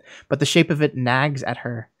bottom. But the shape of it nags at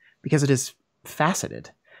her, because it is faceted,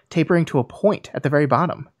 tapering to a point at the very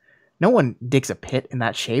bottom. No one digs a pit in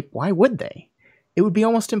that shape. Why would they? It would be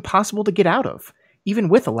almost impossible to get out of, even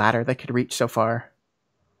with a ladder that could reach so far.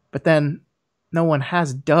 But then, no one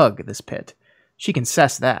has dug this pit. She can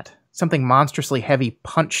suss that. Something monstrously heavy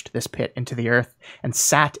punched this pit into the earth and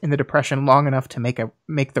sat in the depression long enough to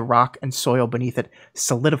make the rock and soil beneath it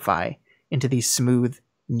solidify into these smooth,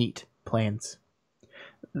 neat plains.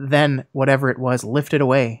 Then, whatever it was lifted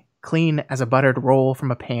away, clean as a buttered roll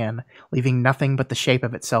from a pan, leaving nothing but the shape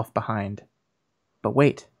of itself behind. But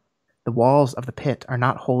wait, the walls of the pit are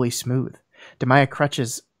not wholly smooth. Demaya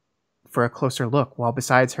crutches for a closer look, while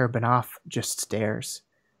beside her Benoff just stares.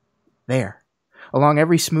 There. Along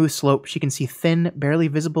every smooth slope, she can see thin, barely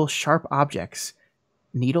visible, sharp objects.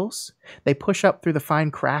 Needles? They push up through the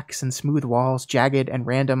fine cracks and smooth walls, jagged and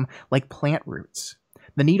random, like plant roots.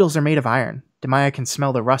 The needles are made of iron. Demaya can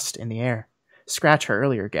smell the rust in the air. Scratch her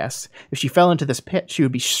earlier guess. If she fell into this pit, she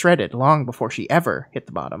would be shredded long before she ever hit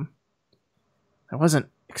the bottom. I wasn't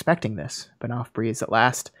expecting this, Benoff breathes at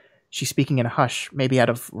last. She's speaking in a hush, maybe out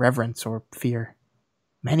of reverence or fear.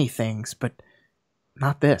 Many things, but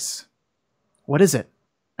not this. What is it?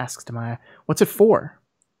 Asks Demaya. What's it for?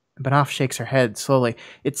 Benoff shakes her head slowly.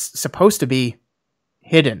 It's supposed to be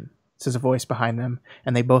hidden, says a voice behind them,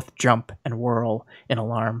 and they both jump and whirl in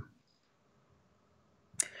alarm.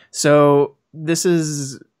 So this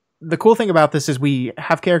is the cool thing about this is we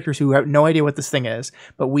have characters who have no idea what this thing is,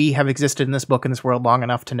 but we have existed in this book in this world long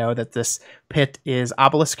enough to know that this pit is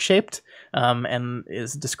obelisk shaped and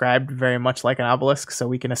is described very much like an obelisk. So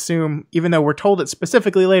we can assume, even though we're told it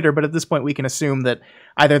specifically later, but at this point we can assume that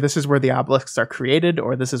either this is where the obelisks are created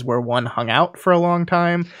or this is where one hung out for a long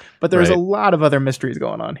time. But there's a lot of other mysteries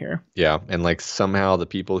going on here. Yeah, and like somehow the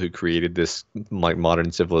people who created this like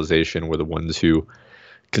modern civilization were the ones who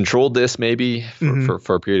controlled this maybe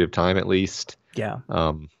for a period of time at least. Yeah.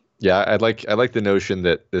 I like the notion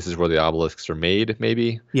that this is where the obelisks are made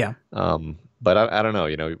maybe. Yeah. But I don't know,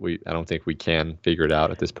 I don't think we can figure it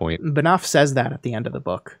out at this point. Benoff says that at the end of the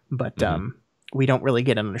book, but we don't really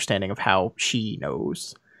get an understanding of how she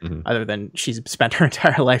knows. Other than she's spent her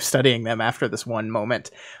entire life studying them after this one moment.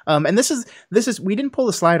 And this is we didn't pull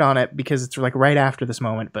the slide on it because it's like right after this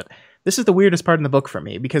moment, but this is the weirdest part in the book for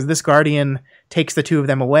me because this guardian takes the two of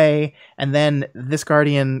them away, and then this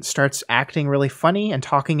guardian starts acting really funny and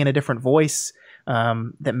talking in a different voice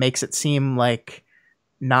that makes it seem like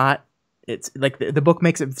not. It's like the book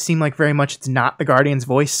makes it seem like very much it's not the Guardian's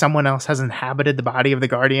voice. Someone else has inhabited the body of the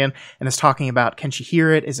Guardian and is talking about, can she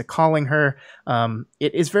hear it? Is it calling her?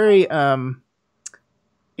 It is very to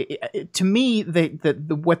me,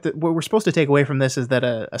 what we're supposed to take away from this is that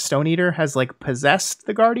a Stone Eater has like possessed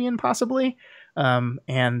the Guardian possibly,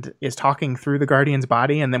 and is talking through the Guardian's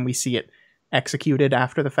body, and then we see it executed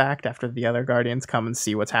after the fact, after the other Guardians come and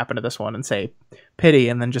see what's happened to this one and say pity,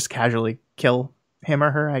 and then just casually kill him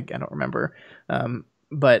or her. I don't remember.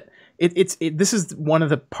 But this is one of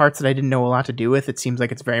the parts that I didn't know a lot to do with. It seems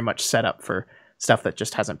like it's very much set up for stuff that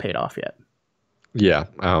just hasn't paid off yet. Yeah,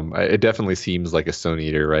 it definitely seems like a Stone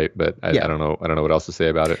Eater, right? But I Yeah, don't know. I don't know what else to say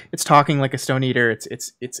about it. it's talking like a stone eater.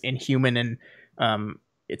 It's inhuman in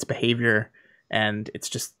its behavior, and it's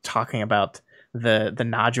just talking about the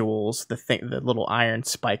nodules, the little iron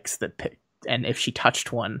spikes that pick, and if she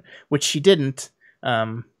touched one, which she didn't,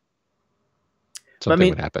 um, but I Something mean,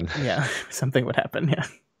 would happen. yeah, something would happen. Yeah,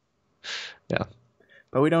 Yeah.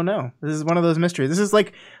 but we don't know. This is one of those mysteries. This is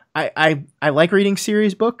like I like reading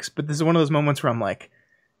series books, but this is one of those moments where I'm like,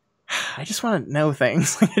 I just want to know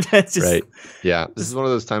things. It's Right. Yeah. This is just one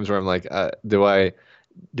of those times where I'm like, do I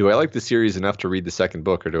like the series enough to read the second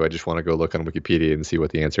book, or do I just want to go look on Wikipedia and see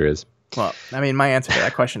what the answer is? well, I mean, my answer to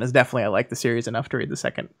that question is definitely I like the series enough to read the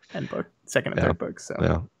second and Yeah. third books. So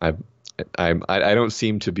Yeah. I don't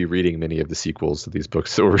seem to be reading many of the sequels to these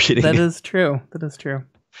books that we're that reading. is true. That is true.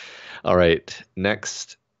 All right.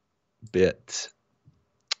 Next bit.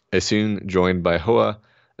 Soon joined by Hoa,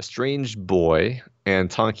 a strange boy, and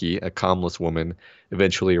Tonki, a calmless woman,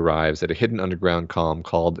 eventually arrives at a hidden underground calm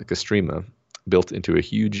called Castrima, built into a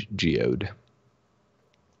huge geode.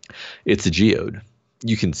 It's a geode.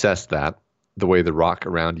 You can sense that, the way the rock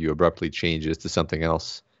around you abruptly changes to something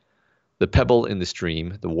else. The pebble in the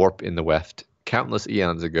stream, the warp in the weft. Countless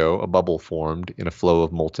eons ago, a bubble formed in a flow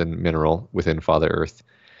of molten mineral within Father Earth.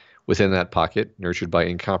 Within that pocket, nurtured by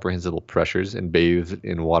incomprehensible pressures and bathed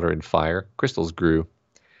in water and fire, crystals grew.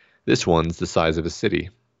 This one's the size of a city,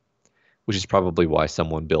 which is probably why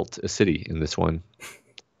someone built a city in this one.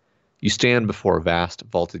 You stand before a vast,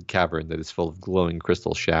 vaulted cavern that is full of glowing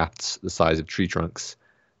crystal shafts the size of tree trunks.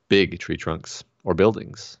 Big tree trunks, or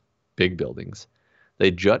buildings. Big buildings.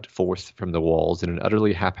 They jut forth from the walls in an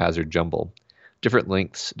utterly haphazard jumble. Different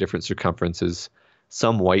lengths, different circumferences,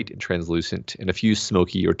 some white and translucent, and a few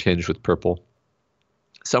smoky or tinged with purple.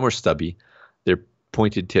 Some are stubby, their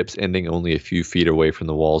pointed tips ending only a few feet away from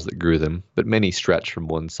the walls that grew them, but many stretch from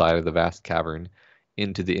one side of the vast cavern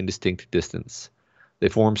into the indistinct distance. They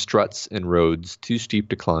form struts and roads too steep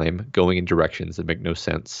to climb, going in directions that make no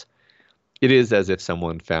sense. It is as if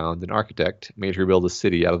someone found an architect, made her build a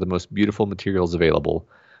city out of the most beautiful materials available,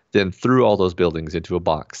 then threw all those buildings into a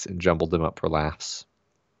box and jumbled them up for laughs.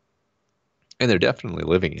 And they're definitely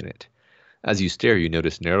living in it. As you stare, you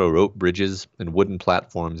notice narrow rope bridges and wooden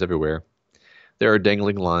platforms everywhere. There are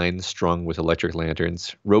dangling lines strung with electric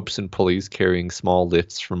lanterns, ropes and pulleys carrying small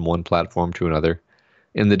lifts from one platform to another.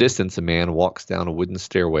 In the distance, a man walks down a wooden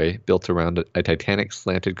stairway built around a titanic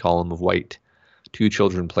slanted column of white. Two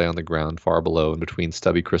children play on the ground far below and between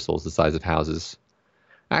stubby crystals the size of houses.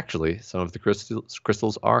 Actually, some of the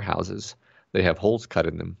crystals are houses. They have holes cut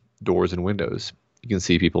in them, doors and windows. You can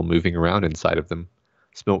see people moving around inside of them.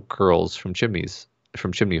 Smoke curls from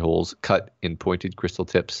chimney holes cut in pointed crystal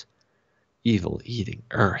tips. Evil eating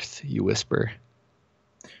earth, you whisper.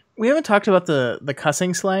 We haven't talked about the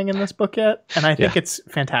cussing slang in this book yet, and I think Yeah. it's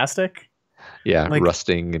fantastic. Yeah, Like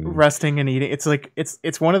rusting and rusting and eating. It's like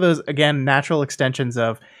it's one of those again natural extensions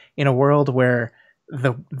of in a world where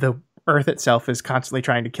the earth itself is constantly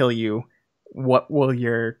trying to kill you. What will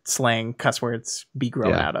your slang cuss words be grown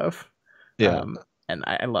yeah. out of? Yeah. And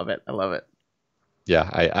I love it. I love it. Yeah,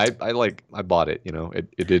 I bought it,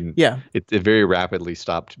 it didn't Yeah. it very rapidly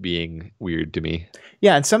stopped being weird to me.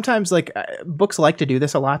 Yeah, and sometimes like books like to do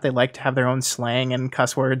this a lot. They like to have their own slang and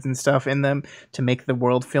cuss words and stuff in them to make the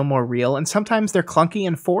world feel more real. And sometimes they're clunky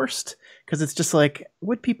and forced because it's just like,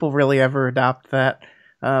 would people really ever adopt that?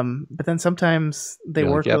 But then sometimes they You're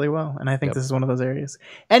like, work yep, really well, and I think yep. this is one of those areas.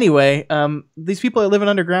 Anyway, these people are living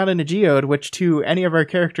underground in a geode, which to any of our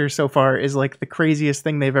characters so far is like the craziest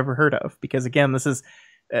thing they've ever heard of. Because again, this is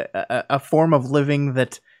a form of living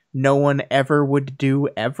that no one ever would do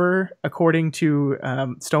ever, according to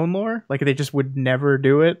stone lore. Like they just would never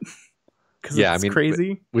do it because Yeah, I it's mean,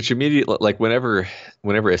 crazy. which immediately, like, whenever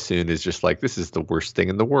Asun is just like, this is the worst thing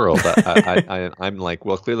in the world, I'm like,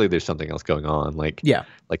 well, clearly there's something else going on. Yeah,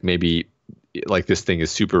 Like maybe, like this thing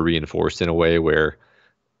is super reinforced in a way where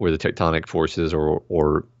the tectonic forces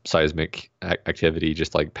or seismic activity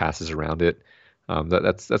just like passes around it.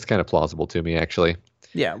 That's kind of plausible to me, actually.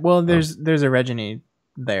 yeah. Well, Um, there's a Reginy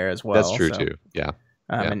there as well. that's true So. too. Yeah,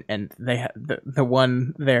 yeah. And they the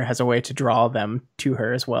one there has a way to draw them to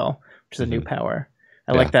her as well, which is a new Mhm. power.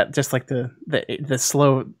 I Yeah. like that, just like the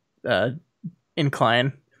slow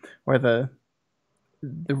incline or the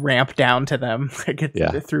ramp down to them like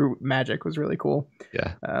Yeah. through magic was really cool.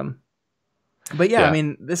 Yeah. But yeah, I Yeah.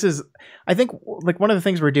 mean, this is I think like one of the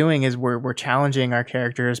things we're doing is we're challenging our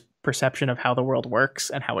characters' perception of how the world works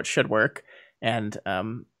and how it should work, and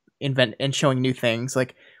invent and showing new things.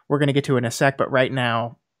 Like we're going to get to in a sec, but right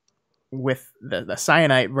now with the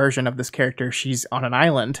cyanite version of this character, she's on an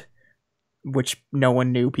island which no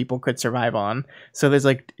one knew people could survive on. So there's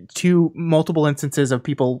like multiple instances of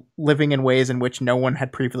people living in ways in which no one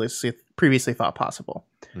had previously thought possible.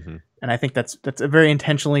 Mm-hmm. And I think that's a very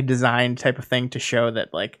intentionally designed type of thing to show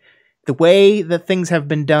that like the way that things have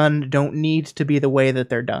been done don't need to be the way that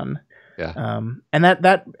they're done. Yeah. And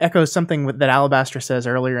that echoes something that Alabastra says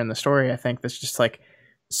earlier in the story. I think that's just like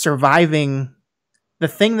surviving. The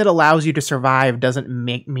thing that allows you to survive doesn't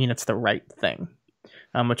mean it's the right thing,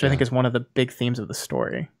 which I think is one of the big themes of the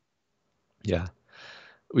story. Yeah.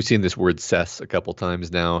 We've seen this word "cess" a couple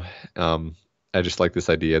times now. I just like this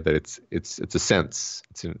idea that it's a sense.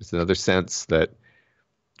 It's another sense that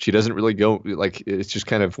she doesn't really go like. It's just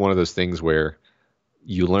kind of one of those things where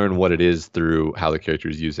you learn what it is through how the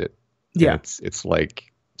characters use it. Yeah, and it's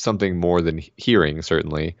like something more than hearing.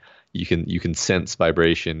 Certainly, you can sense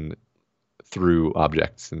vibration through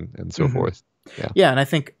objects and so forth. Yeah, and I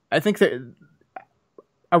think that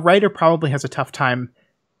a writer probably has a tough time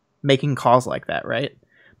making calls like that, right?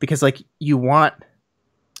 Because like you want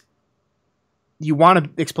to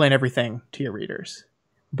explain everything to your readers,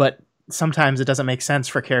 but sometimes it doesn't make sense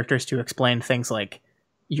for characters to explain things like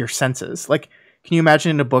your senses. Like, can you imagine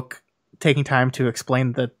in a book taking time to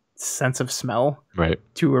explain the sense of smell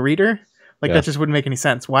to a reader? Like that just wouldn't make any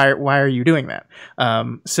sense. Why are you doing that?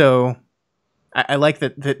 So I like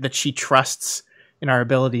that she trusts in our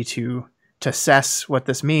ability to assess what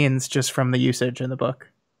this means just from the usage in the book.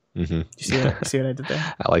 Mm-hmm. You see what I did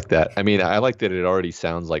there? I like that. I mean, I like that it already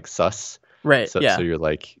sounds like sus. Right. So you're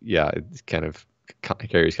like, it kind of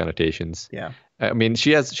carries connotations. Yeah. I mean,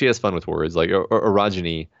 she has fun with words. Like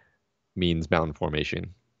orogeny means mountain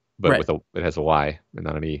formation, but it has a Y and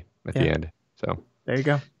not an E at the end. So there you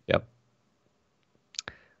go. Yep.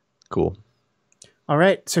 Cool. All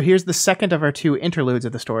right. So here's the second of our two interludes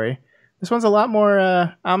of the story. This one's a lot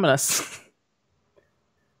more ominous.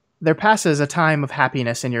 There passes a time of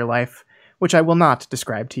happiness in your life, which I will not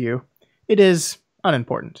describe to you. It is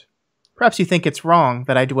unimportant. Perhaps you think it's wrong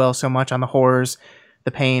that I dwell so much on the horrors,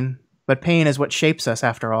 the pain, but pain is what shapes us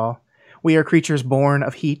after all. We are creatures born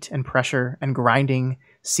of heat and pressure and grinding,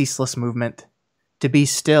 ceaseless movement. To be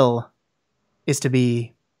still is to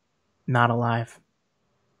be not alive.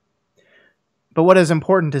 But what is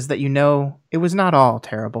important is that you know it was not all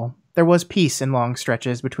terrible. There was peace in long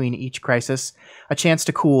stretches between each crisis, a chance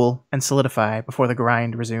to cool and solidify before the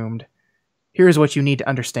grind resumed. Here is what you need to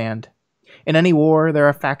understand. In any war, there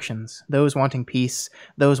are factions, those wanting peace,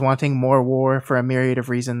 those wanting more war for a myriad of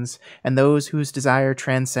reasons, and those whose desire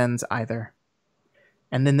transcends either.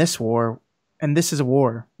 And in this war, and this is a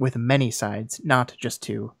war with many sides, not just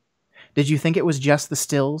two. Did you think it was just the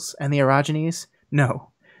Stills and the Erogenes?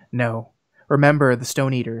 No. Remember the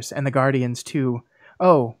Stone Eaters and the Guardians too.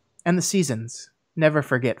 Oh, and the seasons. Never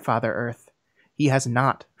forget Father Earth. He has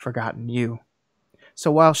not forgotten you.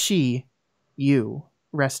 So while you,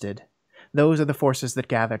 rested, those are the forces that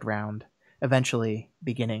gathered round, eventually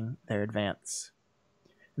beginning their advance.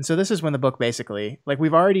 And so this is when the book basically, like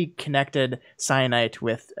we've already connected Cyanite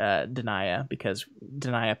with Denia because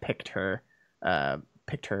Denia picked her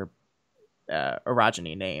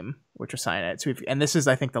orogeny name, which was Cyanite. So and this is,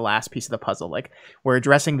 I think, the last piece of the puzzle. Like we're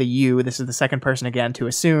addressing the you. This is the second person again to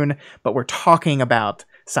Asun, but we're talking about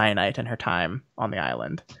Cyanite and her time on the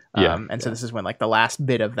island. So this is when like the last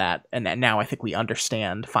bit of that, and now I think we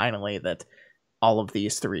understand finally that all of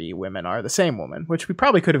these three women are the same woman, which we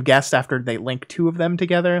probably could have guessed after they link two of them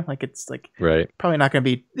together. Like it's like probably not going to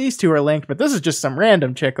be these two are linked, but this is just some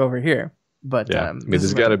random chick over here. But I mean,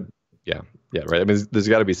 there's got to right. I mean, there's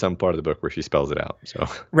got to be some part of the book where she spells it out. So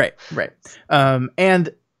right. And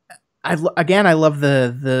I love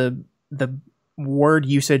the word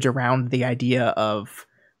usage around the idea of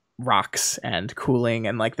rocks and cooling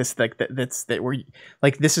and like this, like that we're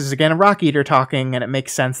like, this is again a rock eater talking, and it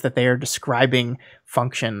makes sense that they are describing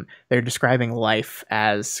function. They're describing life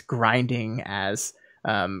as grinding, as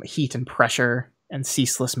heat and pressure and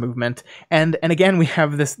ceaseless movement. And again, we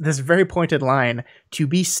have this very pointed line: to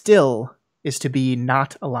be still is to be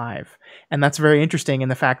not alive. And that's very interesting in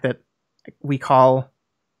the fact that we call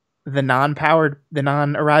the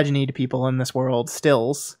non-orogeny people in this world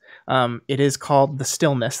stills. It is called the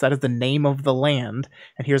stillness. That is the name of the land.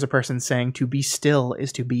 And here's a person saying to be still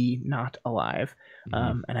is to be not alive.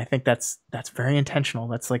 And I think that's very intentional.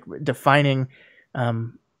 That's like defining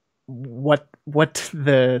what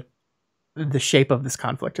the shape of this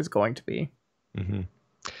conflict is going to be. Mm-hmm.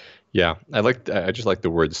 Yeah, I just like the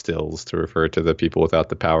word stills to refer to the people without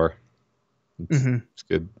the power. It's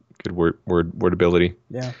good wordability.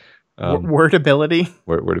 Yeah. Wordability.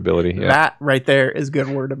 Wordability. Yeah. That right there is good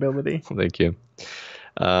wordability. Thank you.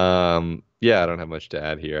 Yeah, I don't have much to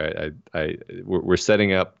add here. We're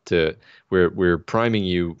setting up to we're priming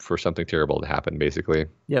you for something terrible to happen, basically.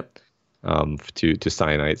 Yep. To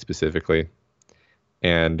cyanide specifically,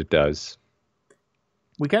 and it does.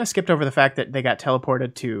 We kind of skipped over the fact that they got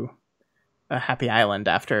teleported to a happy island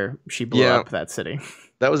after she blew Yeah, up that city.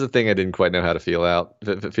 that was the thing I didn't quite know how to feel about.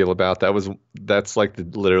 That's like the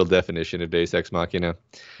literal definition of Deus Ex Machina.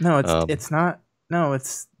 No, Um, it's not. No,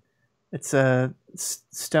 it's a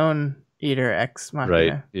stone eater ex right?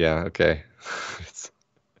 machina. Yeah. Okay.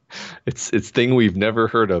 It's it's thing we've never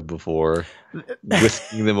heard of before.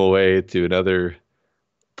 Whisking them away to another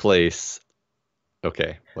place.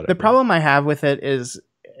 Okay, The whatever. problem I have with it is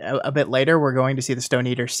a bit later we're going to see the Stone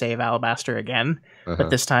Eater save Alabaster again, but Uh-huh.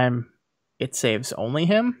 this time it saves only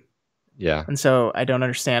him. Yeah. And so I don't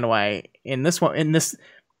understand why in this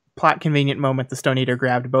plot convenient moment the Stone Eater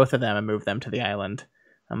grabbed both of them and moved them to the island.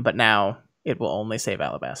 But now it will only save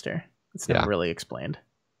Alabaster. It's never Yeah. really explained.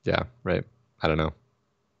 Yeah. Right. I don't know.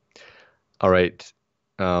 All right.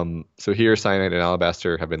 So here, Cyanide and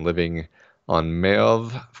Alabaster have been living on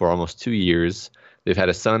Maeve for almost 2 years. They've had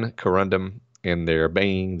a son, Corundum, and they're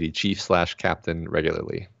banging the chief/captain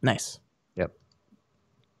regularly. Nice. Yep.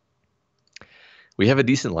 We have a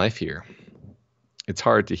decent life here. It's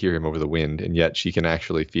hard to hear him over the wind, and yet she can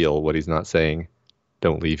actually feel what he's not saying.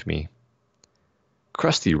 Don't leave me.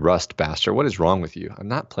 Crusty rust, bastard. What is wrong with you? I'm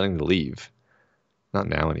not planning to leave. Not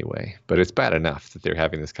now, anyway. But it's bad enough that they're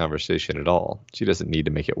having this conversation at all. She doesn't need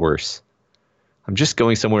to make it worse. I'm just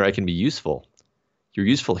going somewhere I can be useful. You're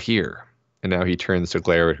useful here. And now he turns to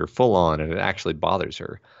glare at her full on, and it actually bothers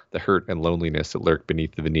her. The hurt and loneliness that lurk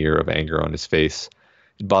beneath the veneer of anger on his face.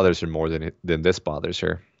 It bothers her more than this bothers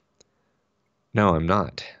her. No, I'm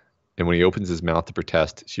not. And when he opens his mouth to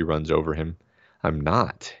protest, she runs over him. I'm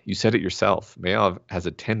not. You said it yourself. Mayav has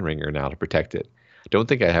a 10-ringer now to protect it. Don't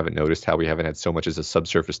think I haven't noticed how we haven't had so much as a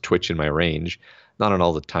subsurface twitch in my range, not in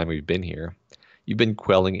all the time we've been here. You've been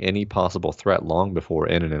quelling any possible threat long before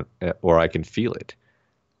or I can feel it.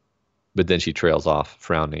 But then she trails off,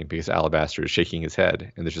 frowning, because Alabaster is shaking his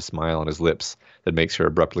head, and there's a smile on his lips that makes her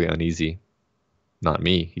abruptly uneasy. Not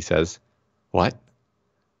me, he says. What?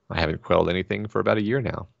 I haven't quelled anything for about a year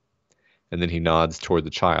now. And then he nods toward the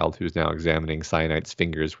child, who's now examining Cyanide's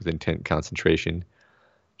fingers with intent concentration.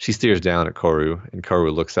 She stares down at Koru, and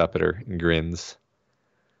Koru looks up at her and grins.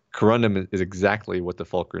 Corundum is exactly what the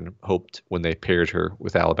Fulcrum hoped when they paired her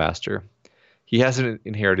with Alabaster. He hasn't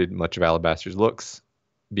inherited much of Alabaster's looks,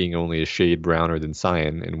 being only a shade browner than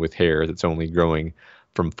Cyan and with hair that's only growing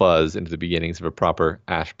from fuzz into the beginnings of a proper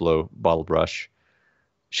ash-blow bottle brush.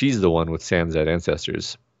 She's the one with Sanzad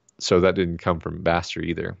ancestors, so that didn't come from Baster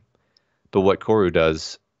either. But what Koru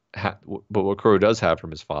does have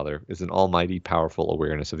from his father is an almighty powerful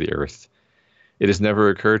awareness of the earth. It has never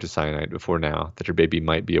occurred to Cyanide before now that her baby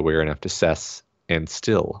might be aware enough to cess and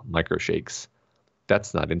still microshakes.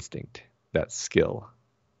 That's not instinct. That's skill.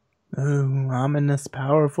 Oh, ominous,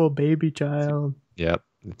 powerful baby child. Yep.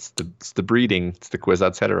 It's the breeding. It's the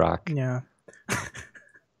Kwisatz Haderach. Yeah.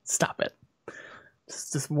 Stop it.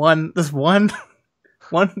 Just one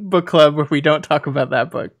one book club where we don't talk about that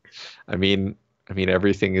book. I mean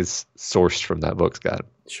everything is sourced from that book, Scott.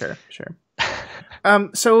 Sure.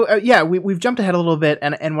 So we've jumped ahead a little bit,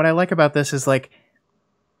 and what I like about this is like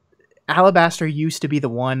Alabaster used to be the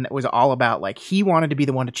one that was all about like he wanted to be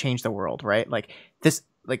the one to change the world, right?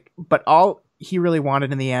 But all he really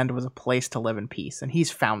wanted in the end was a place to live in peace, and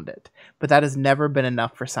he's found it. But that has never been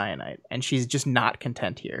enough for Cyanide, and she's just not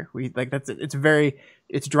content here.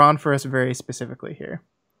 It's drawn for us very specifically here.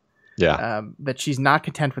 Yeah. That she's not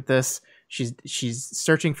content with this. She's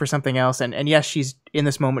searching for something else, and yes, she's in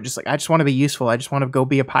this moment just like, I just want to be useful. I just want to go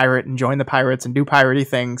be a pirate and join the pirates and do piratey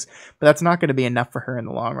things. But that's not going to be enough for her in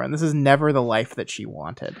the long run. This is never the life that she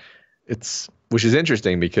wanted. Which is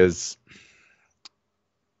interesting because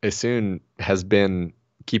Asun has been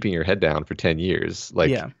keeping her head down for 10 years.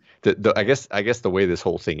 Like, yeah. I guess the way this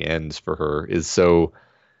whole thing ends for her is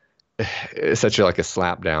such like a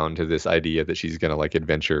slap down to this idea that she's gonna like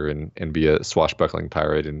adventure and be a swashbuckling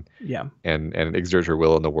pirate and exert her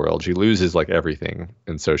will in the world. She loses like everything,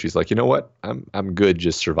 and so she's like, you know what, I'm good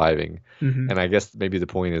just surviving. Mm-hmm. And I guess maybe the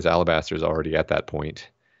point is Alabaster's already at that point.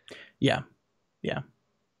 Yeah,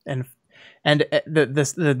 and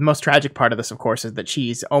the most tragic part of this, of course, is that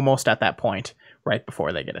she's almost at that point right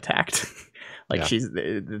before they get attacked. She's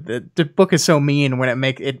the book is so mean when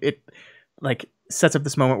it like sets up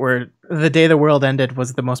this moment where the day the world ended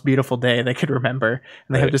was the most beautiful day they could remember,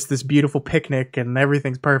 and they have just this beautiful picnic and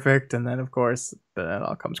everything's perfect, and then of course it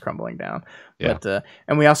all comes crumbling down. And I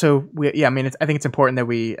think it's important that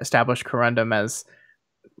we establish Corundum as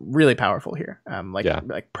really powerful here. Yeah.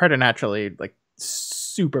 Like preternaturally, like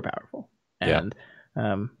super powerful. Yeah.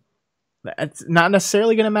 And it's not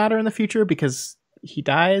necessarily going to matter in the future because he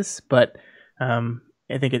dies, but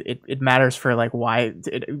I think it matters for like why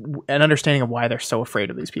an understanding of why they're so afraid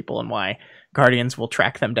of these people and why Guardians will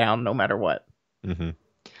track them down no matter what. Mm-hmm.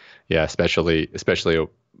 Yeah, especially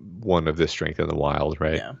one of this strength in the wild,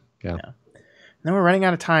 right? Yeah. Yeah. Now we're running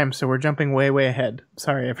out of time, so we're jumping way ahead.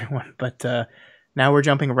 Sorry, everyone, but now we're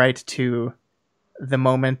jumping right to the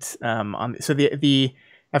moment. The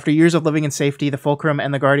after years of living in safety, the Fulcrum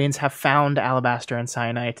and the Guardians have found Alabaster and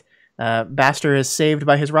Cyanite. Baster is saved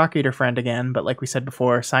by his Rock Eater friend again, but like we said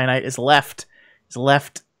before, Cyanite is left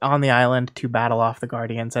on the island to battle off the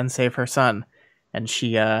Guardians and save her son, and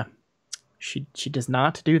she does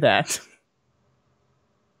not do that.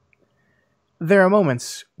 There are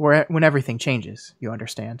moments when everything changes, you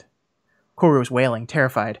understand. Koru is wailing,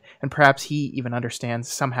 terrified, and perhaps he even understands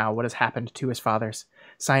somehow what has happened to his fathers.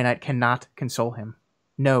 Cyanite cannot console him.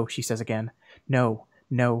 No, she says again. No,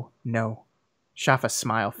 no, no. Shafa's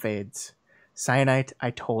smile fades. Cyanite,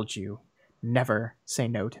 I told you. Never say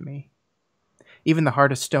no to me. Even the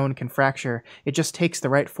hardest stone can fracture. It just takes the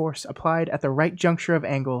right force applied at the right juncture of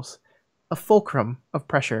angles. A fulcrum of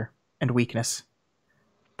pressure and weakness.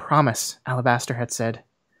 Promise, Alabaster had said.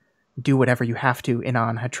 Do whatever you have to,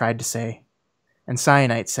 Inan had tried to say. And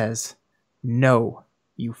Cyanite says, no,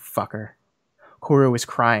 you fucker. Koru is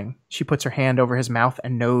crying. She puts her hand over his mouth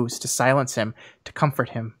and nose to silence him, to comfort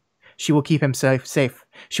him. She will keep him safe.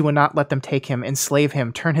 She will not let them take him, enslave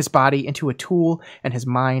him, turn his body into a tool and his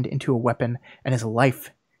mind into a weapon and his life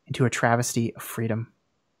into a travesty of freedom.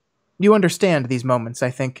 You understand these moments, I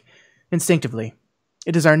think, instinctively.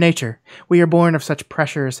 It is our nature. We are born of such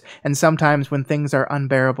pressures, and sometimes when things are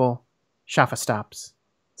unbearable... Shafa stops.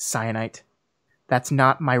 Cyanite. That's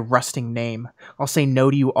not my rusting name. I'll say no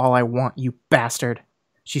to you all I want, you bastard.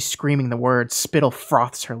 She's screaming the words. Spittle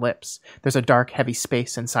froths her lips. There's a dark, heavy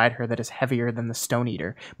space inside her that is heavier than the Stone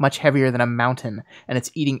Eater, much heavier than a mountain, and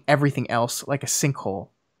it's eating everything else like a sinkhole.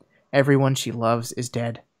 Everyone she loves is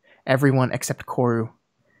dead. Everyone except Koru.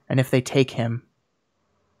 And if they take him,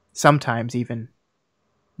 sometimes even,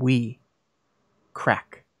 we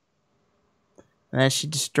crack. And then she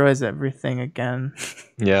destroys everything again.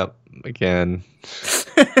 Yep, again.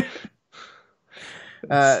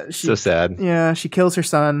 So sad. Yeah, she kills her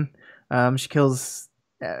son. She kills.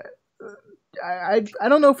 I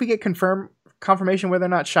don't know if we get confirmation whether or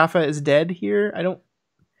not Shafa is dead here.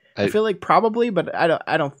 I feel like probably, but I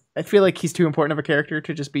don't. I feel like he's too important of a character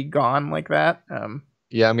to just be gone like that.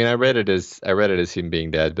 Yeah, I mean, I read it as him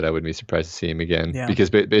being dead, but I wouldn't be surprised to see him again. Yeah. Because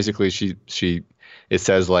basically, it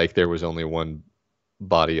says like there was only one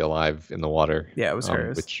body alive in the water. Yeah, it was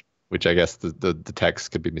hers. Which I guess the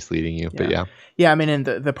text could be misleading you, but yeah. Yeah, I mean, and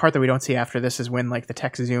the part that we don't see after this is when like the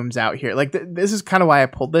text zooms out here. Like this is kind of why I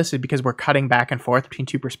pulled this, is because we're cutting back and forth between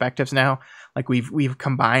two perspectives now. Like we've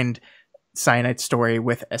combined Cyanite's story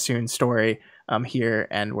with Esun's story here,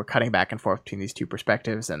 and we're cutting back and forth between these two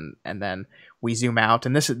perspectives, and then we zoom out,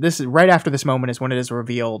 and this is right after this moment is when it is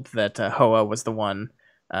revealed that Hoa was the one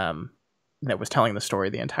that was telling the story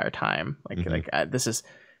the entire time. This is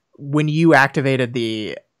when you activated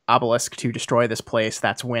the obelisk to destroy this place.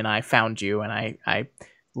 That's when I found you, and I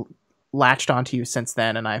latched onto you since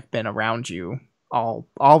then, and I've been around you all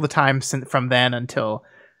the time from then until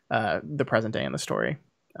the present day in the story.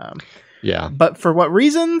 Yeah, but for what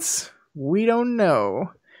reasons, we don't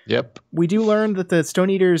know. Yep. We do learn that the Stone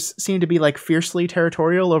Eaters seem to be like fiercely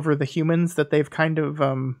territorial over the humans that they've kind of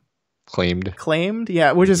claimed.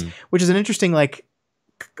 Yeah, which is an interesting like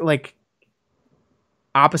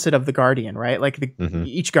opposite of the Guardian, right? Like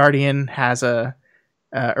each Guardian has a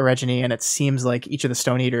orogeny, and it seems like each of the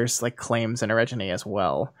Stone Eaters like claims an orogeny as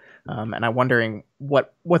well. And I'm wondering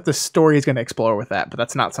what the story is going to explore with that, but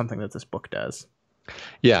that's not something that this book does.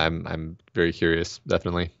 Yeah, I'm very curious.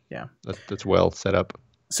 Definitely. Yeah, that's well set up.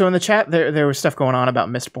 So in the chat, there was stuff going on about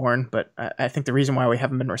Mistborn, but I think the reason why we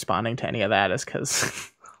haven't been responding to any of that is because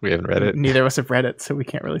we haven't read it. Neither of us have read it, so we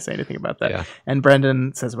can't really say anything about that. Yeah. And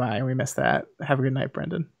Brendan says bye. We missed that. Have a good night,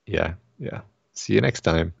 Brendan. Yeah. See you next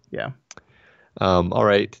time. Yeah. All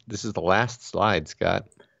right. This is the last slide, Scott.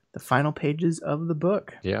 The final pages of the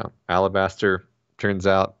book. Yeah. Alabaster, turns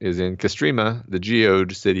out, is in Castrima, the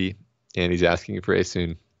geode city, and he's asking for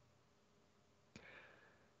Esun.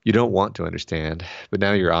 You don't want to understand, but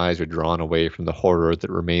now your eyes are drawn away from the horror that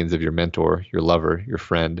remains of your mentor, your lover, your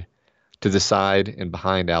friend, to the side and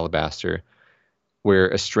behind Alabaster, where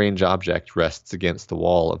a strange object rests against the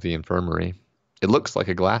wall of the infirmary. It looks like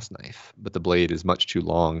a glass knife, but the blade is much too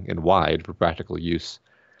long and wide for practical use.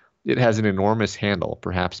 It has an enormous handle,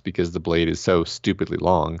 perhaps because the blade is so stupidly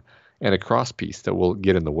long, and a crosspiece that will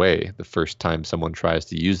get in the way the first time someone tries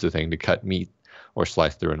to use the thing to cut meat or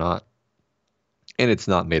slice through a knot. And it's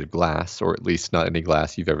not made of glass, or at least not any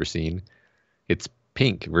glass you've ever seen. It's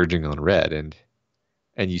pink, verging on red, and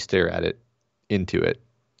you stare at it, into it.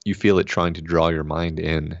 You feel it trying to draw your mind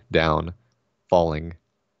in, down, falling,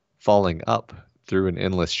 falling up through an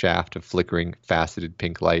endless shaft of flickering, faceted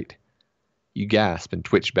pink light. You gasp and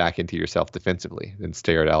twitch back into yourself defensively, then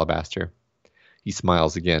stare at Alabaster. He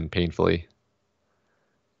smiles again, painfully.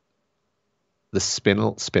 The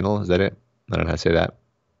spinel, is that it? I don't know how to say that.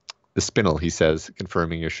 The spinel, he says,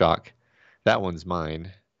 confirming your shock. That one's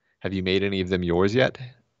mine. Have you made any of them yours yet?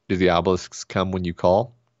 Do the obelisks come when you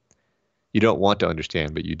call? You don't want to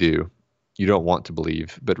understand, but you do. You don't want to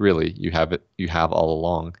believe, but really, you have it. You have all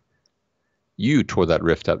along. You tore that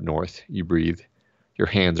rift up north, you breathe. Your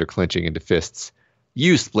hands are clenching into fists.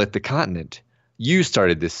 You split the continent. You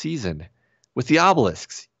started this season. With the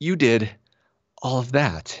obelisks, you did all of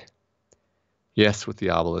that. Yes, with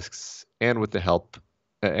the obelisks, and with the help,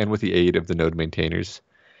 and with the aid of the node maintainers.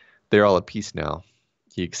 They're all at peace now.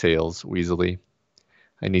 He exhales wheezily.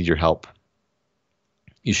 I need your help.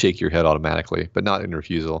 You shake your head automatically, but not in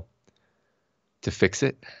refusal. To fix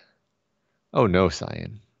it? Oh no,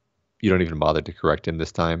 Cyan. You don't even bother to correct him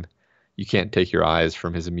this time. You can't take your eyes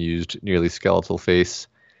from his amused, nearly skeletal face.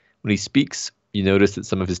 When he speaks, you notice that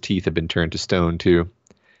some of his teeth have been turned to stone, too.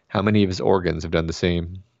 How many of his organs have done the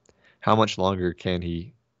same? How much longer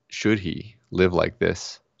should he, live like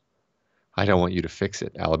this? I don't want you to fix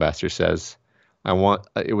it, Alabaster says.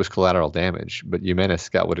 It was collateral damage, but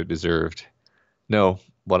Jemisin got what it deserved. No,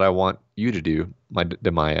 what I want you to do, my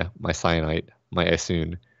Demaya, my Cyanite, my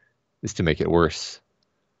Esun, is to make it worse.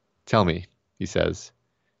 Tell me, he says,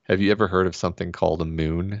 have you ever heard of something called a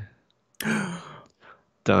moon?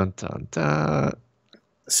 Dun, dun, dun.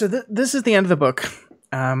 So this is the end of the book.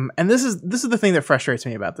 And this is the thing that frustrates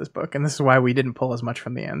me about this book, and this is why we didn't pull as much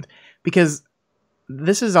from the end, because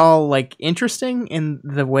this is all like interesting in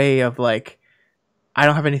the way of like I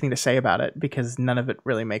don't have anything to say about it because none of it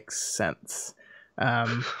really makes sense.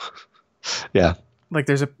 Yeah, like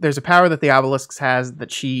there's a power that the obelisks has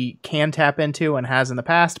that she can tap into and has in the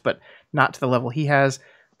past, but not to the level he has.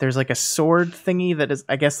 There's like a sword thingy that is,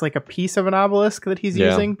 I guess, like a piece of an obelisk that he's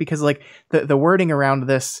using, because like the wording around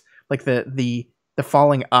this, like the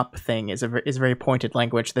falling up thing is very pointed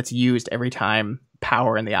language that's used every time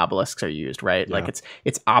power and the obelisks are used, right? Yeah. Like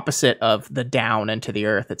it's opposite of the down into the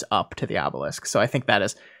earth, it's up to the obelisk. So I think that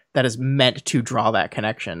is meant to draw that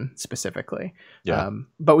connection specifically. Yeah.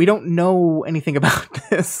 But we don't know anything about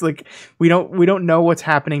this. Like we don't know what's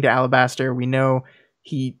happening to Alabaster. We know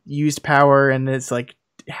he used power and is like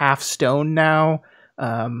half stone now,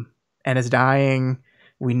 and is dying.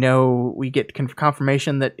 We know we get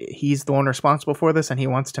confirmation that he's the one responsible for this and he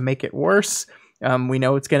wants to make it worse. We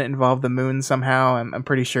know it's going to involve the moon somehow. I'm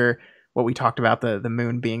pretty sure what we talked about, the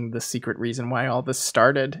moon being the secret reason why all this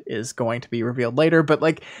started, is going to be revealed later. But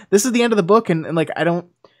like, this is the end of the book. And like, the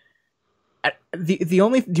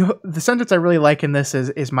sentence I really like in this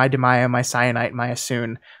is my Demaya, my Cyanite, my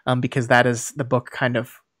Esun, because that is the book kind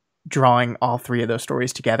of drawing all three of those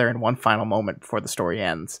stories together in one final moment before the story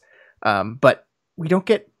ends. But we don't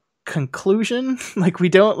get conclusion. Like we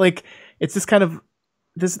don't like, it's this kind of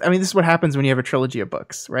this. I mean, this is what happens when you have a trilogy of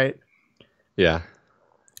books, right? Yeah.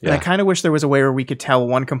 And I kind of wish there was a way where we could tell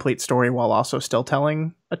one complete story while also still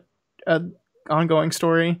telling a ongoing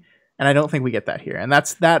story. And I don't think we get that here. And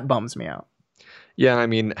that bums me out. Yeah. I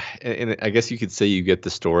mean, and I guess you could say you get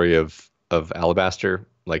the story of Alabaster.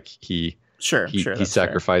 Like he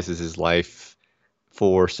sacrifices his life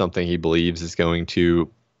for something he believes is going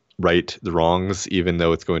to right the wrongs, even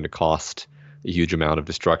though it's going to cost a huge amount of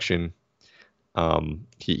destruction.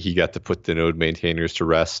 He got to put the node maintainers to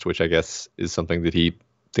rest, which I guess is something that he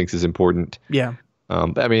thinks is important. Yeah.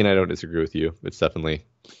 I mean, I don't disagree with you. It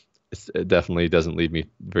definitely doesn't leave me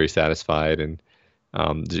very satisfied. And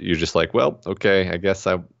you're just like, well, okay, I guess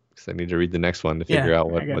I need to read the next one to figure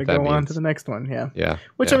out what that means. Go on to the next one. Yeah. Yeah.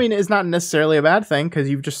 Which I mean is not necessarily a bad thing because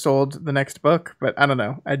you've just sold the next book. But I don't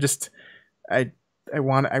know. I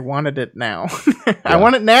wanted it now. I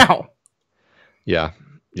want it now. Yeah.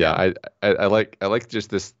 Yeah. I like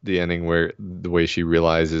just the ending where the way she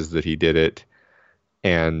realizes that he did it,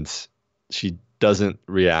 and she doesn't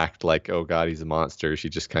react like, oh God, he's a monster. She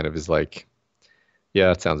just kind of is like, Yeah,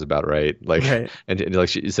 that sounds about right. Like, Right. and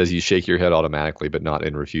like it says, you shake your head automatically, but not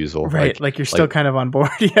in refusal. Right. Like you're still Like, kind of on board.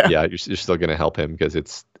 Yeah. yeah, you're still gonna help him because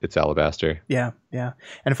it's Alabaster. Yeah, yeah.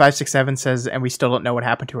 And 567 says, and we still don't know what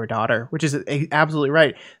happened to her daughter, which is absolutely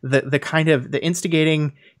right. The kind of the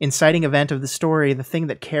instigating, inciting event of the story, the thing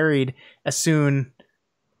that carried Asun,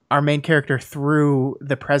 our main character, through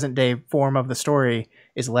the present day form of the story,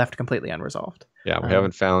 is left completely unresolved. Yeah, we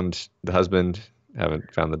haven't found the husband,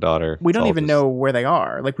 haven't found the daughter. We It's don't all even just know where they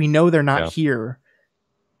are. Like we know they're not yeah, here.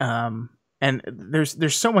 And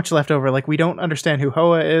there's so much left over. Like we don't understand who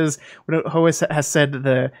Hoa is. Hoa has said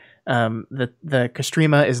the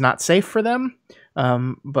Castrima is not safe for them,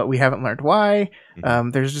 but we haven't learned why.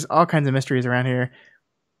 There's just all kinds of mysteries around here.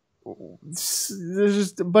 There's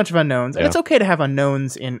just a bunch of unknowns, and it's okay to have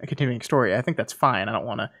unknowns in a continuing story. I think that's fine. I don't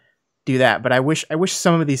want to do that, but I wish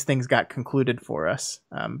some of these things got concluded for us.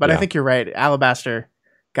 But I think you're right. Alabaster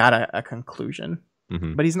got a conclusion,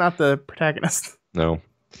 but he's not the protagonist. No.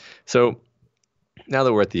 So now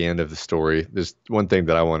that we're at the end of the story, there's one thing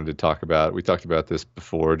that I wanted to talk about. We talked about this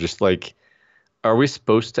before. Just like, are we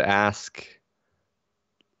supposed to ask?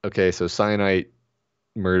 Okay, so Cyanite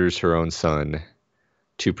murders her own son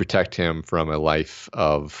to protect him from a life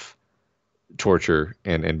of torture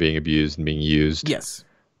and being abused and being used. Yes.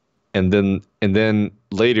 And then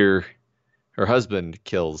later her husband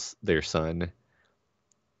kills their son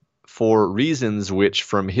for reasons which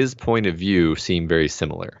from his point of view seem very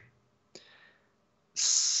similar.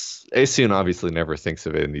 Asun obviously never thinks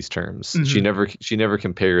of it in these terms. She never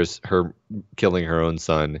compares her killing her own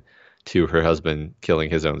son to her husband killing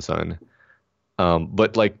his own son.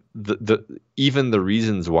 But like the even the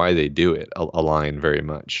reasons why they do it align very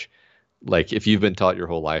much. Like if you've been taught your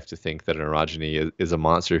whole life to think that an orogeny is a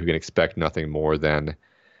monster who can expect nothing more than,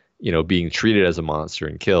 being treated as a monster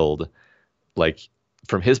and killed, like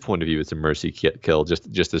from his point of view, it's a mercy kill,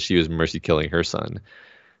 just as she was mercy killing her son.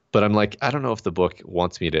 But I'm like, I don't know if the book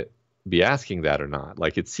wants me to be asking that or not.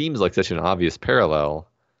 Like it seems like such an obvious parallel,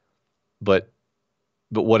 but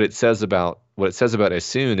what it says about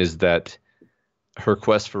Asun is that her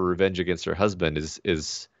quest for revenge against her husband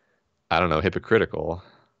is I don't know, hypocritical.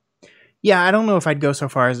 Yeah, I don't know if I'd go so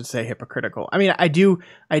far as to say hypocritical. I mean, I do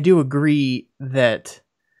agree that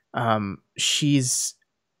she's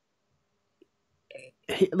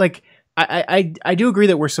like I do agree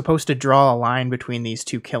that we're supposed to draw a line between these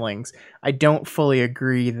two killings. I don't fully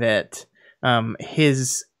agree that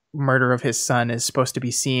his murder of his son is supposed to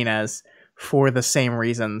be seen as for the same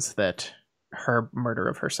reasons that her murder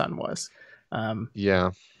of her son was.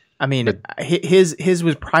 Yeah. I mean, his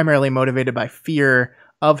was primarily motivated by fear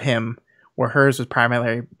of him, where hers was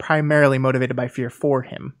primarily motivated by fear for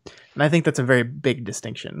him. And I think that's a very big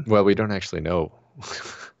distinction. Well, we don't actually know.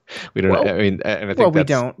 We don't. I mean, and I think well, we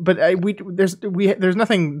don't. But there's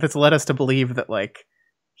nothing that's led us to believe that like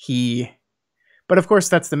he. But of course,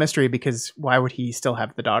 that's the mystery, because why would he still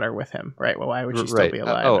have the daughter with him, right? Well, why would she still be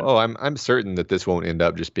alive? I'm certain that this won't end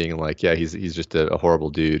up just being like, yeah, he's just a horrible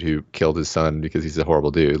dude who killed his son because he's a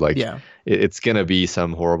horrible dude. Like, yeah, it's gonna be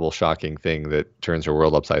some horrible, shocking thing that turns her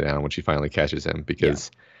world upside down when she finally catches him.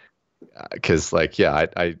 Because like, yeah,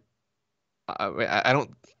 I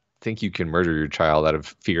don't think you can murder your child out of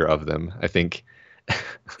fear of them. I think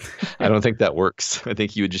I don't think that works. I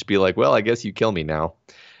think you would just be like, well, I guess you kill me now,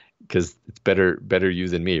 because it's better you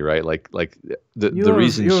than me, right? Like the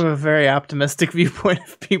reason you have a very optimistic viewpoint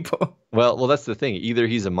of people. Well, that's the thing. Either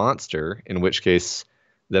he's a monster, in which case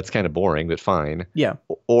that's kind of boring, but fine. Yeah.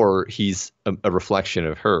 Or he's a reflection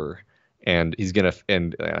of her, and he's gonna,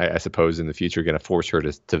 and I suppose in the future, gonna force her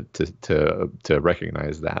to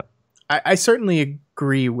recognize that. I certainly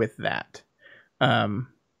agree with that.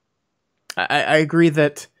 I agree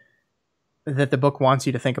that the book wants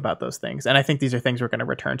you to think about those things, and I think these are things we're going to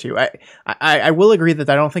return to. I will agree that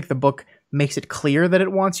I don't think the book makes it clear that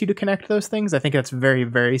it wants you to connect those things. I think that's very,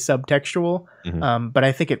 very subtextual, but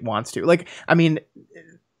I think it wants to. Like, I mean,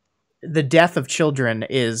 the death of children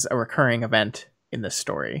is a recurring event in this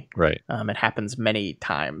story. Right. It happens many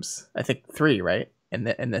times. I think 3, right?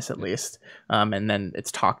 In this at least. And then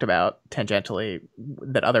it's talked about tangentially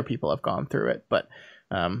that other people have gone through it. But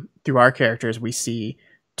through our characters, we see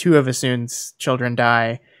 2 of Asun's children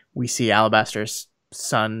die. We see Alabaster's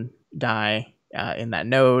son die in that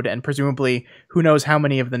node. And presumably, who knows how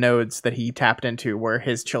many of the nodes that he tapped into were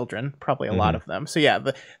his children. Probably a lot of them. So yeah,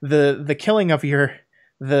 the killing of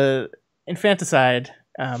the infanticide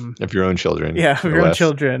of your own children, of your own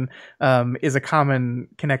children, is a common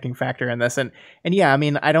connecting factor in this, and yeah, I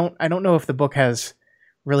mean, I don't know if the book has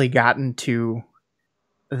really gotten to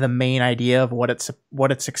the main idea of what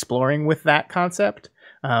it's exploring with that concept,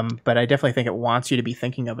 But I definitely think it wants you to be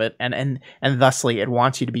thinking of it, and thusly it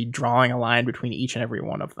wants you to be drawing a line between each and every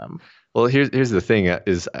one of them. Well, here's the thing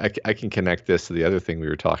is I can connect this to the other thing we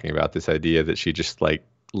were talking about, this idea that she just like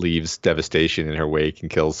leaves devastation in her wake and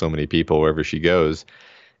kills so many people wherever she goes.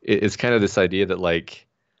 It's kind of this idea that like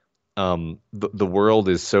the world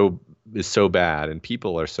is so bad and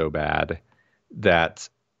people are so bad that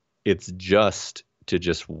it's just to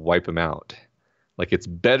just wipe them out. Like it's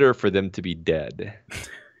better for them to be dead.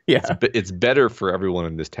 Yeah. It's better for everyone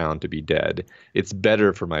in this town to be dead. It's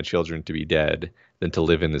better for my children to be dead than to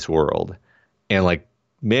live in this world. And like,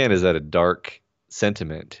 man, is that a dark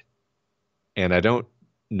sentiment? And I don't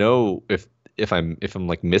know if I'm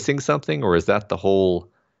like missing something, or is that the whole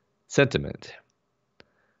sentiment?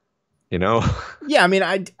 You know? Yeah, I mean,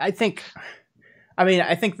 I think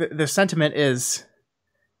the sentiment is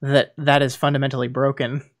that is fundamentally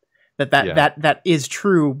broken. Yeah. That is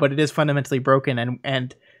true, but it is fundamentally broken,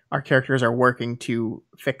 and our characters are working to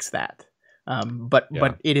fix that. But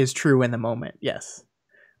it is true in the moment. Yes.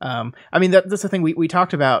 I mean, that's the thing. We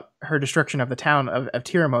talked about her destruction of the town of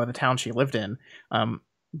Tiramo, the town she lived in.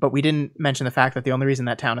 But we didn't mention the fact that the only reason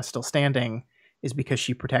that town is still standing is because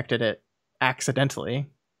she protected it accidentally.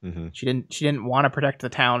 Mm-hmm. She didn't want to protect the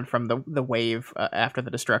town from the wave after the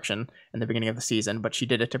destruction in the beginning of the season, but she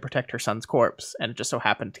did it to protect her son's corpse, and it just so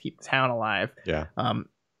happened to keep the town alive. Yeah.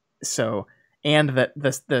 So, and that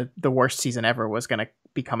the worst season ever was going to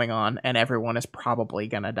be coming on, and everyone is probably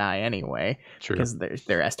going to die anyway. True. Because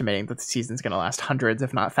they're estimating that the season's going to last hundreds,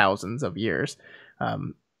 if not thousands, of years.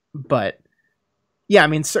 But yeah, I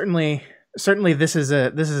mean, certainly this is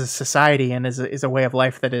a society and is a way of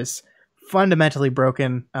life that is fundamentally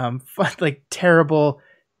broken, like terrible,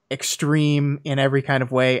 extreme in every kind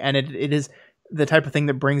of way, and it is the type of thing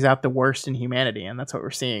that brings out the worst in humanity, and that's what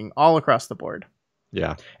we're seeing all across the board.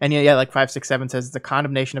 Yeah. And yeah, like 567 says, it's the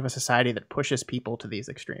condemnation of a society that pushes people to these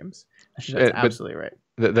extremes. That's absolutely right.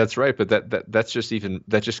 That's right, but that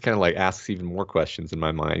just kind of like asks even more questions in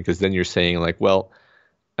my mind, because then you're saying like, well,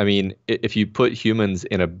 I mean, if you put humans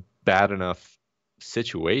in a bad enough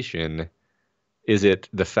situation, is it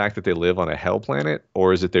the fact that they live on a hell planet,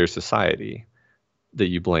 or is it their society that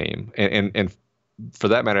you blame? And for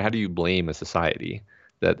that matter, how do you blame a society?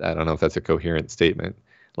 That, I don't know if that's a coherent statement.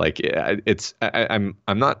 Like I'm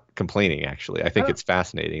not complaining, actually. I think it's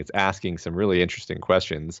fascinating. It's asking some really interesting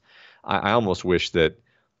questions. I almost wish that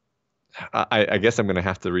I guess I'm going to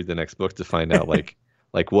have to read the next book to find out like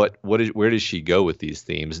where does she go with these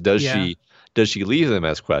themes? Does she leave them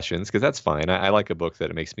as questions? Because that's fine. I like a book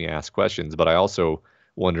that makes me ask questions, but I also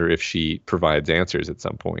wonder if she provides answers at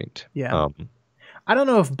some point. Yeah. I don't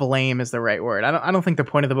know if blame is the right word. I don't think the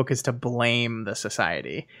point of the book is to blame the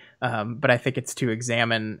society, but I think it's to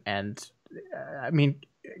examine and, I mean,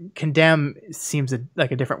 condemn seems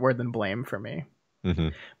like a different word than blame for me. Mm-hmm.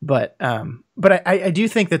 But I do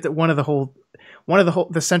think that one of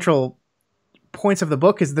the central points of the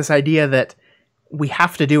book is this idea that we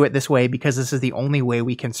have to do it this way because this is the only way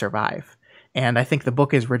we can survive. And I think the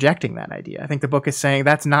book is rejecting that idea. I think the book is saying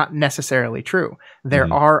that's not necessarily true.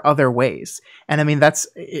 There are other ways. And I mean, that's,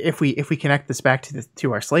 if we connect this back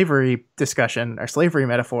to our slavery discussion, our slavery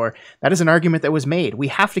metaphor, that is an argument that was made. We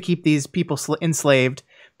have to keep these people enslaved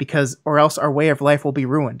or else our way of life will be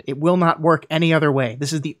ruined. It will not work any other way.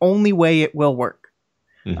 This is the only way it will work.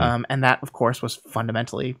 Mm-hmm. And that, of course, was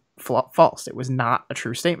fundamentally false. It was not a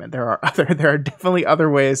true statement. There are definitely other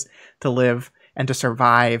ways to live and to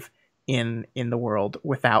survive in the world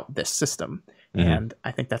without this system. Mm-hmm. And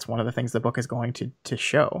I think that's one of the things the book is going to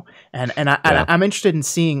show. And I'm interested in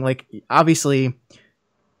seeing, like, obviously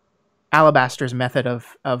Alabaster's method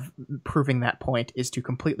of proving that point is to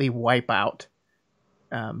completely wipe out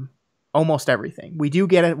almost everything. We do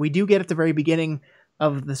get at the very beginning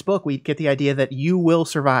of this book, we get the idea that you will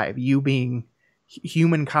survive, you being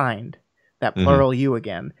humankind, that plural you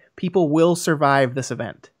again. People will survive this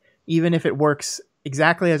event. Even if it works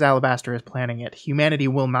exactly as Alabaster is planning it, humanity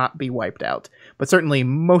will not be wiped out, but certainly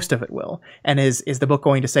most of it will. And is the book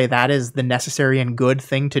going to say that is the necessary and good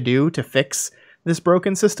thing to do to fix this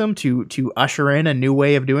broken system, to usher in a new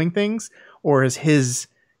way of doing things? Or has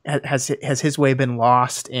his way been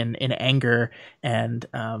lost in anger and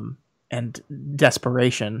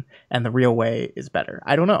desperation, and the real way is better?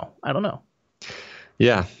 I don't know.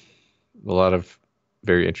 Yeah. A lot of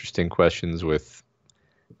very interesting questions with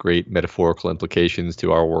great metaphorical implications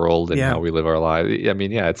to our world and how we live our lives. I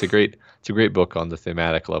mean, yeah, it's a great book on the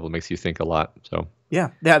thematic level. It makes you think a lot. So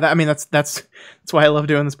I mean, that's why I love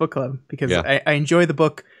doing this book club, because I enjoy the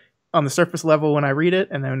book on the surface level when I read it,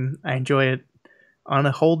 and then I enjoy it on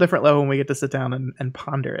a whole different level when we get to sit down and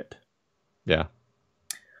ponder it. Yeah.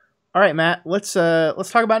 All right, Matt. Let's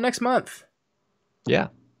talk about next month. Yeah.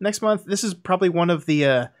 Next month, this is probably one of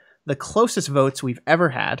the closest votes we've ever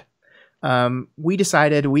had. We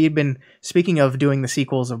decided, we had been, speaking of doing the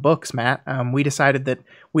sequels of books, Matt, we decided that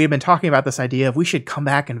we had been talking about this idea of we should come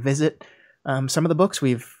back and visit some of the books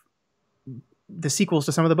the sequels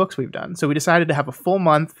to some of the books we've done. So we decided to have a full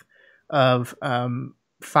month of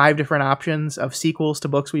 5 different options of sequels to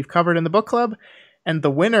books we've covered in the book club. And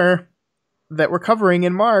the winner that we're covering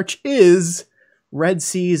in March is Red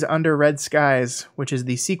Seas Under Red Skies, which is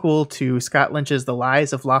the sequel to Scott Lynch's The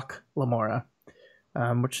Lies of Loch Lamora,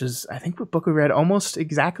 which is, I think, a book we read almost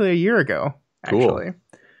exactly a year ago, actually.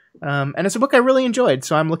 Cool. And it's a book I really enjoyed,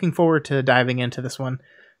 so I'm looking forward to diving into this one.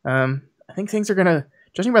 I think things are going to,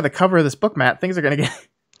 judging by the cover of this book, Matt, things are going to get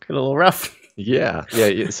a little rough. Yeah.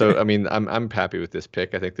 So, I mean, I'm happy with this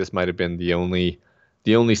pick. I think this might have been the only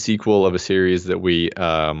sequel of a series that we,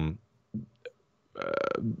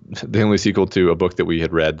 the only sequel to a book that we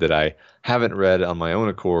had read that I haven't read on my own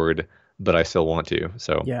accord, but I still want to.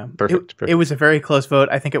 So yeah, perfect. It was a very close vote.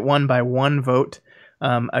 I think it won by 1 vote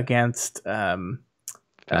against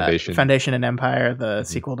Foundation and Empire, the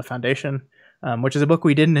sequel to Foundation, which is a book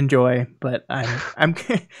we didn't enjoy, but I'm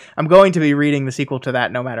going to be reading the sequel to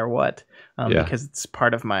that no matter what, because it's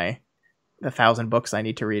part of the 1,000 books I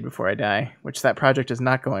need to read before I die, which that project is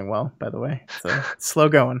not going well, by the way. So it's slow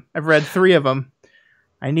going. I've read 3 of them.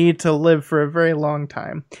 I need to live for a very long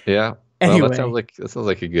time. Yeah. Anyway, well, that sounds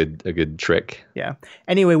like a good trick. Yeah.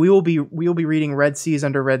 Anyway, we will be reading Red Seas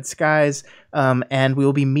Under Red Skies, and we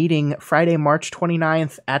will be meeting Friday, March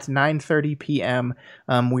 29th at 9:30 p.m.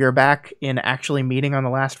 We are back in actually meeting on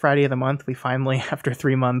the last Friday of the month. We finally, after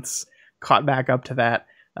 3 months, caught back up to that.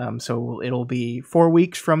 So it'll be 4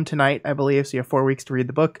 weeks from tonight, I believe. So you have 4 weeks to read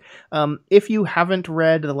the book. If you haven't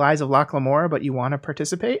read The Lies of Loch Lamora, but you want to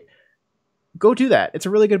participate, go do that. It's a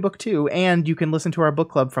really good book too, and you can listen to our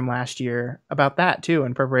book club from last year about that too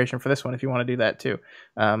in preparation for this one if you want to do that too.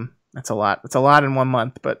 That's a lot. It's a lot in 1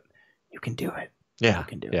 month, but you can do it. Yeah, you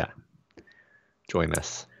can do it. Join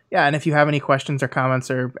us. Yeah, and if you have any questions or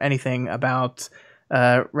comments or anything about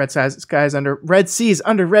Red Seas Under Red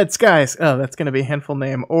Skies, oh, that's going to be a handful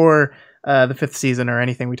name, or the 5th season or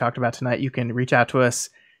anything we talked about tonight, you can reach out to us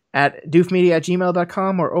at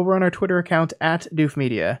doofmedia@gmail.com or over on our Twitter account at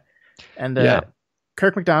doofmedia. And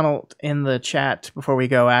Kirk McDonald in the chat before we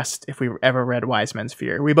go asked if we ever read Wise Men's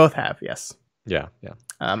Fear. We both have, yes. Yeah.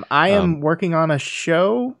 I am working on a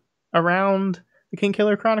show around the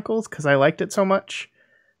Kingkiller Chronicles because I liked it so much,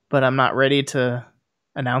 but I'm not ready to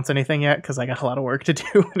announce anything yet because I got a lot of work to do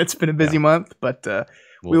and it's been a busy month. But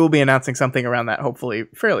we will be announcing something around that hopefully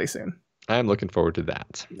fairly soon. I'm looking forward to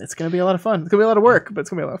that. It's going to be a lot of fun. It's going to be a lot of work, but it's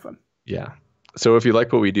going to be a lot of fun. Yeah. So if you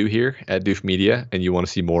like what we do here at Doof Media and you want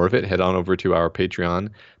to see more of it, head on over to our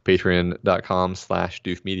Patreon,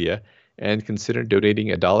 patreon.com/doofmedia, and consider donating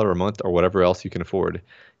 $1 a month or whatever else you can afford.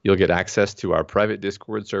 You'll get access to our private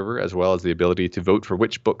Discord server, as well as the ability to vote for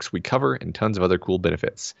which books we cover and tons of other cool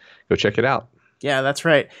benefits. Go check it out. Yeah, that's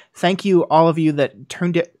right. Thank you, all of you that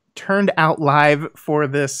turned out live for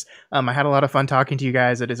this. I had a lot of fun talking to you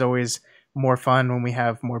guys. It is always more fun when we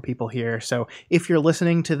have more people here. So if you're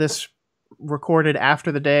listening to this recorded after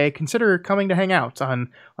the day, consider coming to hang out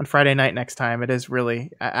on Friday night next time. It is really,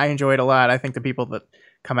 I enjoy it a lot. I think the people that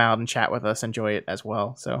come out and chat with us enjoy it as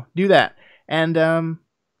well. So do that. And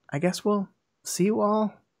I guess we'll see you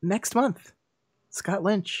all next month. Scott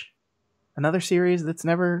Lynch, another series that's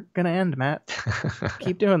never going to end, Matt.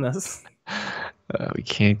 Keep doing this. We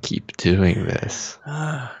can't keep doing this.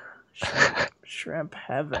 Shrimp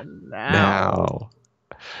heaven now.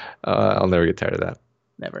 I'll never get tired of that.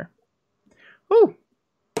 Never. Woo!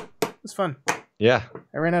 It was fun. Yeah.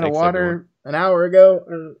 I ran out of water an hour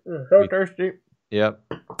ago. So thirsty. Yep.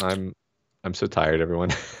 I'm so tired,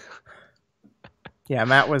 everyone. Yeah,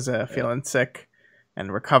 Matt was feeling sick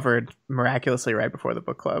and recovered miraculously right before the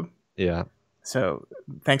book club. Yeah. So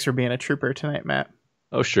thanks for being a trooper tonight, Matt.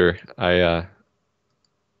 Oh, sure. I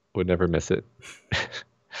would never miss it.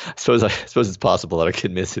 I suppose it's possible that I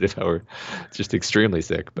could miss it if I were just extremely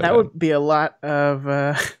sick. But that would be a lot of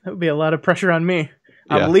pressure on me.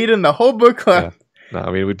 I'm leading the whole book club. Yeah. No,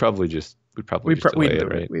 I mean we'd probably just delay it,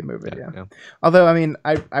 right? We'd move it, yeah. Although I mean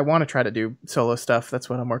I want to try to do solo stuff. That's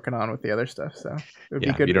what I'm working on with the other stuff. So it would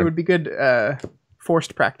be good. It would be good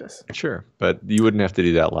forced practice. Sure, but you wouldn't have to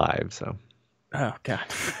do that live. So. Oh God.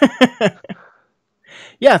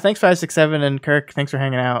 Yeah. Thanks 567 and Kirk. Thanks for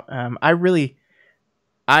hanging out.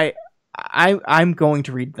 I'm going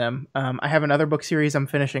to read them. I have another book series I'm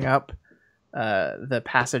finishing up, the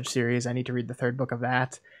Passage series. I need to read the 3rd book of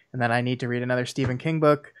that, and then I need to read another Stephen King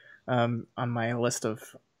book on my list of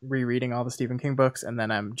rereading all the Stephen King books, and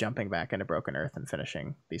then I'm jumping back into Broken Earth and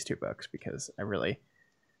finishing these 2 books because I really,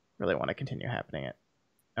 really want to continue happening it.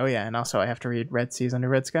 Oh yeah, and also I have to read Red Seas Under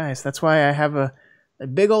Red Skies. That's why I have a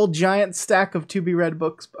big old giant stack of to be read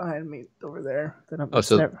books behind me over there.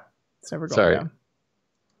 It's never going down.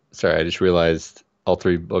 Sorry, I just realized all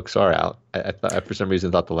 3 books are out. I for some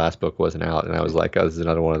reason thought the last book wasn't out, and I was like, "Oh, this is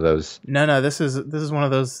another one of those." No, this is one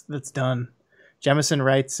of those that's done. Jemisin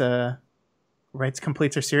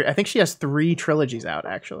completes her series. I think she has 3 trilogies out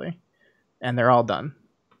actually, and they're all done.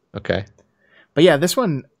 Okay. But yeah, this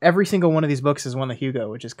one, every single one of these books has won the Hugo,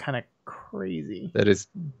 which is kind of crazy. That is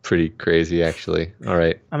pretty crazy, actually. All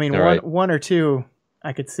right. I mean, one or two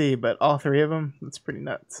I could see, but all 3 of them, that's pretty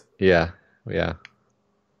nuts. Yeah.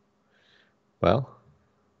 Well,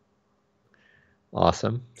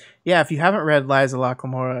 awesome. Yeah, if you haven't read Liza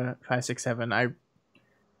Laclamora 567,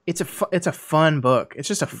 it's a fun book. It's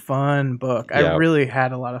just a fun book. Yeah. I really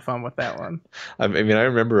had a lot of fun with that one. I mean, I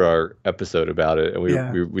remember our episode about it,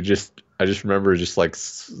 and I just remember just like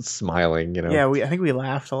smiling, you know. Yeah, I think we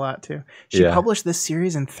laughed a lot too. She published this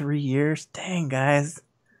series in 3 years. Dang, guys.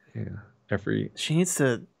 Yeah, she needs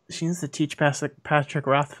to teach Patrick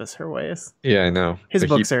Rothfuss her ways. Yeah, I know. His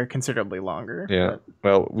books are considerably longer. Yeah.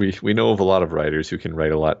 Well, we know of a lot of writers who can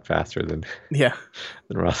write a lot faster than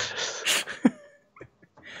Rothfuss.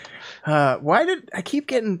 Why did I keep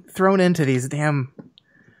getting thrown into these damn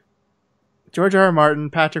George R. R. Martin,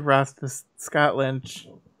 Patrick Rothfuss, Scott Lynch?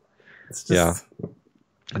 It's just... Yeah.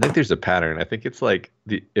 I think there's a pattern. I think it's like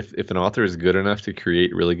if an author is good enough to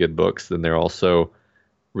create really good books, then they're also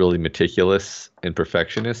really meticulous and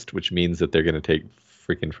perfectionist, which means that they're going to take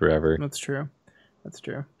freaking forever. That's true.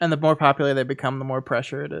 And the more popular they become, the more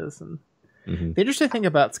pressure it is. And the interesting thing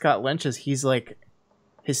about Scott Lynch is he's like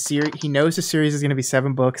his series. He knows his series is going to be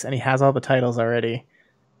 7 books, and he has all the titles already.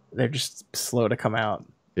 They're just slow to come out.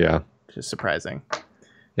 Yeah, which is surprising.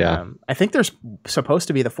 Yeah, I think there's supposed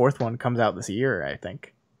to be the 4th one comes out this year. I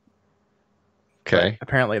think. Okay. But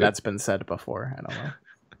apparently, that's been said before. I don't know.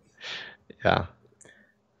 Yeah.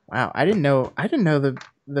 Wow, I didn't know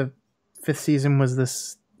the 5th season was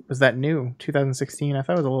that new 2016. I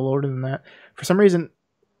thought it was a little older than that. For some reason,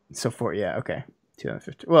 2015.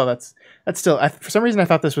 Well, that's still. For some reason, I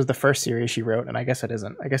thought this was the first series she wrote, and I guess it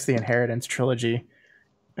isn't. I guess the Inheritance trilogy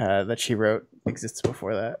that she wrote exists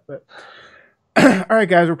before that. But all right,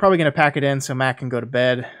 guys, we're probably gonna pack it in so Matt can go to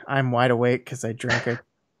bed. I'm wide awake because I drank a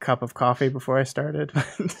cup of coffee before I started,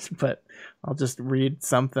 but I'll just read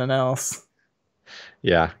something else.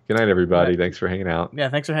 Yeah. Good night, everybody. Thanks for hanging out. Yeah,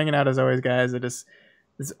 thanks for hanging out as always, guys. It's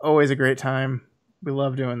always a great time. We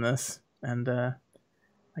love doing this. And I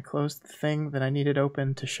closed the thing that I needed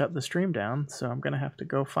open to shut the stream down, so I'm going to have to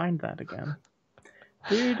go find that again.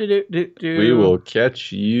 We will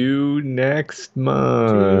catch you next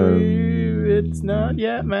month. It's not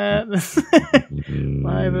yet, Matt.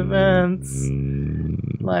 Live events.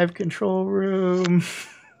 Live control room.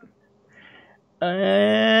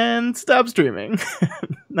 And stop streaming.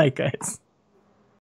 Night, guys.